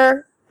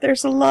where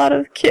there's a lot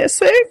of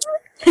kissing?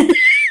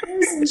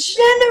 There's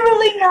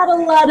generally not a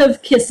lot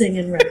of kissing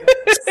in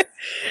Redwall.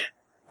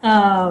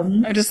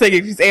 I'm just thinking,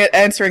 if he's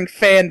answering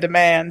fan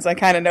demands, I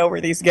kind of know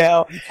where these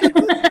go.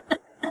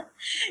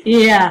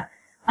 Yeah.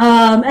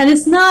 And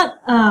it's not...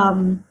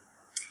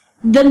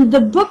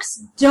 the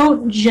books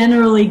don't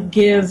generally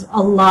give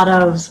a lot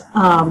of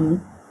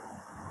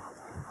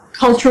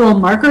cultural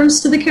markers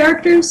to the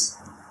characters.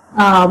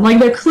 Like,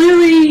 they're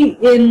clearly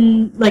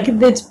in... Like,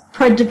 it's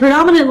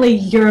predominantly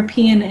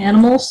European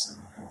animals.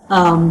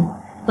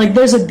 Like,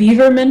 there's a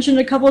beaver mentioned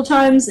a couple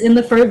times in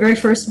the very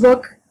first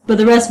book, but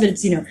the rest of it,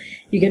 it's, you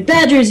get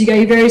badgers, you got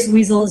your various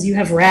weasels, you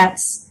have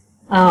rats,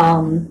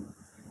 and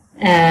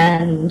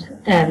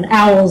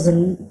owls,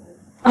 and,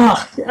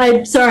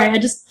 I'm sorry, I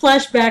just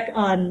flashed back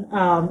on,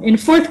 in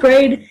 4th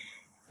grade,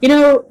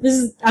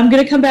 I'm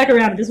gonna come back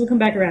around, this will come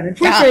back around. In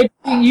 4th grade,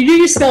 you do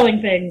your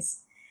spelling things,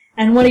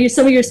 and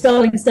some of your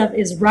spelling stuff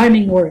is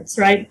rhyming words,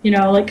 right?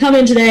 Like, come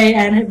in today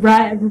and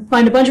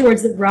find a bunch of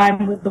words that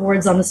rhyme with the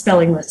words on the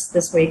spelling list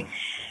this week.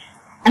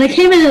 And I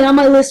came in and on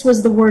my list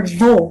was the word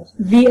vole,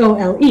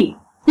 V-O-L-E.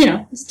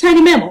 It's a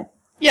tiny mammal.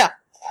 Yeah.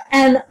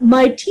 And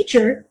my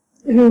teacher,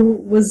 who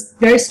was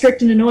very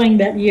strict and annoying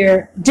that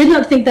year, did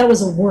not think that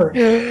was a word.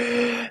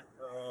 There's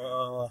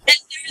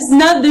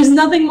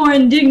nothing more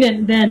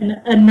indignant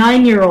than a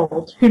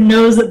 9-year-old who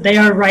knows that they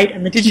are right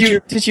and the teacher...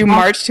 Did you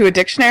march to a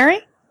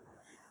dictionary?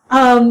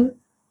 I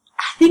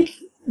think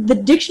the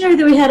dictionary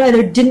that we had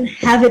either didn't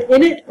have it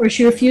in it, or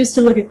she refused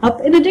to look it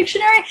up in a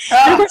dictionary.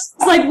 And of course,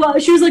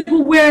 she was like,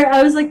 well, where?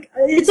 I was like,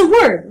 it's a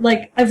word.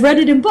 Like, I've read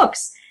it in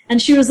books.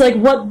 And she was like,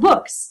 what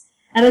books?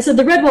 And I said,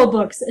 the Redwall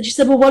books. And she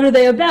said, well, what are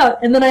they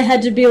about? And then I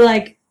had to be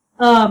like,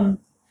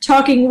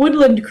 talking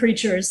woodland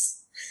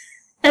creatures.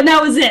 And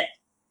that was it.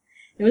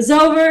 It was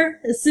over.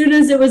 As soon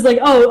as it was like,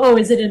 oh,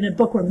 is it in a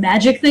book where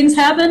magic things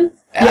happen?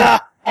 Yeah.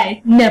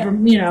 Okay.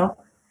 Never,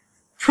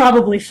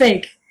 probably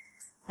fake.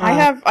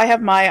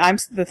 I'm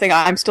the thing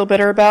I'm still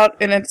bitter about,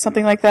 and it's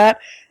something like that.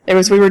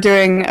 We were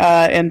doing,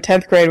 in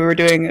 10th grade, we were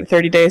doing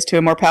 30 days to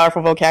a more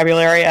powerful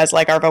vocabulary as,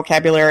 like, our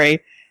vocabulary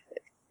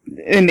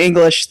in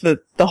English the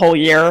whole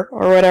year,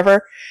 or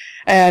whatever.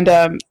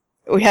 And,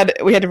 we had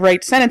to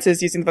write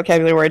sentences using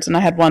vocabulary words, and I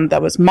had one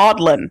that was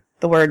maudlin,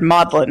 the word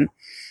maudlin.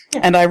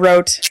 Yeah. And I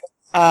wrote,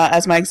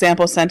 as my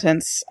example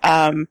sentence,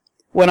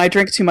 when I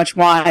drink too much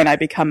wine, I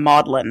become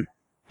maudlin.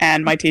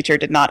 And my teacher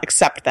did not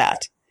accept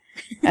that.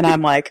 And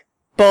I'm like,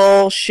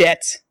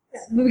 bullshit.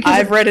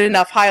 I've read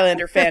enough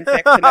Highlander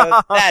fanfic to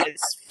know that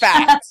is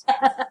fact.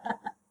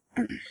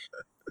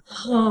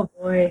 Oh,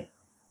 boy.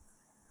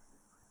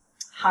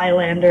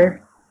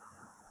 Highlander.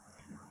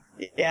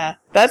 Yeah,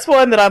 that's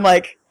one that I'm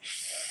like,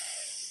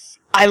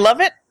 I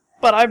love it,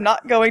 but I'm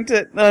not going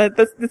to,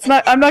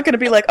 I'm not going to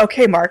be like,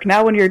 okay, Mark,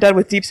 now when you're done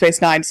with Deep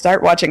Space Nine,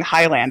 start watching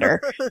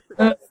Highlander.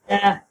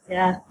 Yeah.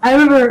 I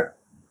remember,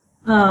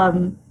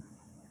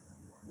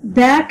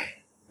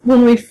 back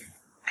when I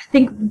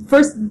think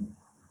first,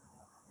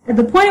 at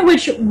the point at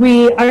which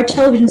our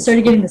television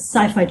started getting the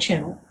Sci-Fi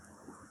Channel,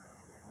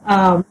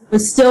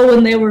 was still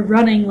when they were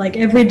running, like,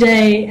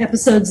 everyday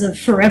episodes of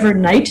Forever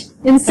Knight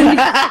in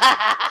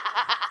syndication.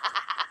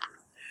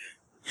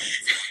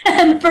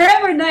 And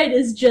Forever Knight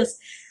is just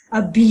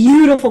a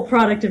beautiful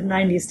product of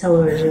 90s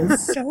television.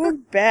 So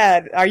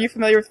bad. Are you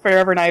familiar with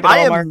Forever Knight at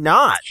all, Mark? I am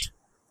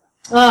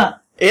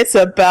not. It's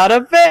about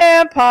a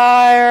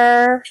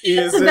vampire.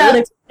 It's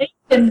about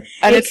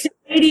a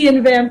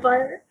Canadian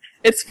vampire.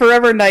 It's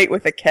Forever Knight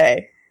with a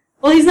K.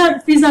 Well, he's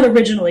not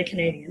originally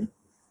Canadian.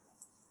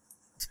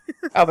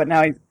 Oh, but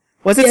now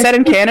was it set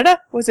in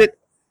Canada? Was it?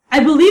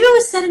 I believe it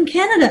was set in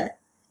Canada.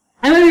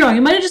 I might be wrong.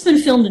 It might have just been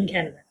filmed in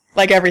Canada.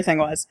 Like everything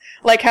was.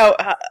 Like how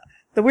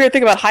the weird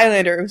thing about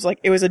Highlander,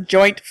 it was a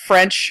joint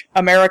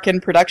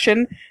French-American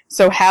production.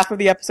 So half of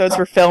the episodes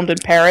were filmed in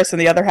Paris,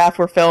 and the other half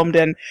were filmed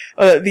in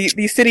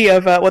the city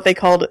of what they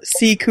called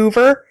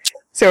Seacouver.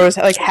 So it was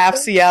like half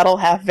Seattle,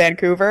 half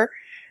Vancouver.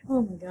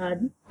 Oh my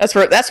god.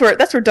 That's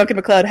where Duncan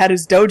MacLeod had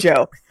his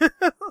dojo.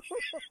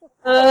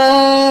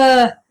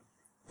 So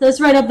that's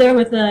right up there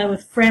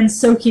with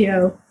Franz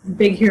Sokio,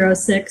 Big Hero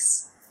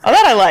 6. Oh,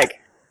 that I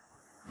like.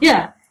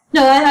 Yeah.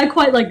 No, I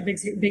quite like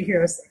Big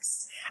Hero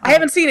 6. I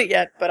haven't seen it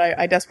yet, but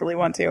I desperately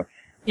want to.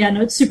 Yeah,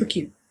 no, it's super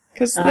cute.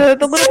 Because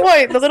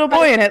the little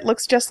boy in it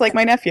looks just like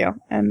my nephew,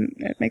 and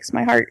it makes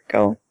my heart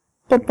go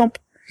bump bump.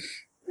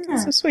 Yeah.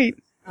 It's so sweet.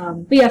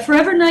 But yeah,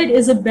 Forever Night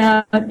is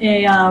about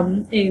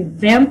a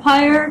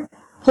vampire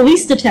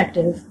police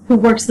detective who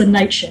works the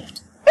night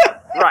shift.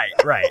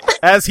 Right.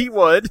 As he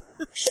would.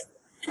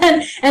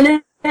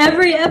 And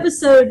every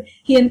episode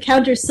he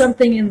encounters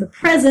something in the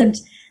present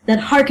that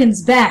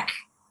harkens back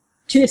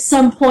to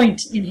some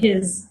point in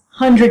his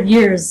 100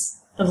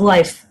 years of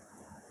life.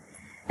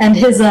 And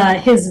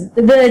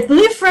I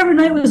believe Forever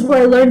Night was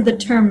where I learned the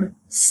term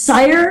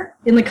sire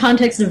in the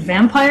context of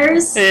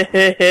vampires.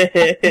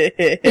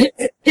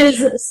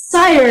 His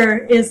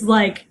sire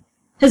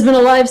has been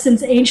alive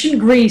since ancient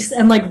Greece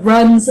and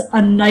runs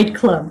a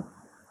nightclub.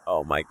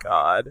 Oh my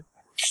god.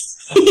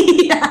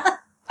 Yeah.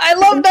 I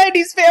love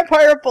 90s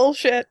vampire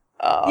bullshit.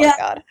 Oh yeah.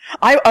 God.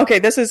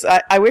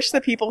 I wish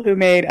the people who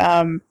made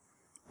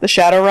the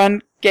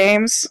Shadowrun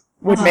games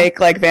would make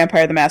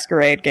Vampire the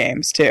Masquerade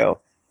games too.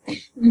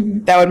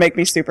 Mm-hmm. That would make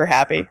me super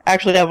happy.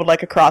 Actually, I would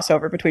like a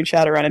crossover between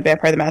Shadowrun and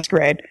Vampire the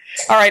Masquerade.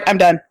 All right, I'm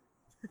done.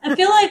 I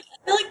feel like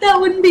that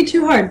wouldn't be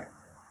too hard.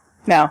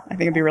 No, I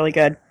think it'd be really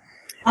good.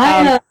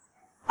 I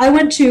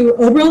went to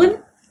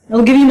Oberlin.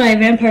 I'll give you my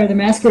Vampire the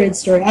Masquerade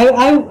story.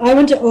 I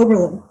went to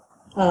Oberlin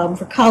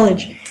for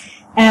college,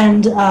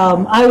 and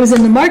I was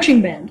in the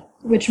marching band,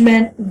 which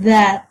meant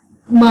that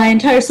my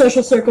entire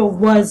social circle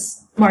was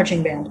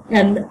marching band.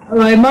 And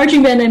by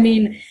marching band, I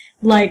mean,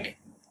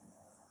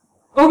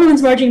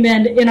 Oberlin's marching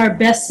band in our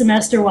best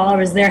semester while I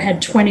was there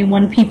had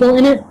 21 people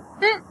in it.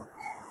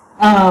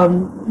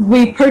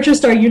 We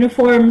purchased our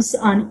uniforms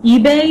on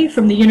eBay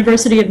from the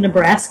University of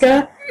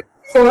Nebraska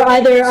for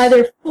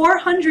either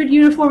 400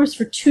 uniforms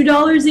for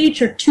 $2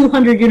 each or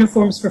 200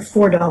 uniforms for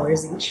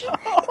 $4 each.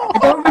 I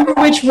don't remember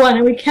which one.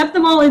 And we kept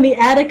them all in the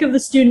attic of the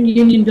Student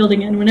Union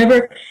building. And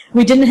whenever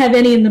we didn't have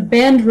any in the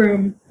band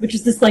room, which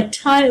is this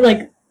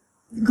tiny,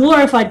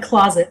 glorified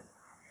closet,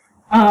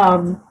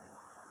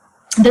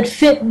 that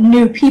fit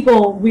new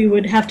people, we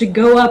would have to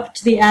go up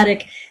to the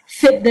attic,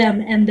 fit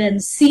them, and then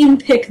seam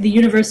pick the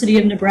University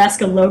of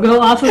Nebraska logo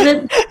off of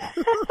it.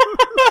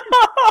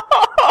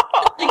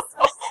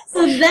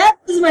 So that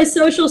was my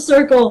social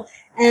circle,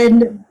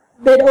 and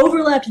it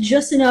overlapped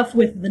just enough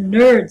with the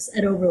nerds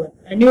at Oberlin.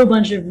 I knew a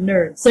bunch of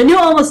nerds. So I knew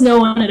almost no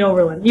one at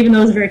Oberlin, even though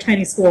it was a very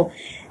tiny school.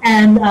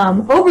 And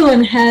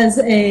Oberlin has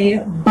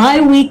a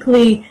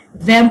bi-weekly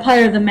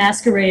Vampire the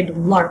Masquerade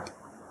LARP.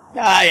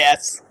 Ah,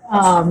 yes.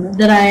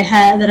 That I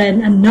had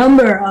a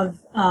number of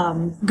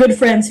good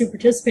friends who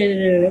participated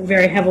in it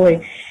very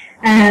heavily.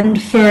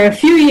 And for a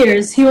few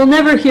years, he will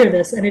never hear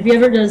this, and if he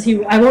ever does,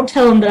 I won't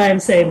tell him that I am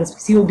saying this,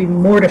 because he will be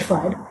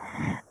mortified.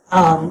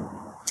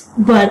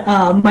 But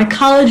my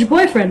college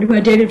boyfriend, who I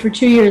dated for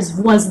 2 years,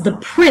 was the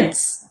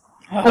prince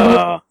of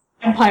the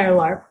Vampire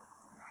LARP.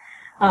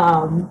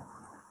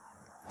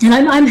 And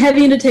I'm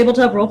heavy into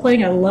tabletop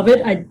role-playing. I love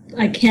it. I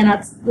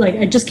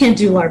just can't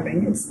do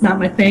LARPing. It's not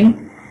my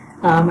thing.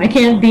 I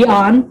can't be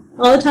on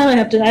all the time. I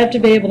have to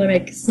be able to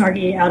make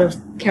snarky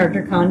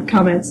out-of-character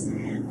comments.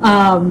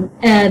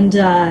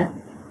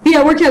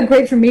 It worked out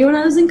great for me when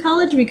I was in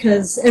college,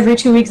 because every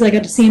 2 weeks I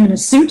got to see him in a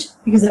suit,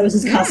 because that was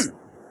his costume.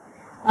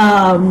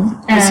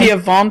 Is he a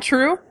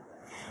Ventrue?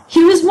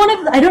 He was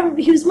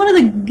he was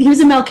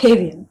a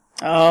Malkavian.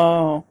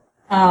 Oh.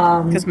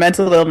 Because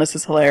mental illness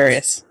is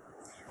hilarious.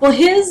 Well,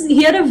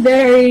 he had a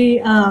very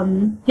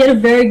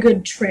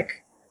good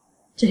trick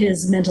to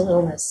his mental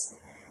illness,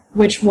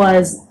 which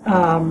was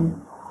everybody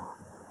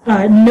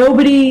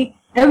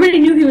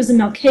knew he was a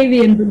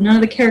Malkavian, but none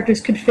of the characters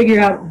could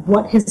figure out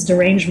what his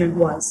derangement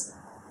was.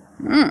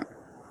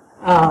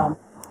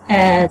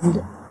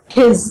 And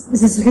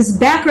his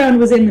background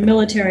was in the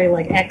military,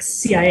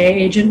 ex-CIA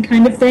agent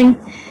kind of thing,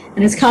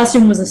 and his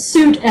costume was a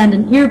suit and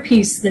an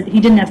earpiece that he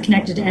didn't have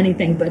connected to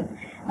anything, but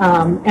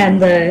and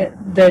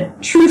the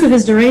truth of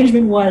his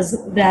derangement was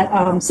that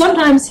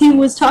sometimes he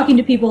was talking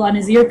to people on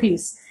his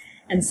earpiece,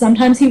 and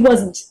sometimes he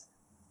wasn't.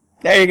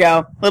 There you go.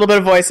 A little bit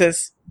of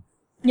voices.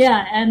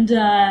 Yeah, and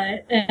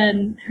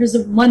there's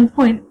one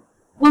point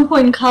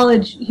in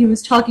college he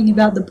was talking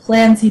about the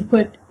plans he'd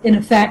put in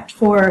effect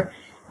for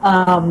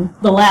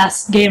the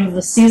last game of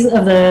the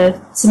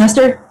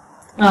semester.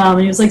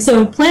 And he was like,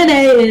 so plan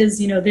A is,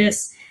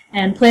 this,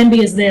 and plan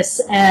B is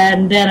this,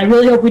 and then I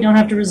really hope we don't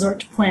have to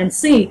resort to plan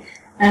C.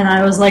 And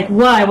I was like,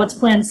 why? What's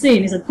plan C?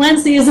 And he said, plan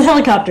C is the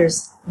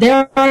helicopters.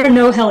 There are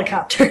no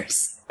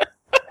helicopters.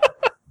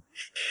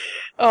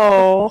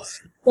 Oh.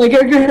 My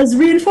character has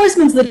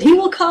reinforcements that he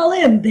will call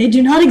in. They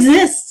do not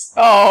exist.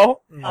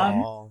 Oh.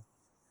 Aw.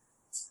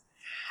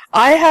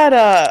 I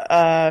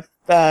had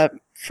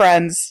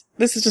friends.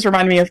 This is just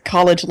reminding me of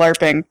college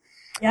LARPing.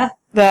 Yeah.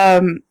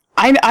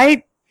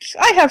 I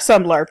have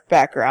some LARP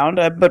background,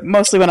 but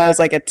mostly when I was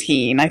like a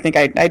teen. I think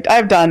I've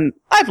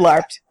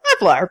LARPed.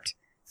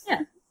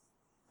 Yeah.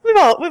 We've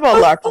all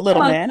LARPed a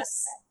little, man.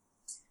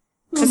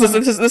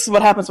 This is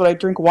what happens when I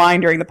drink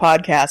wine during the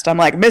podcast. I'm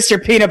like, Mr.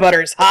 Peanut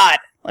Butter is hot.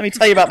 Let me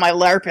tell you about my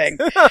LARPing.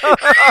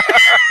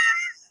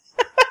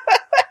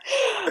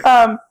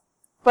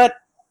 But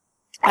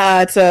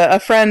it's a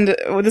friend.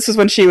 This was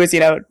when she was,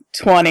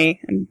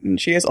 20,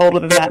 and she is older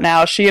than that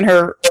now. She and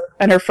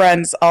her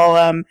friends all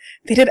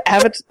they did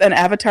an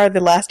Avatar: The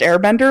Last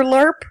Airbender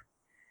LARP.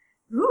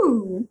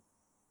 Ooh.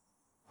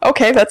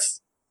 Okay,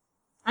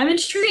 I'm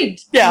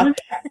intrigued. Yeah.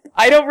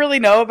 I don't really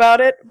know about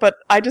it, but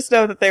I just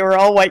know that they were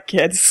all white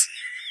kids.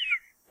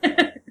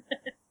 And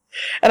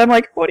I'm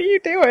like, what are you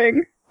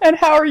doing? And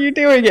how are you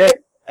doing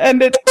it?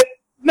 And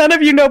none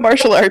of you know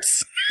martial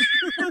arts.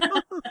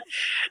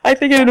 I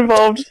think it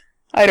involved,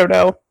 I don't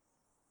know.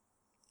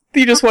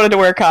 You just wanted to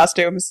wear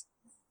costumes.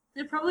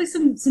 There are probably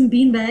some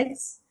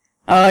beanbags.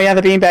 Oh yeah,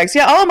 the beanbags.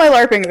 Yeah, all of my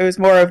LARPing, it was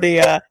more of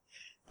the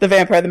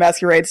Vampire the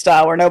Masquerade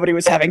style, where nobody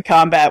was having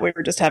combat, we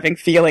were just having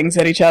feelings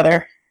at each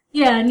other.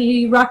 Yeah, and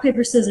you rock,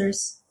 paper,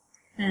 scissors.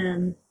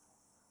 And...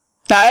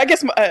 I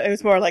guess it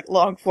was more like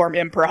long-form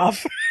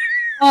improv.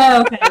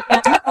 Oh, okay.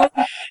 Yeah.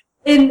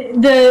 In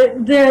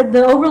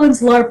the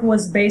Overland's LARP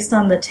was based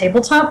on the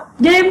tabletop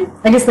game.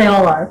 I guess they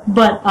all are.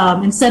 But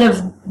instead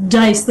of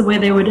dice, the way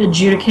they would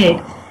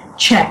adjudicate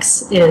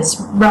checks is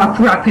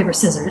rock, paper,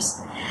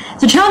 scissors.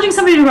 So challenging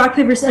somebody to rock,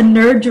 paper, a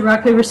nerd to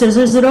rock, paper,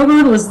 scissors at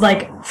Overland was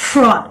like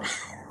fraught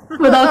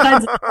with all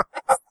kinds of...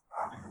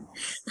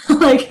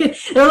 Like,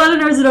 there are a lot of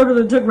nerds at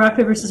Overland who took rock,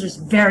 paper, scissors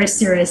very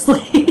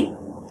seriously.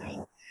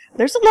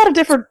 There's a lot of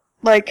different,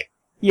 like...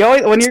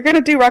 when you're going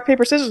to do rock,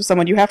 paper, scissors with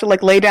someone, you have to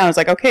lay down. It's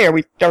like, okay, are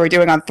we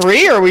doing on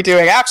 3, or are we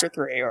doing after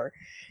 3? Or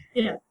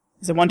yeah.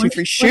 Is it 1, 2,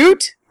 3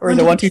 shoot? Or is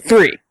it 1, 2,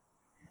 3?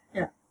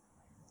 Yeah.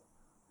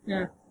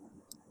 Yeah.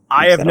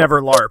 I have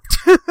never LARPed.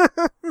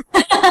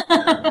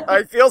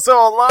 I feel so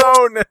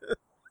alone.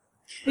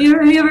 Have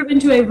you ever been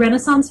to a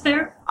Renaissance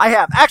fair? I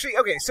have. Actually,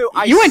 okay, so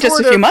You went just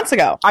a few months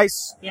ago.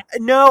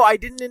 No, I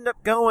didn't end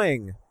up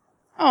going.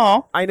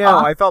 Oh. I know,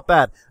 I felt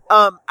bad.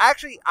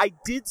 Actually, I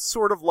did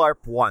sort of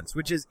LARP once,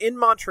 which is in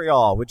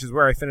Montreal, which is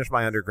where I finished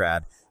my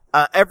undergrad.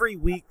 Every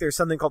week there's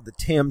something called the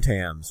Tam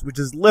Tams, which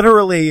is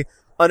literally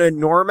an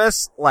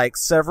enormous,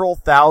 several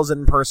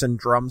thousand person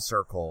drum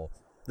circle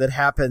that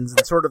happens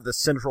in sort of the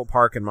Central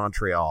Park in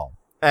Montreal.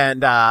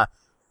 And,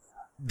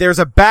 there's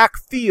a back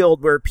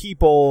field where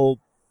people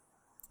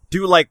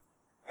do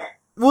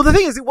well, the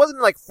thing is, it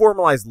wasn't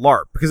formalized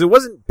LARP, because it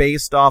wasn't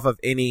based off of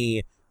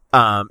any,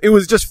 it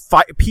was just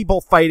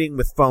people fighting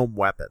with foam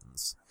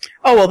weapons.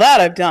 Oh, well,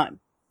 that I've done.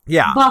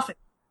 Yeah. Buffing.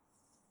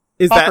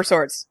 Buffer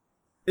swords.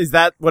 Is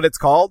that what it's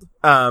called?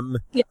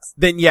 Yes.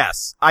 Then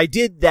yes, I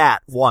did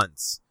that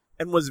once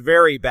and was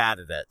very bad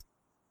at it.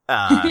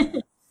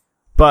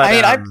 But I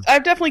mean,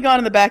 I've definitely gone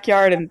in the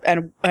backyard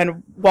and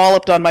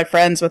walloped on my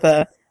friends with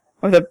a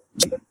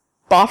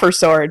boffer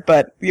sword,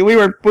 but we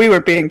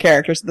weren't being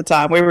characters at the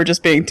time. We were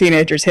just being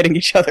teenagers hitting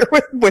each other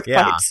with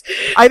pipes.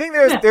 I think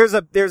there's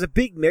a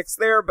big mix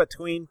there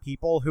between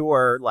people who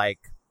are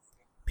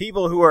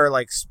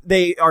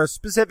they are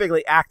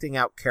specifically acting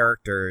out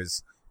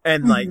characters,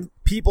 and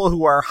people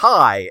who are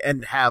high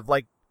and have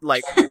like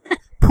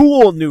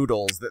pool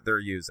noodles that they're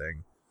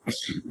using.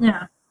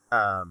 Yeah.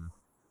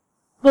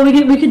 Well,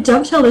 we could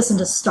dovetail this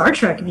into Star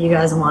Trek if you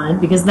guys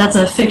wanted, because that's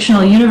a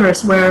fictional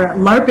universe where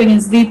LARPing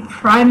is the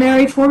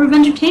primary form of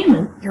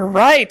entertainment. You're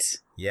right.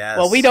 Yes.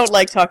 Well, we don't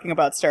like talking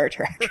about Star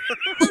Trek.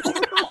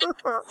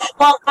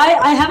 Well,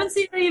 I haven't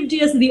seen any of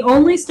DS. The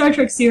only Star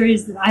Trek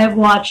series that I have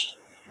watched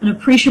an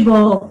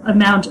appreciable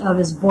amount of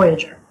is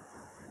Voyager.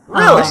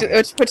 Really?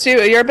 Which puts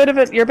you're a bit of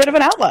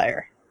an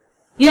outlier.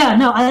 Yeah,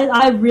 no,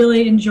 I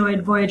really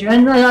enjoyed Voyager,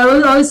 and I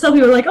always tell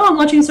people "Oh, I'm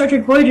watching Star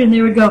Trek Voyager," and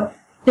they would go,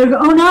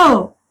 "Oh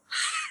no."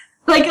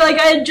 Like I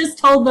had just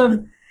told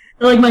them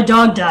that, my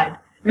dog died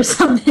or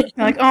something.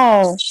 You're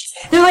oh.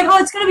 They're like, "Oh,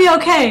 it's gonna be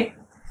okay."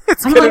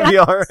 It's gonna be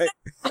alright.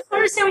 I don't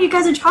understand what you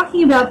guys are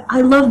talking about.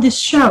 I love this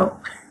show.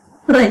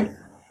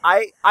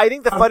 I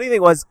think the funny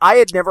thing was, I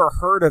had never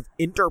heard of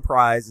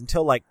Enterprise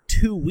until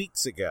 2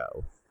 weeks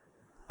ago.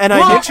 And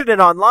I mentioned it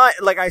online.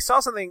 I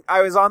saw something,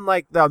 I was on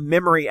the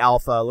Memory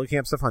Alpha looking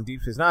up stuff on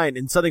Deep Space Nine,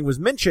 and something was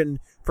mentioned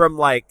from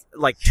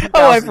 2002.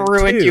 Oh, I've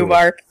ruined you,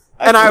 Mark.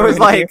 And I was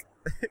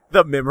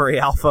the Memory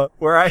Alpha,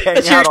 where I hang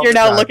out all You're the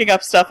now time. looking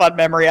up stuff on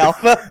Memory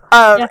Alpha.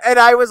 And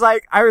I was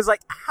like,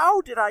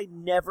 how did I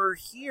never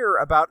hear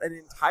about an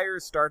entire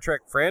Star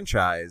Trek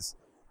franchise?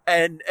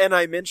 And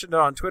I mentioned it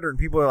on Twitter, and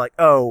people are like,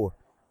 oh,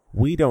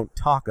 we don't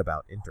talk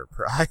about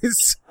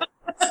Enterprise.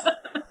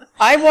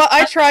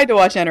 I tried to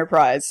watch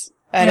Enterprise,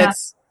 and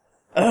it's...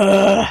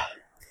 Yeah.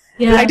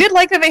 I did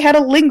like that they had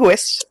a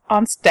linguist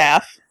on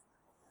staff.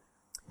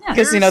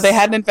 Because, they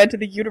hadn't invented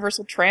the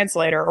universal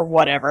translator or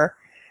whatever.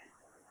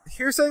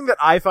 here's something that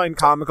I find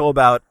comical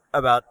about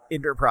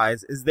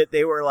Enterprise is that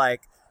they were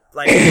like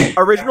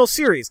original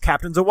series,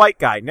 captain's a white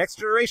guy. Next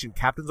Generation,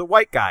 captain's a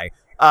white guy.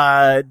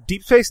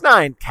 Deep Space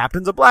Nine,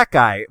 captain's a black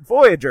guy.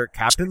 Voyager,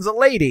 captain's a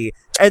lady,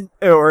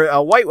 or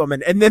a white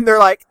woman. And then they're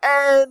like,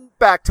 and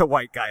back to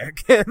white guy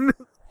again.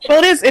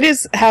 Well, it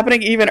is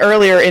happening even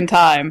earlier in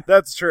time.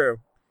 That's true.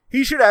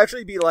 He should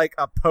actually be like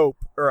a pope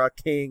or a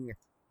king.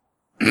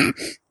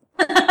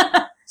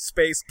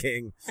 Space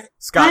King.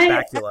 Scott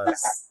Bakula.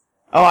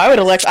 Oh, I would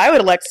elect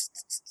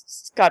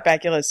Scott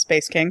Bakula as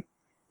Space King.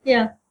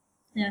 Yeah.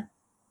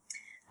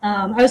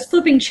 I was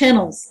flipping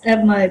channels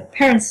at my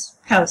parents'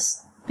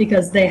 house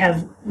because they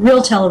have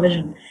real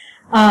television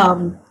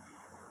a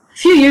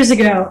few years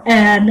ago,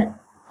 and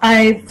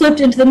I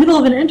flipped into the middle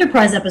of an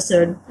Enterprise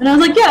episode, and I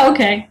was like, yeah,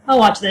 okay, I'll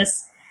watch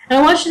this. And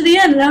I watched to the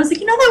end, and I was like,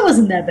 that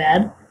wasn't that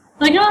bad.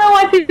 Like, I don't know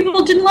why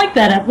people didn't like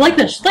that. Like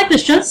this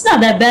show, it's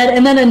not that bad.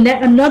 And then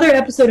another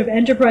episode of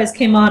Enterprise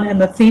came on,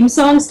 and the theme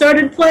song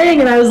started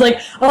playing, and I was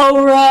like,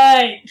 oh,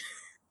 right.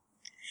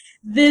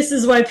 This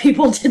is why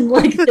people didn't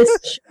like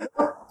this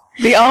show.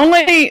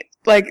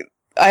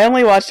 I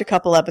only watched a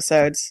couple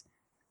episodes,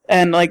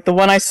 and, like, the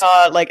one I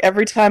saw, like,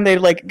 every time they'd,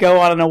 like, go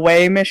on an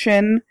away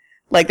mission,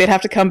 like, they'd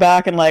have to come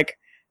back and, like,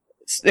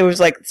 it was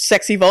like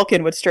Sexy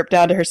Vulcan would strip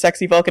down to her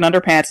Sexy Vulcan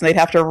underpants, and they'd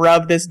have to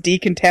rub this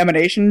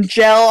decontamination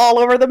gel all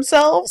over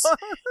themselves.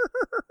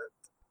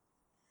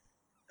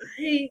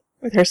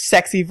 With her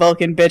Sexy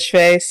Vulcan bitch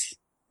face.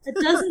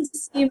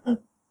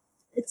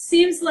 It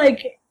seems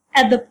like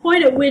at the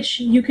point at which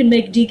you can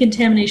make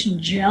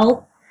decontamination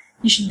gel,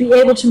 you should be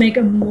able to make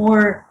a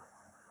more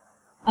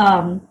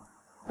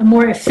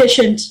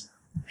efficient...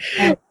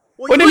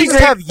 Well, you just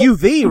have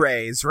UV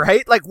rays,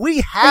 right? Like,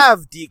 we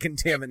have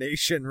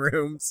decontamination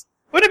rooms.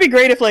 Wouldn't it be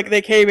great if, like,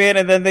 they came in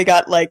and then they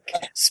got, like,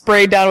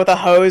 sprayed down with a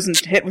hose and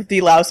hit with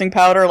delousing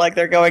powder like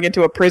they're going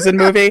into a prison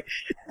movie?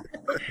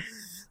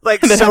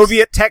 Like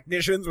Soviet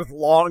technicians with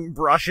long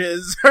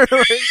brushes.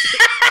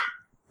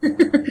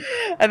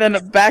 And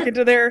then back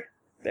into their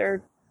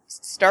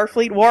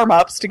Starfleet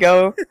warm-ups to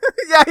go...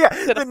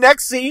 Yeah. The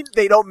next scene,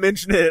 they don't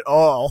mention it at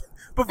all.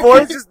 Before,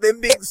 it's just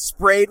them being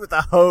sprayed with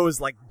a hose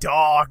like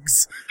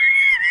dogs.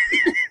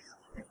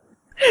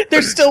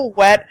 They're still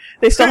wet.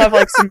 They still have,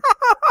 like,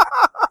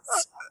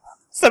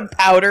 some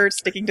powder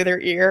sticking to their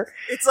ear.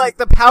 It's like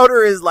the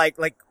powder is like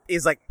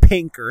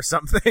pink or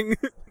something.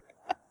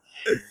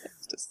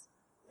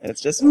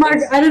 It's just Mark,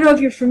 I don't know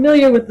if you're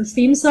familiar with the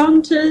theme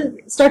song to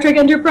Star Trek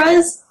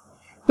Enterprise,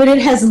 but it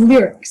has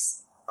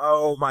lyrics.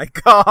 Oh my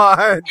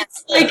god.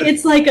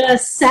 It's like a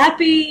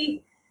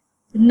sappy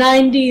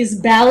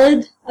 90s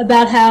ballad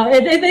about how I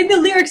think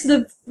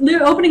the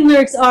opening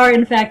lyrics are,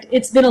 in fact,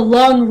 it's been a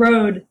long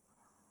road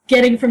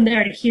getting from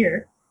there to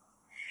here.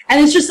 And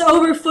it's just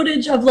over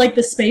footage of, like,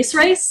 the space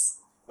race.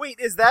 Wait,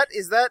 is that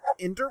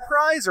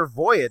Enterprise or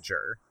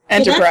Voyager?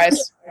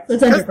 Enterprise.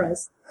 That's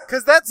Enterprise.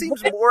 Because that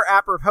seems more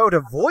apropos to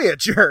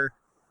Voyager.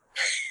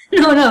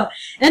 No.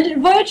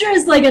 And Voyager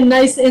is, like, a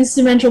nice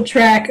instrumental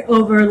track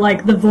over,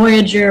 like, the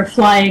Voyager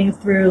flying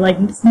through, like,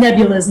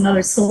 nebulas and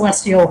other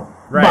celestial...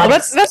 Right. Well,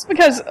 that's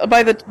because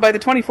by the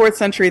 24th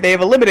century they have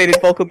eliminated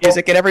vocal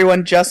music and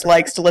everyone just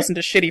likes to listen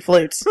to shitty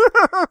flutes.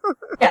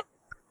 Yeah.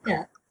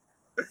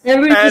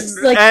 And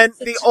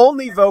the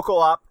only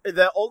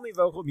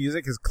vocal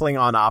music is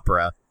Klingon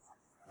opera.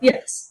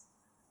 Yes.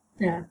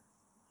 Yeah.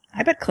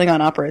 I bet Klingon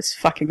opera is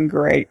fucking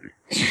great.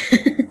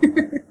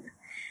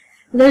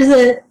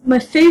 My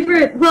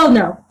favorite, well,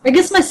 no, I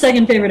guess my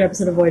second favorite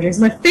episode of Voyager.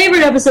 My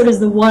favorite episode is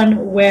the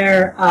one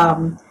where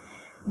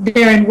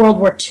they're in World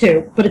War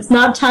II, but it's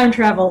not time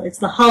travel, it's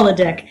the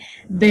holodeck.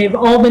 They've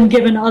all been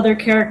given other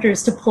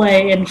characters to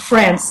play in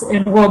France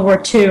in World War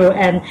II,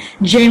 and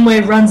Janeway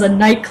runs a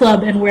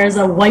nightclub and wears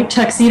a white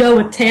tuxedo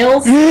with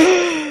tails,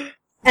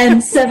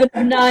 and Seven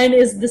of Nine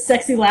is the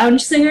sexy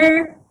lounge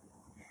singer.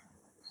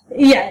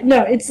 Yeah,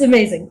 no, it's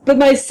amazing. But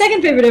my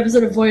second favorite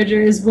episode of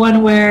Voyager is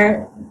one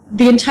where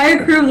the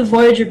entire crew of the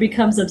Voyager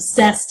becomes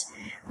obsessed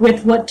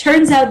with what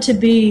turns out to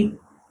be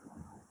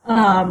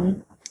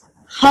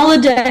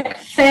holodeck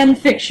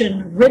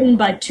fanfiction written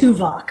by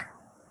Tuvok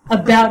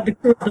about the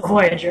crew of the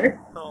Voyager.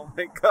 Oh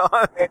my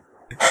god.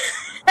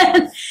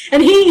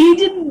 and he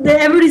didn't,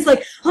 everybody's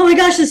like, oh my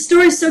gosh, this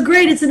story's so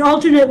great, it's an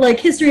alternate, like,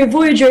 history of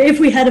Voyager if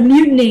we had a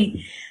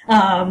mutiny.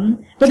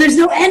 But there's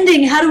no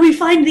ending, how do we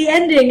find the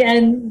ending?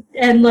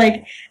 And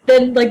like,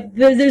 then, like,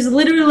 there's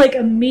literally, like,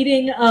 a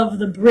meeting of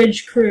the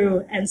bridge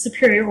crew and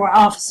superior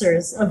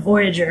officers of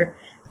Voyager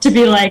to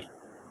be like,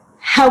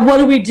 what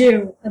do we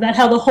do about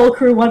how the whole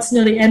crew wants to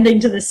know the ending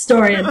to this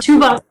story? And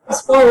Tuvok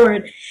comes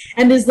forward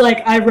and is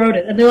like, I wrote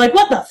it. And they're like,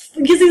 what the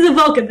because he's a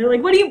Vulcan. They're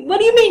like, what do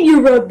you mean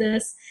you wrote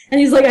this? And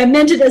he's like, I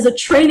meant it as a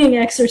training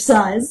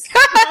exercise.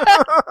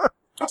 I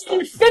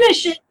didn't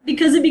finish it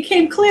because it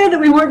became clear that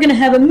we weren't going to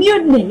have a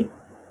mutiny.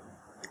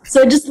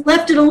 So I just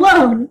left it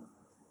alone.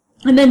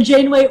 And then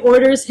Janeway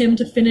orders him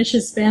to finish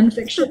his fan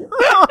fiction.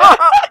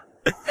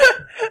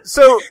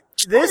 So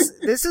this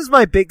is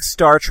my big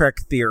Star Trek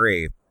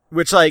theory,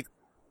 which, like,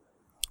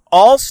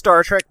 all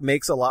Star Trek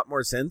makes a lot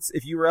more sense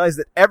if you realize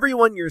that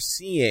everyone you're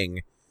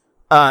seeing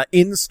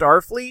in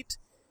Starfleet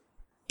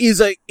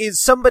is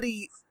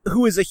somebody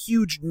who is a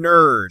huge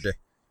nerd.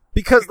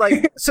 Because,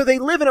 like, so they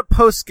live in a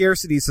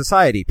post-scarcity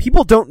society.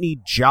 People don't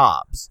need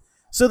jobs.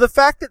 So the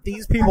fact that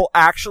these people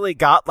actually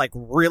got, like,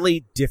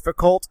 really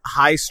difficult,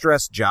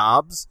 high-stress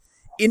jobs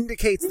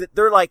indicates that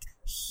they're, like,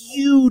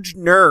 huge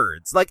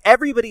nerds. Like,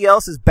 everybody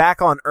else is back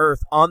on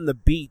Earth on the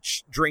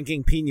beach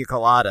drinking pina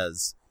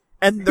coladas.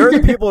 And they're the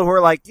people who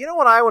are like, you know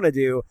what I want to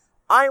do?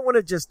 I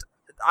want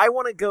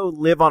to go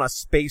live on a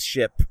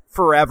spaceship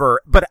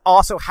forever, but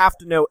also have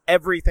to know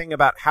everything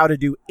about how to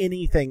do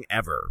anything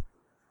ever.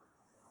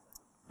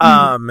 So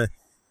and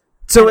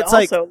it's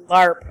like also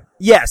LARP.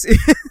 Yes.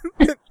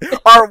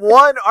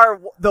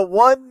 the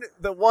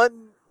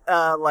one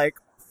like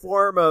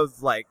form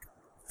of like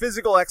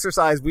physical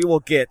exercise we will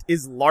get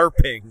is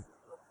LARPing.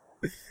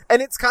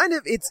 And it's kind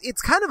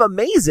of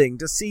amazing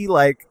to see,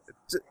 like,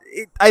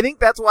 I think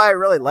that's why I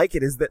really like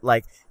it, is that,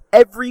 like,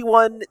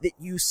 everyone that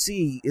you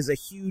see is a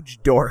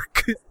huge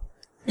dork.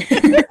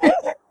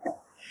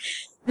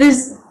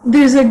 There's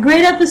a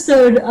great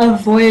episode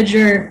of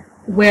Voyager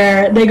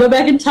where they go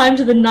back in time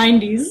to the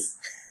 90s.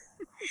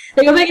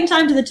 They go back in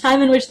time to the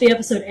time in which the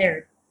episode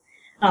aired.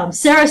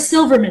 Sarah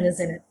Silverman is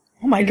in it.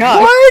 Oh my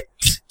god. What?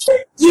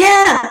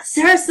 Yeah!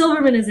 Sarah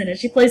Silverman is in it.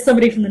 She plays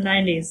somebody from the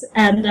 90s.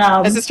 And,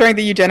 Is this during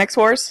the eugenics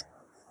wars?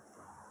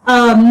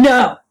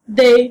 No.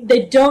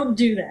 They don't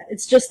do that.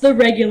 It's just the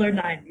regular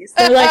 90s.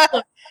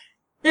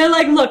 They're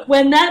like, look,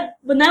 when that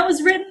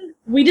was written,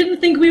 we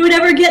didn't think we would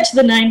ever get to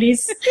the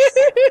 90s.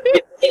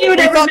 We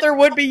thought there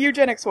would be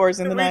eugenics wars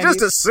in the 90s. We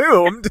just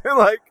assumed,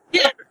 like...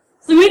 Yeah.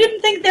 So we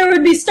didn't think there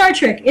would be Star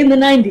Trek in the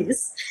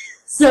 90s.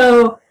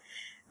 So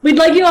we'd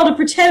like you all to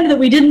pretend that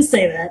we didn't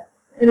say that.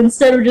 And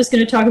instead we're just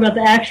going to talk about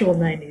the actual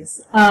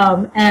 90s.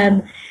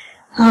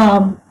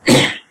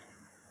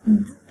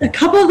 A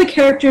couple of the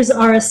characters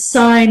are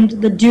assigned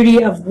the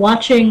duty of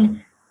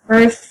watching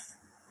Earth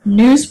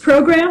news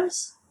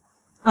programs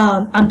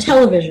on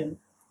television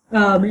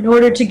in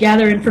order to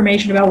gather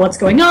information about what's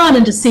going on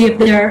and to see if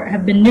there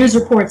have been news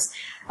reports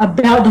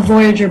about the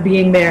Voyager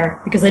being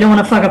there, because they don't want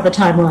to fuck up the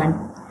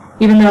timeline.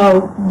 Even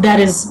though that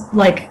is,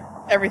 like...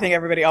 everything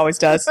everybody always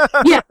does.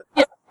 Yeah.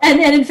 And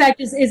in fact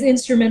is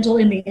instrumental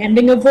in the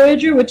ending of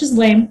Voyager, which is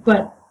lame,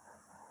 but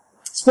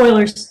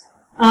spoilers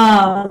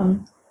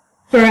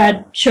for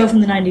a show from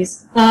the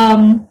 90s.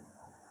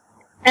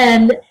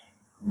 And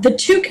the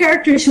two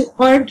characters who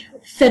aren't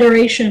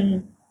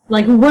Federation,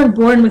 like who weren't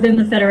born within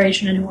the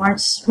Federation and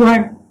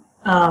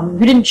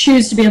who didn't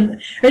choose to be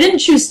didn't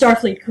choose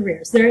Starfleet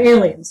careers. They're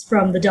aliens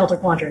from the Delta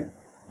Quadrant.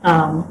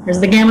 Is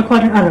it the Gamma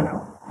Quadrant? I don't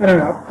know.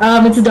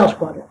 It's the Delta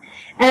Quadrant.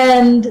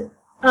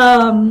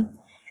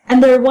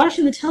 And they're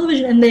watching the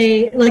television, and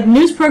they, like,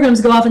 news programs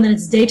go off, and then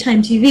it's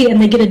daytime TV,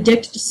 and they get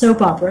addicted to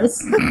soap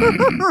operas.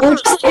 I'm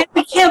just like,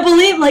 I can't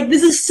believe, like,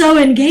 this is so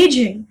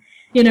engaging.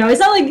 You know, it's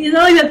not like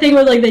that thing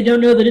where, like, they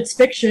don't know that it's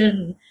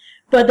fiction,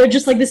 but they're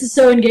just like, this is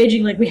so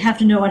engaging, like, we have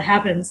to know what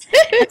happens.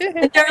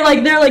 And they're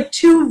like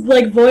two,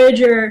 like,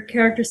 Voyager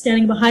characters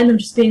standing behind them,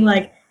 just being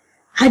like,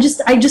 I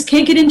just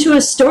can't get into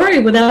a story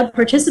without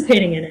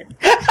participating in it.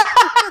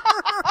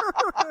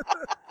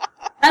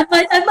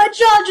 And my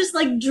jaw just,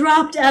 like,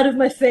 dropped out of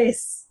my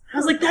face. I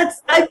was like,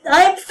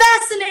 I'm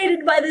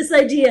fascinated by this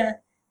idea.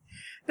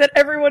 That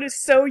everyone is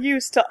so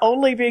used to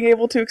only being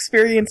able to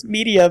experience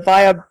media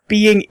via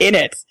being in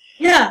it.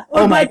 Yeah.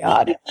 Oh my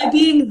god. By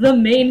being the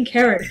main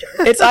character.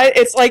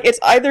 It's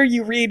either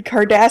you read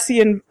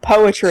Cardassian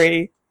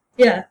poetry,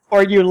 yeah,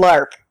 or you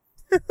LARP.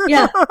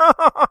 Yeah.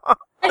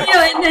 And, you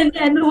know,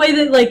 and the way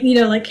that, like, you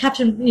know, like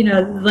Captain, you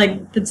know,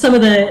 like that some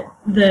of the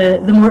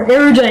more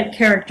erudite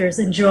characters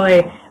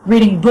enjoy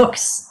reading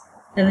books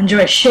and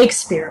enjoy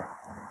Shakespeare,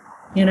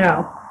 you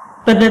know,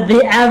 but that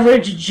the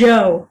average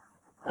Joe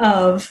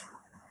of,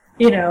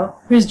 you know,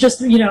 who's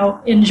just, you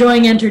know,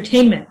 enjoying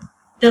entertainment,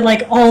 that,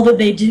 like, all that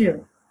they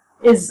do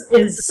is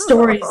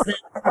stories that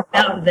are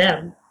about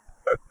them.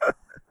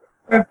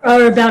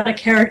 Or about a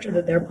character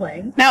that they're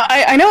playing. Now,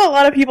 I know a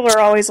lot of people are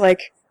always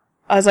like,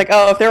 I was like,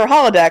 oh, if there were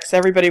holodecks,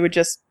 everybody would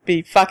just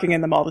be fucking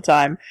in them all the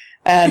time.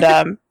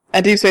 And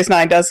and Deep Space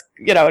Nine does,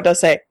 you know, it does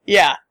say,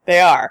 yeah, they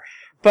are.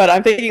 But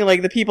I'm thinking,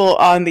 like, the people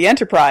on the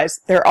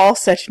Enterprise, they're all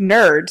such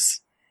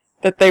nerds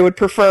that they would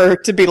prefer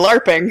to be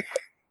LARPing.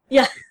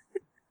 Yeah.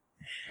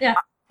 Yeah.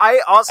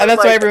 I also and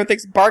that's why everyone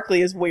thinks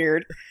Barclay is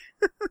weird.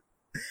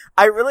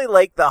 I really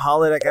like the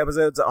holodeck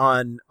episodes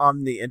on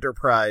the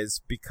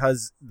Enterprise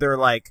because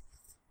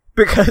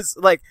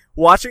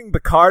watching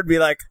Picard be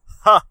like,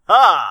 ha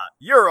ha,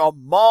 you're a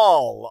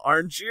mall,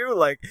 aren't you?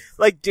 Like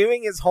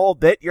doing his whole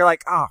bit, you're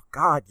like, oh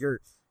god,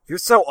 you're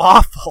so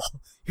awful.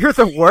 You're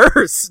the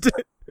worst.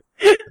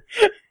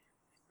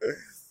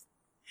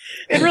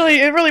 It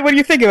really, when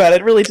you think about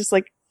it, really just,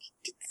 like,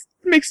 it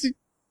makes it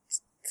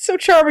so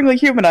charmingly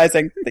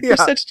humanizing. That you're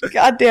such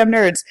goddamn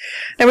nerds.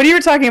 And when you were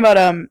talking about,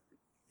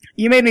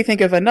 you made me think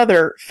of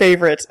another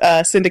favorite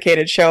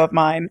syndicated show of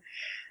mine.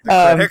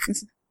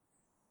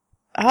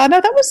 No,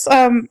 that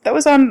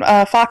was on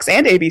Fox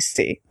and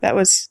ABC.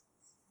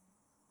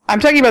 I'm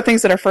talking about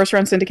things that are first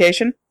run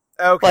syndication.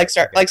 Okay.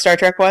 Like Star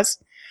Trek was.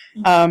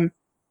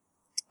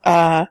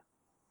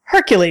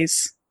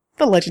 Hercules,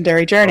 The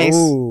Legendary Journeys.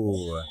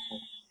 Ooh.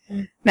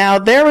 Now,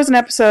 there was an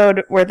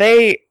episode where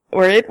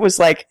it was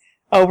like,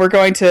 oh, we're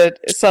going to,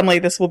 suddenly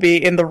this will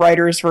be in the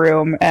writer's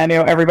room, and,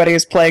 everybody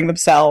is playing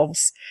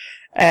themselves.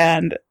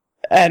 And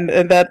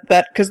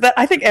that, cause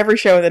I think every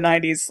show in the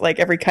 90s, like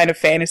every kind of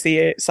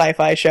fantasy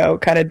sci-fi show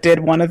kind of did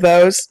one of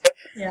those.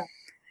 Yeah.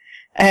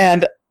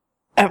 And,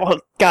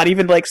 well, God,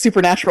 even like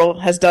Supernatural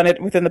has done it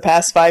within the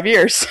past 5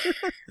 years.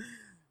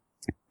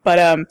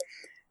 But,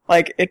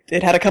 like,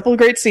 it had a couple of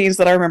great scenes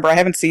that I remember. I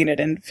haven't seen it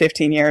in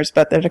 15 years,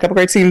 but there's a couple of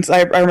great scenes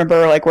I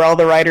remember, like, where all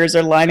the writers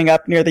are lining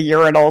up near the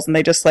urinals and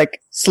they just,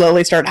 like,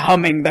 slowly start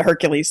humming the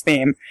Hercules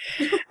theme.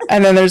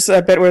 And then there's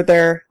a bit where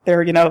they're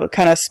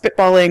kind of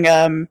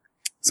spitballing,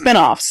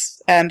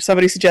 spin-offs. And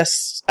somebody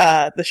suggests,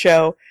 the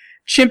show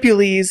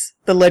Chimpules,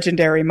 the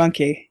Legendary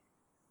Monkey.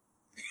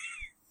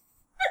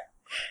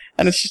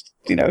 And it's just,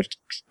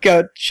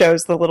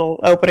 shows the little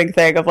opening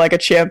thing of, like, a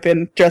chimp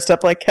dressed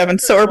up like Kevin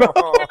Sorbo.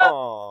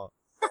 Oh,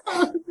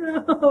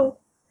 no.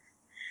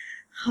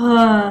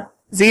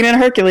 Xena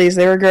and Hercules,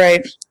 they were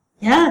great.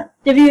 Yeah.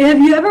 Have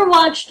you ever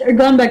watched or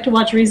gone back to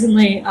watch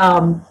recently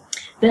the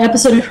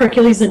episode of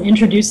Hercules that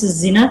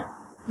introduces Xena?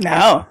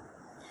 No.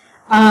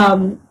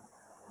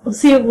 We'll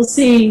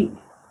see.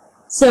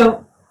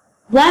 So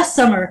last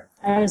summer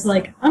I was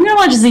like, I'm gonna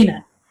watch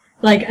Xena.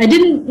 Like, I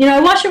didn't, I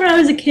watched it when I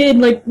was a kid,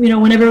 like,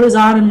 whenever it was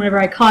on and whenever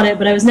I caught it,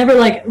 but I was never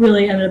like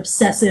really an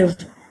obsessive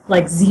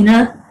like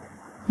Xena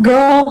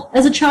girl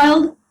as a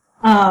child.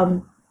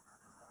 And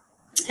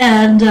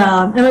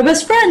my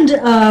best friend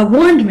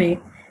warned me.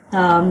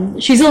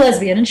 She's a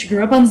lesbian and she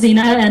grew up on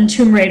Xena and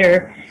Tomb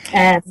Raider.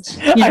 And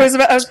I was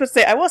about to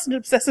say I wasn't an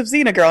obsessive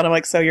Xena girl, and I'm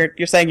like, so you're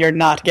saying you're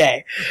not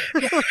gay?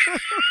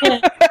 Yeah.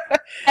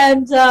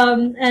 And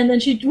then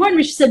she warned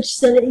me. She said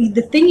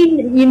the thing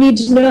you need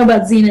to know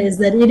about Xena is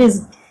that it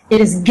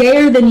is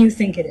gayer than you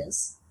think it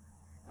is.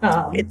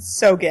 It's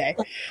so gay.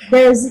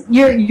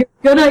 You're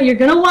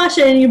gonna watch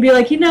it and you'll be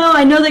like,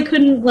 I know they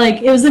couldn't,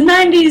 like, it was the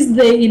 90s,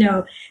 they,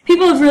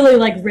 people have really,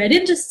 like, read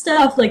into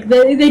stuff, like,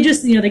 they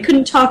just, they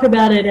couldn't talk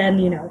about it, and,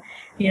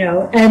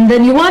 and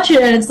then you watch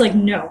it and it's like,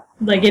 no,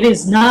 like, it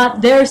is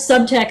not, their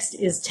subtext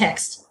is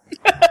text.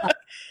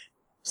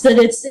 So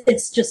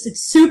it's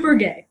super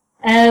gay.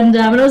 And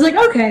I was like,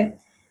 okay.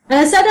 And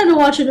I sat down to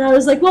watch it and I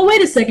was like, well,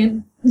 wait a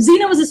second,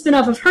 Xena was a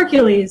spin-off of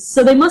Hercules,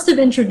 so they must have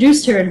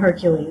introduced her in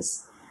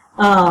Hercules.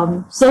 So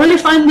I'm going to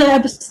find the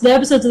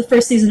episodes of the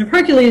first season of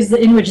Hercules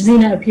in which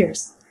Xena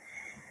appears.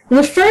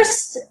 The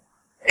first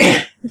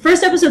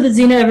episode that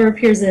Xena ever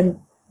appears in,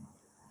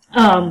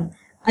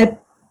 I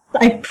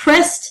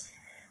pressed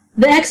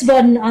the X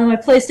button on my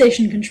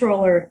PlayStation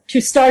controller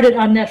to start it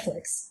on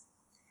Netflix.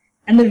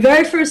 And the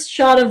very first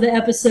shot of the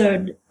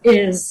episode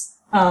is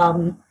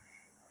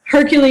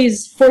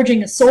Hercules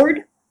forging a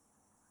sword.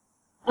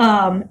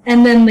 And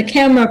then the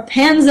camera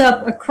pans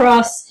up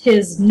across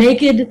his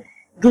naked,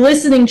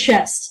 glistening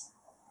chest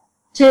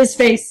to his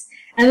face,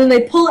 and then they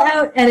pull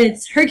out, and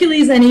it's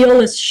Hercules and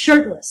Aeolus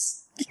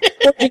shirtless,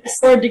 holding the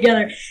sword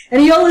together,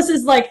 and Aeolus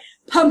is like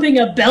pumping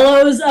a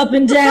bellows up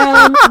and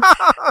down.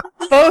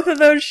 Both of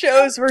those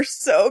shows were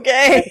so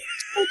gay.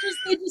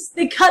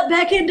 They cut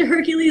back into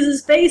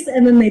Hercules' face,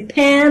 and then they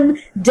pan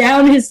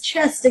down his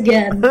chest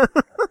again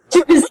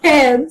to his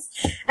hands,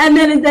 and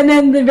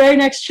then the very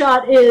next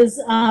shot is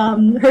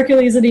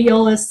Hercules and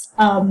Aeolus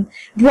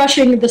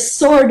brushing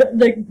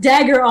the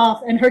dagger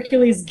off, and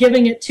Hercules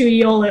giving it to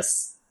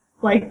Aeolus,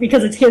 like,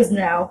 because it's his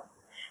now.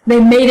 They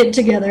made it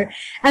together,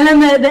 and then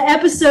the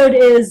episode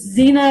is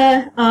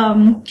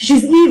Xena.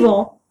 She's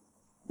evil,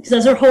 because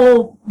that's her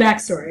whole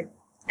backstory.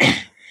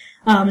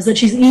 Is that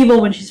she's evil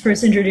when she's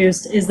first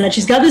introduced, is that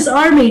she's got this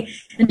army,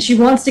 and she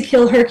wants to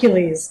kill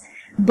Hercules.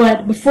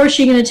 But before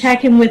she can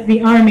attack him with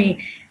the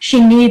army, she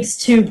needs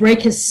to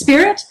break his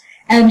spirit,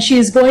 and she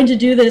is going to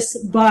do this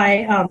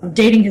by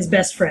dating his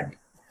best friend.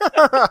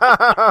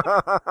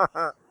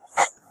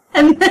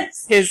 And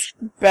his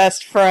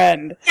best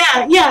friend.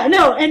 Yeah,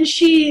 no, and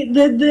she,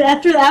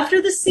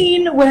 after the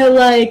scene where,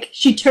 like,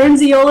 she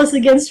turns Aeolus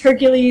against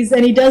Hercules,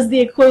 and he does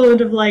the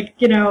equivalent of, like,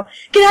 get out of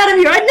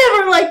here, I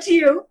never liked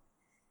you!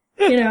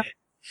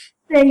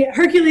 Thing,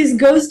 Hercules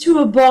goes to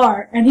a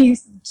bar and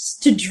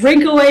to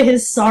drink away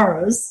his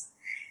sorrows,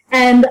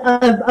 and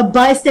a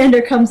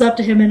bystander comes up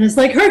to him and is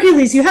like,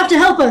 Hercules, you have to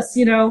help us,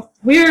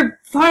 we're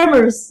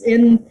farmers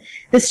in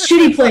this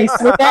shitty place,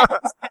 we're that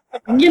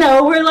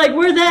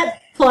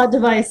plot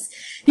device,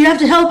 you have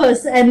to help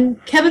us.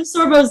 And Kevin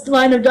Sorbo's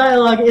line of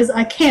dialogue is,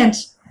 I can't,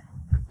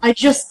 I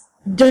just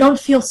don't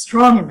feel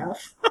strong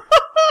enough.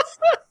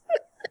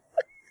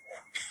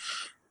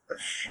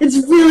 To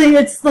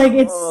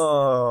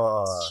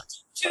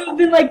have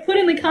been, like, put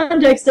in the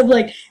context of,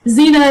 like,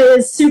 Xena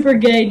is super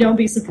gay, don't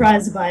be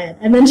surprised by it,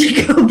 and then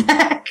to go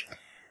back.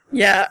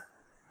 Yeah,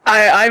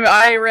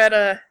 I read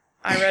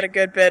a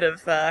good bit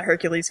of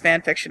Hercules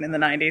fanfiction in the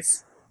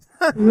 90s.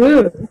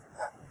 Ooh.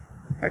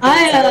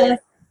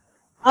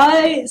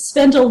 I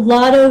spent a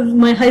lot of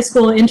my high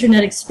school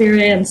internet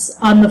experience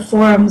on the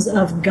forums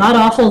of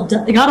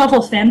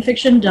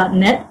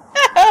godawfulfanfiction.net.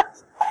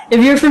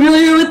 If you're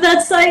familiar with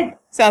that site.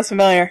 Sounds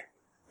familiar.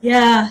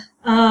 Yeah.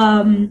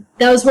 That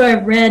was where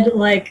I read,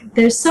 like,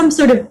 there's some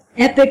sort of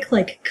epic,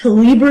 like,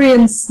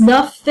 Calibrian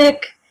snuff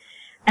fic,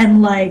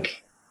 and,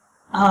 like,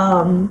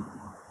 I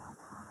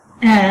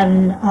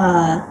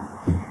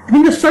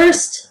think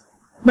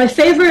my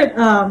favorite,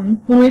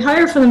 when we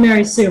hire for the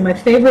Mary Sue, my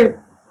favorite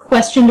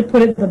question to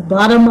put at the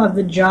bottom of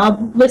the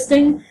job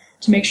listing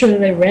to make sure that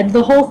they read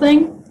the whole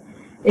thing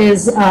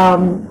is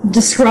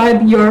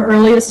describe your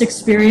earliest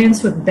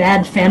experience with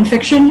bad fan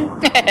fiction.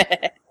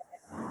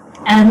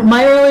 And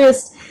my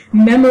earliest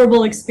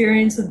memorable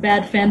experience with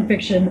bad fan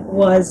fiction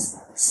was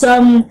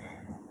some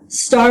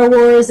Star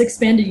Wars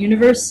Expanded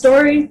Universe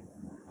story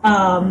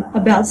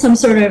about some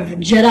sort of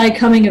Jedi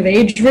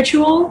coming-of-age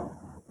ritual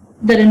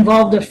that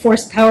involved a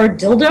Force-powered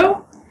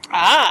dildo.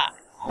 Ah!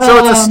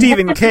 So it's a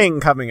Stephen King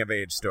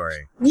coming-of-age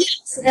story.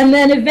 Yes, and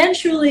then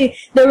eventually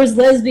there was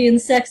lesbian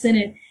sex in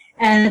it,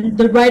 and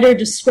the writer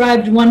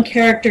described one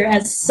character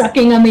as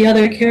sucking on the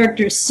other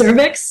character's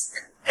cervix.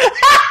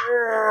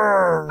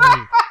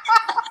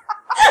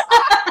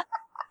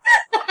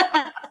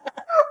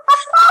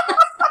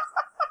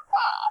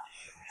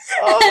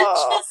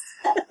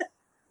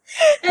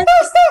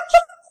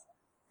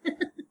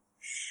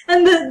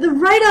 And the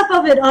write-up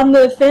of it on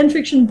the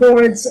fanfiction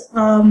boards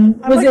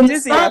was in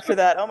dizzy after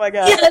that. Oh my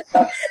god! Yeah, it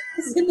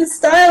was in the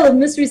style of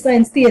Mystery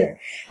Science Theater.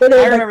 I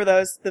remember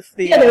those. The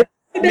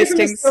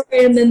mistings.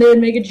 Story, and then they would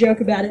make a joke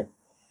about it.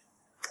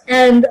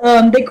 And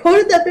they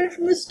quoted that bit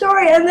from the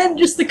story, and then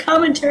just the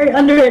commentary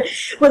under it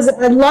was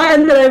a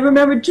line that I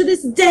remember to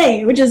this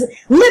day, which is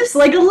 "lips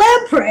like a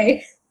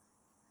lamprey."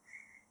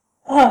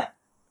 Yeah.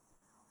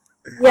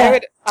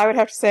 I would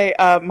have to say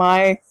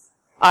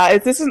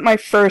this isn't my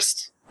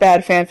first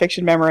bad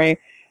fanfiction memory,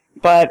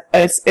 but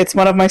it's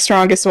one of my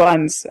strongest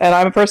ones, and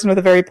I'm a person with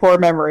a very poor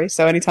memory,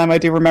 so anytime I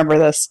do remember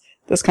this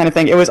kind of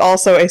thing, it was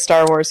also a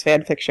Star Wars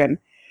fanfiction,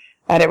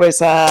 and it was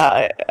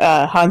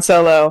Han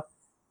Solo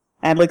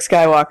and Luke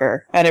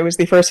Skywalker, and it was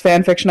the first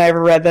fanfiction I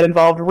ever read that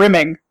involved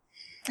rimming,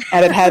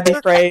 and it had the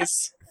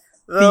phrase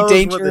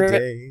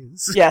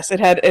Yes, it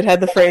had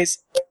the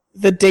phrase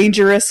the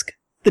dangerous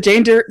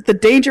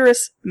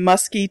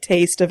musky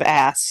taste of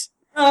ass.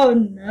 Oh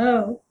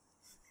no.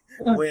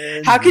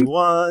 When you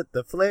want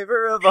the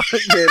flavor of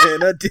onion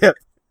in a dip.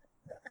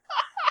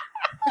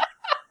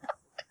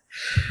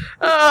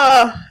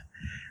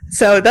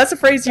 So that's a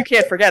phrase you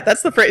can't forget.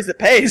 That's the phrase that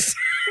pays.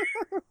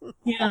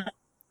 Yeah.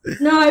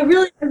 No, I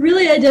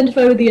really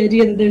identify with the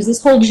idea that there's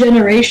this whole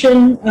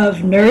generation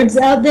of nerds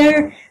out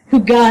there who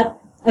got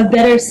a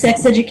better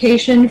sex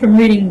education from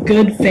reading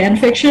good fan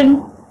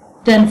fiction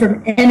than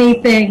from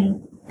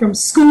anything from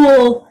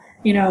school,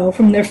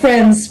 from their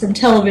friends, from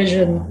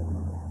television.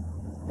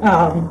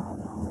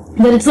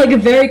 But it's like a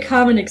very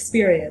common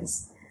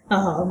experience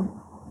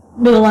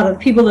with a lot of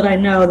people that I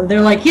know. That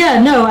they're like, yeah,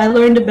 no, I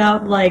learned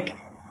about like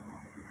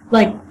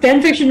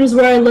fanfiction was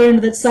where I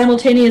learned that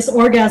simultaneous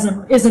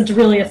orgasm isn't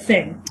really a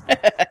thing.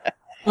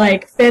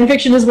 Like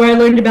fanfiction is where I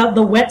learned about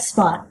the wet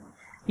spot.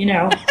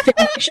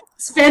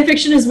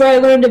 Fanfiction is where I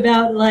learned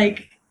about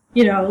like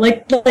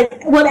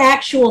what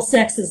actual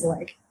sex is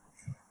like.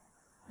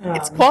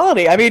 It's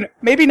quality. I mean,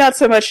 maybe not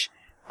so much.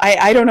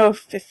 I don't know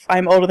if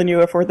I'm older than you,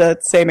 if we're the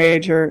same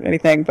age or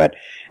anything, but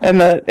in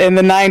the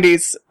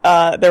 90s,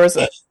 there was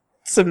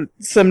some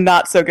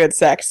not so good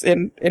sex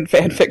in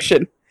fan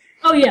fiction.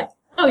 Oh yeah.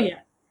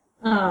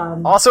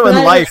 Also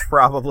in life,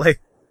 probably.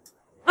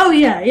 Oh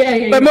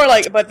yeah.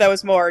 But that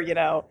was more,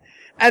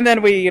 and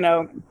then we,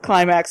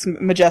 climax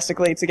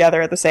majestically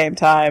together at the same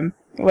time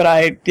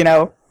when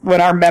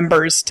when our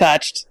members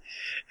touched.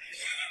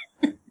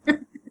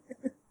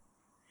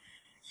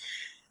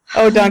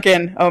 Oh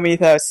Duncan, oh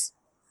Mythos.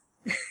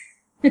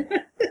 All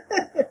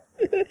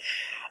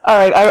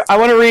right,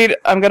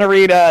 I'm gonna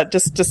read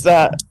just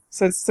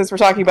since we're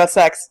talking about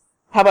sex,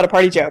 how about a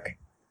party joke?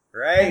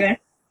 Right. Okay.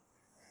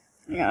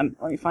 Hang on,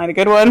 let me find a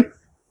good one.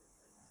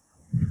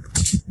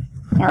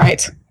 All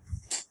right.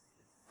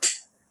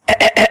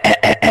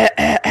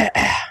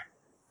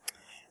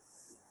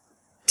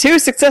 Two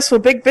successful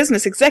big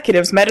business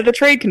executives met at a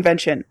trade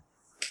convention.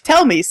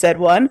 "Tell me," said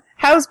one,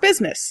 "how's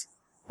business?"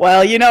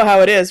 "Well, you know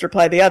how it is,"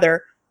 replied the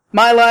other.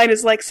 "My line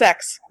is like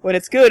sex. When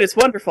it's good, it's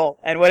wonderful.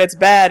 And when it's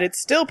bad, it's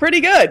still pretty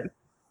good."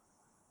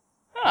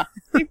 Huh.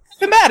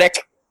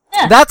 Thematic.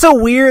 Yeah. That's a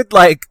weird,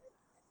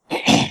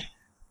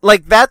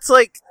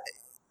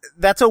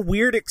 that's a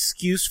weird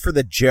excuse for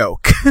the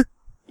joke.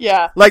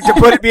 Yeah. Like, to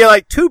put it, be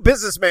like, two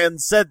businessmen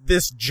said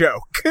this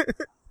joke.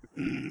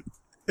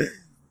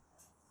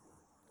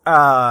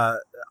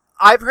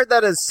 I've heard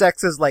that as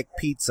sex is like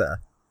pizza.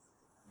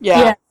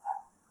 Yeah.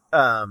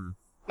 Yeah.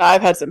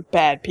 I've had some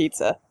bad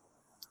pizza.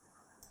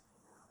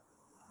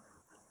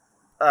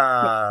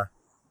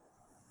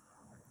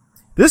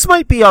 This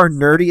might be our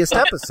nerdiest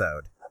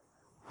episode.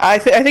 I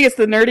think it's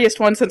the nerdiest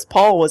one since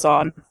Paul was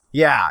on.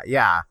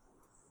 Yeah.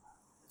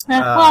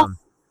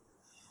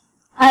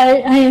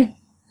 I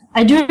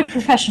do it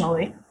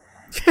professionally.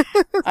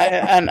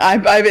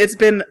 It's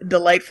been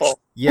delightful.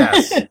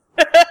 Yes.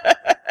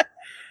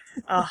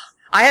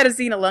 I had a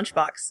Xena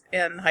lunchbox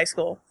in high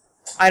school.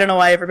 I don't know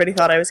why everybody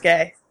thought I was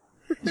gay.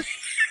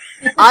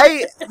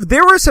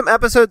 There were some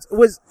episodes.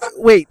 Was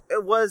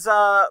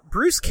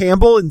Bruce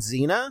Campbell in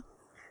Xena?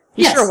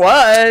 He sure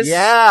was.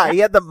 Yeah, he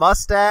had the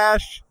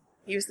mustache.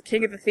 He was the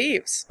king of the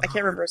thieves. I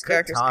can't remember his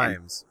character's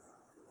name.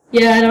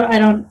 Yeah, I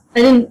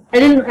didn't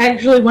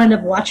actually wind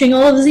up watching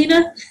all of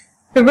Xena.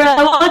 I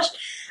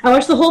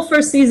watched the whole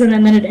first season,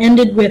 and then it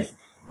ended with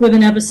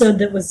an episode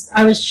that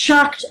I was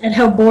shocked at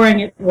how boring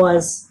it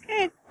was.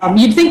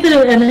 You'd think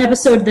that an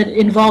episode that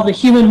involved a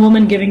human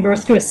woman giving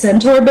birth to a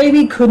centaur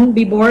baby couldn't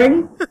be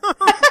boring.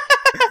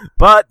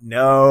 But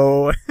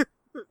no.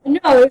 No,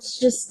 it's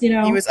just, He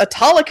was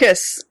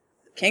Autolycus,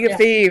 king of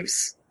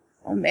thieves.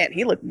 Oh man,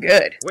 he looked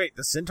good. Wait,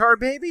 the centaur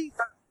baby?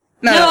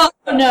 No.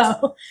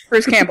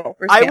 Bruce Campbell.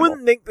 I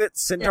wouldn't think that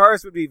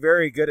centaurs would be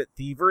very good at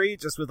thievery,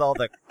 just with all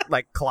the,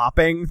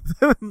 clopping.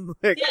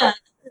 Yeah.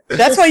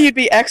 That's why you'd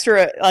be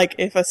extra,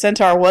 if a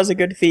centaur was a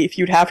good thief,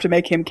 you'd have to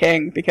make him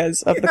king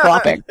because of the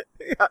clopping.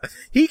 Yeah.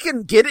 He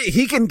can get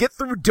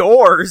through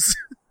doors.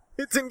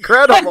 It's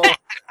incredible.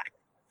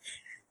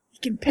 He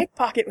can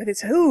pickpocket with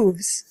his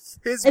hooves.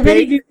 I bet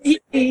he'd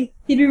be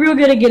real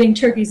good at getting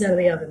turkeys out of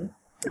the oven.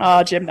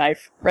 Oh, Jim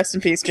Knife. Rest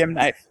in peace, Jim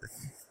Knife.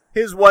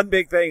 His one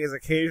big thing is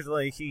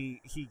occasionally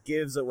he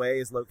gives away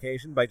his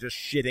location by just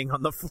shitting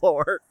on the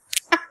floor.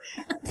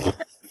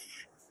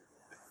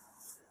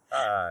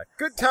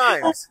 Good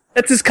times.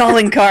 That's his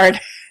calling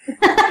card.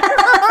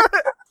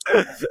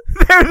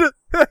 The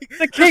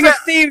king of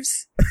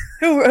thieves.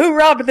 Who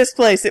robbed this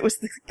place? It was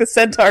the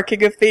centaur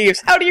king of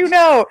thieves. How do you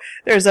know?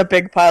 There's a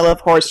big pile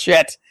of horse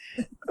shit.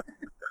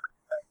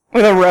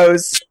 With a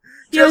rose.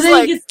 He's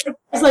like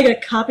a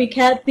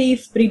copycat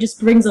thief, but he just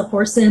brings a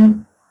horse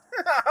in.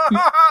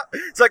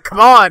 It's like, come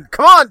on,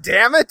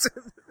 damn it!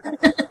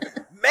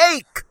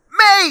 Make!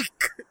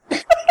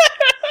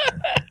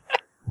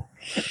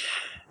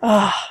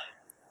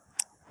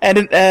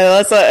 And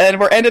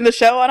we're ending the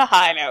show on a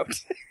high note.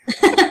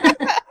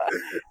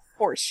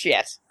 Horse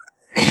shit.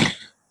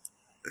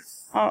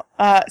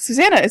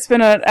 Susana, it's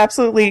been an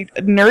absolutely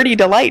nerdy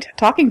delight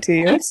talking to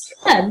you.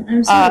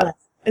 I'm so glad.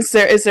 Is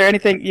there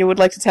anything you would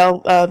like to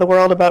tell the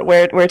world about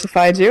where to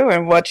find you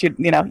and what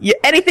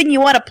anything you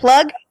want to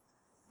plug?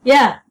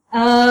 Yeah.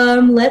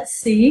 Let's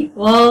see.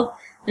 Well,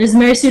 there's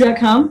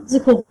marysue.com. It's a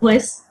cool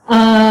place.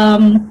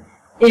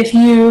 If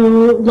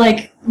you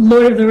like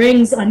Lord of the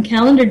Rings on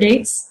calendar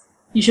dates,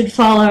 you should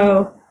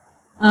follow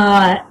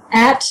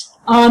at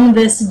On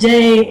This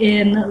Day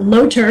in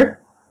Lotr.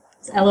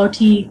 It's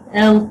LOTR.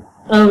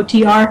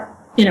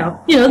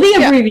 The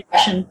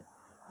abbreviation.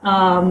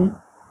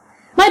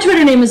 My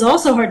Twitter name is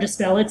also hard to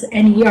spell. It's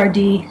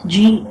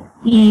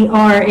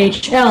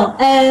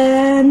NERDGERHL.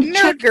 And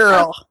Nerd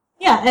girl.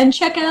 And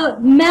check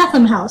out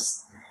Matham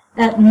House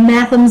at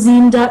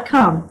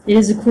mathamzine.com. It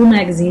is a cool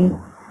magazine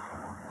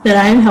that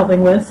I am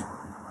helping with.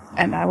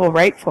 And I will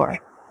write for.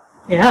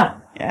 Yeah.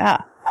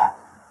 Yeah.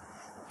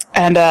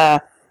 And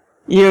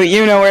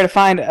you know where to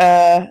find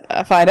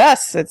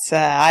us. It's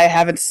I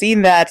haven't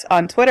seen that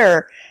on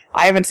Twitter.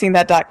 I haven't seen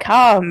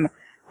that.com.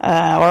 Or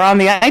on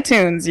the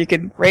iTunes, you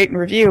can rate and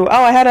review.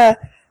 Oh,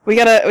 we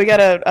got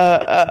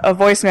a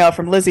voicemail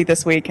from Lizzie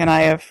this week, and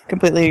I have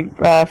completely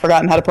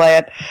forgotten how to play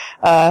it.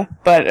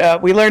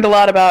 But we learned a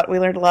lot about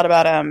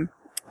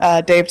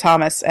Dave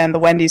Thomas and the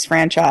Wendy's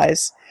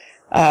franchise.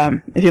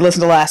 If you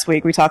listened to last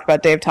week, we talked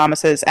about Dave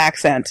Thomas's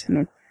accent,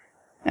 and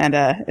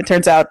it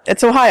turns out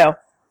it's Ohio.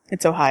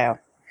 It's Ohio.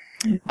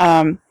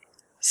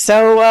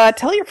 So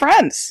tell your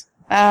friends.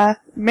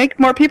 Make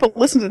more people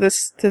listen to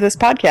this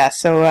podcast.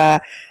 So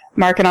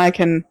Mark and I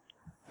can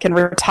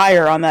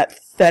retire on that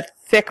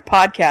thick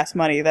podcast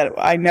money that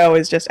I know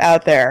is just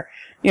out there.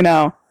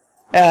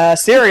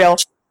 Cereal.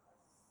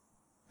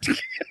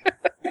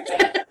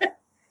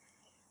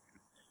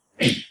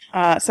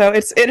 So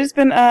it has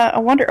been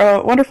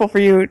wonderful for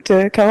you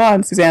to come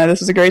on, Susana.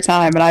 This was a great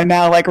time, and I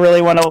now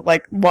really want to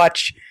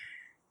watch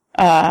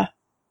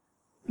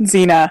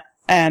Xena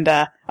and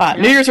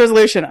New Year's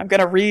resolution. I'm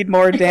gonna read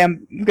more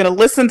I'm gonna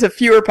listen to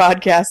fewer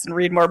podcasts and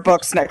read more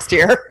books next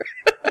year.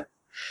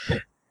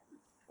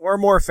 Or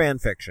more fan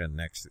fiction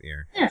next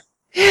year. Yeah,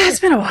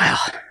 it's been a while.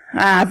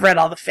 I've read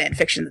all the fan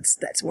fiction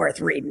that's worth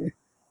reading.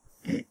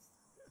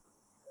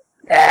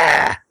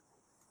 Have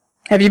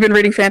you been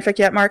reading fanfic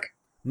yet, Mark?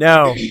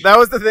 No, that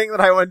was the thing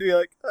that I wanted to be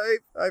like,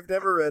 I've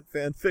never read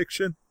fan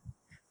fiction.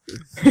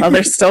 Oh,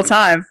 there's still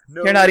time.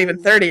 No You're not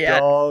even 30 yet.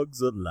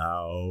 Dogs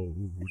allowed.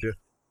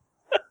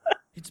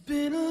 It's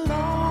been a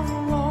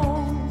long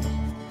road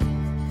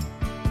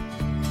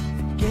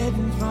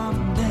getting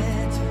from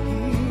there to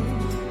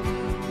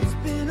here. It's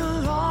been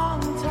a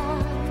long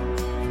time,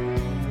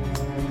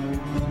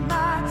 but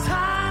my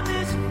time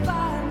is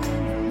finally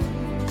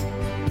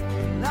here.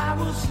 And I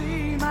will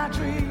see my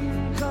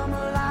dream come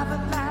alive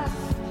at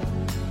last.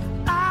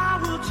 I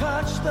will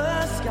touch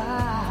the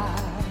sky,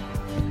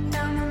 and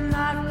they're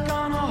not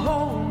gonna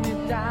hold me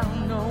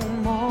down no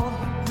more.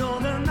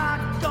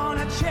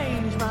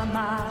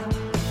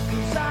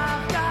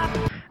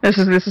 This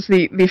is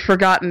the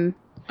forgotten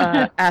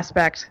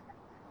aspect,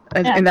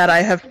 in that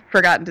I have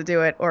forgotten to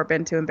do it or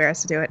been too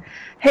embarrassed to do it.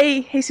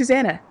 Hey,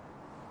 Susanna,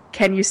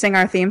 can you sing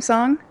our theme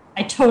song?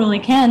 I totally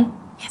can.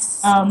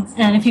 Yes.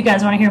 And if you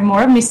guys want to hear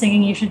more of me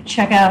singing, you should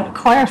check out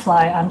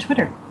Choirfly on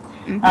Twitter.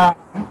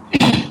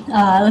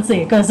 Let's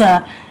see. It goes,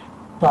 bum,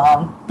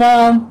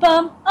 bum,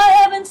 bum. I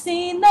haven't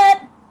seen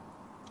that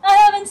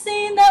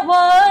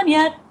one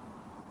yet.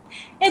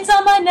 It's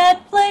on my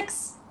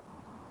Netflix.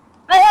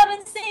 I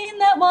haven't seen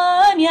that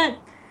one yet.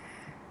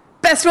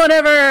 Best one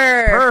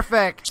ever!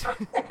 Perfect.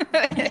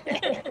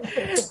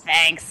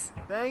 Thanks.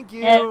 Thank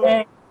you.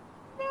 Hey.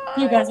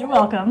 You guys are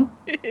welcome.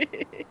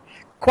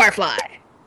 Choirfly.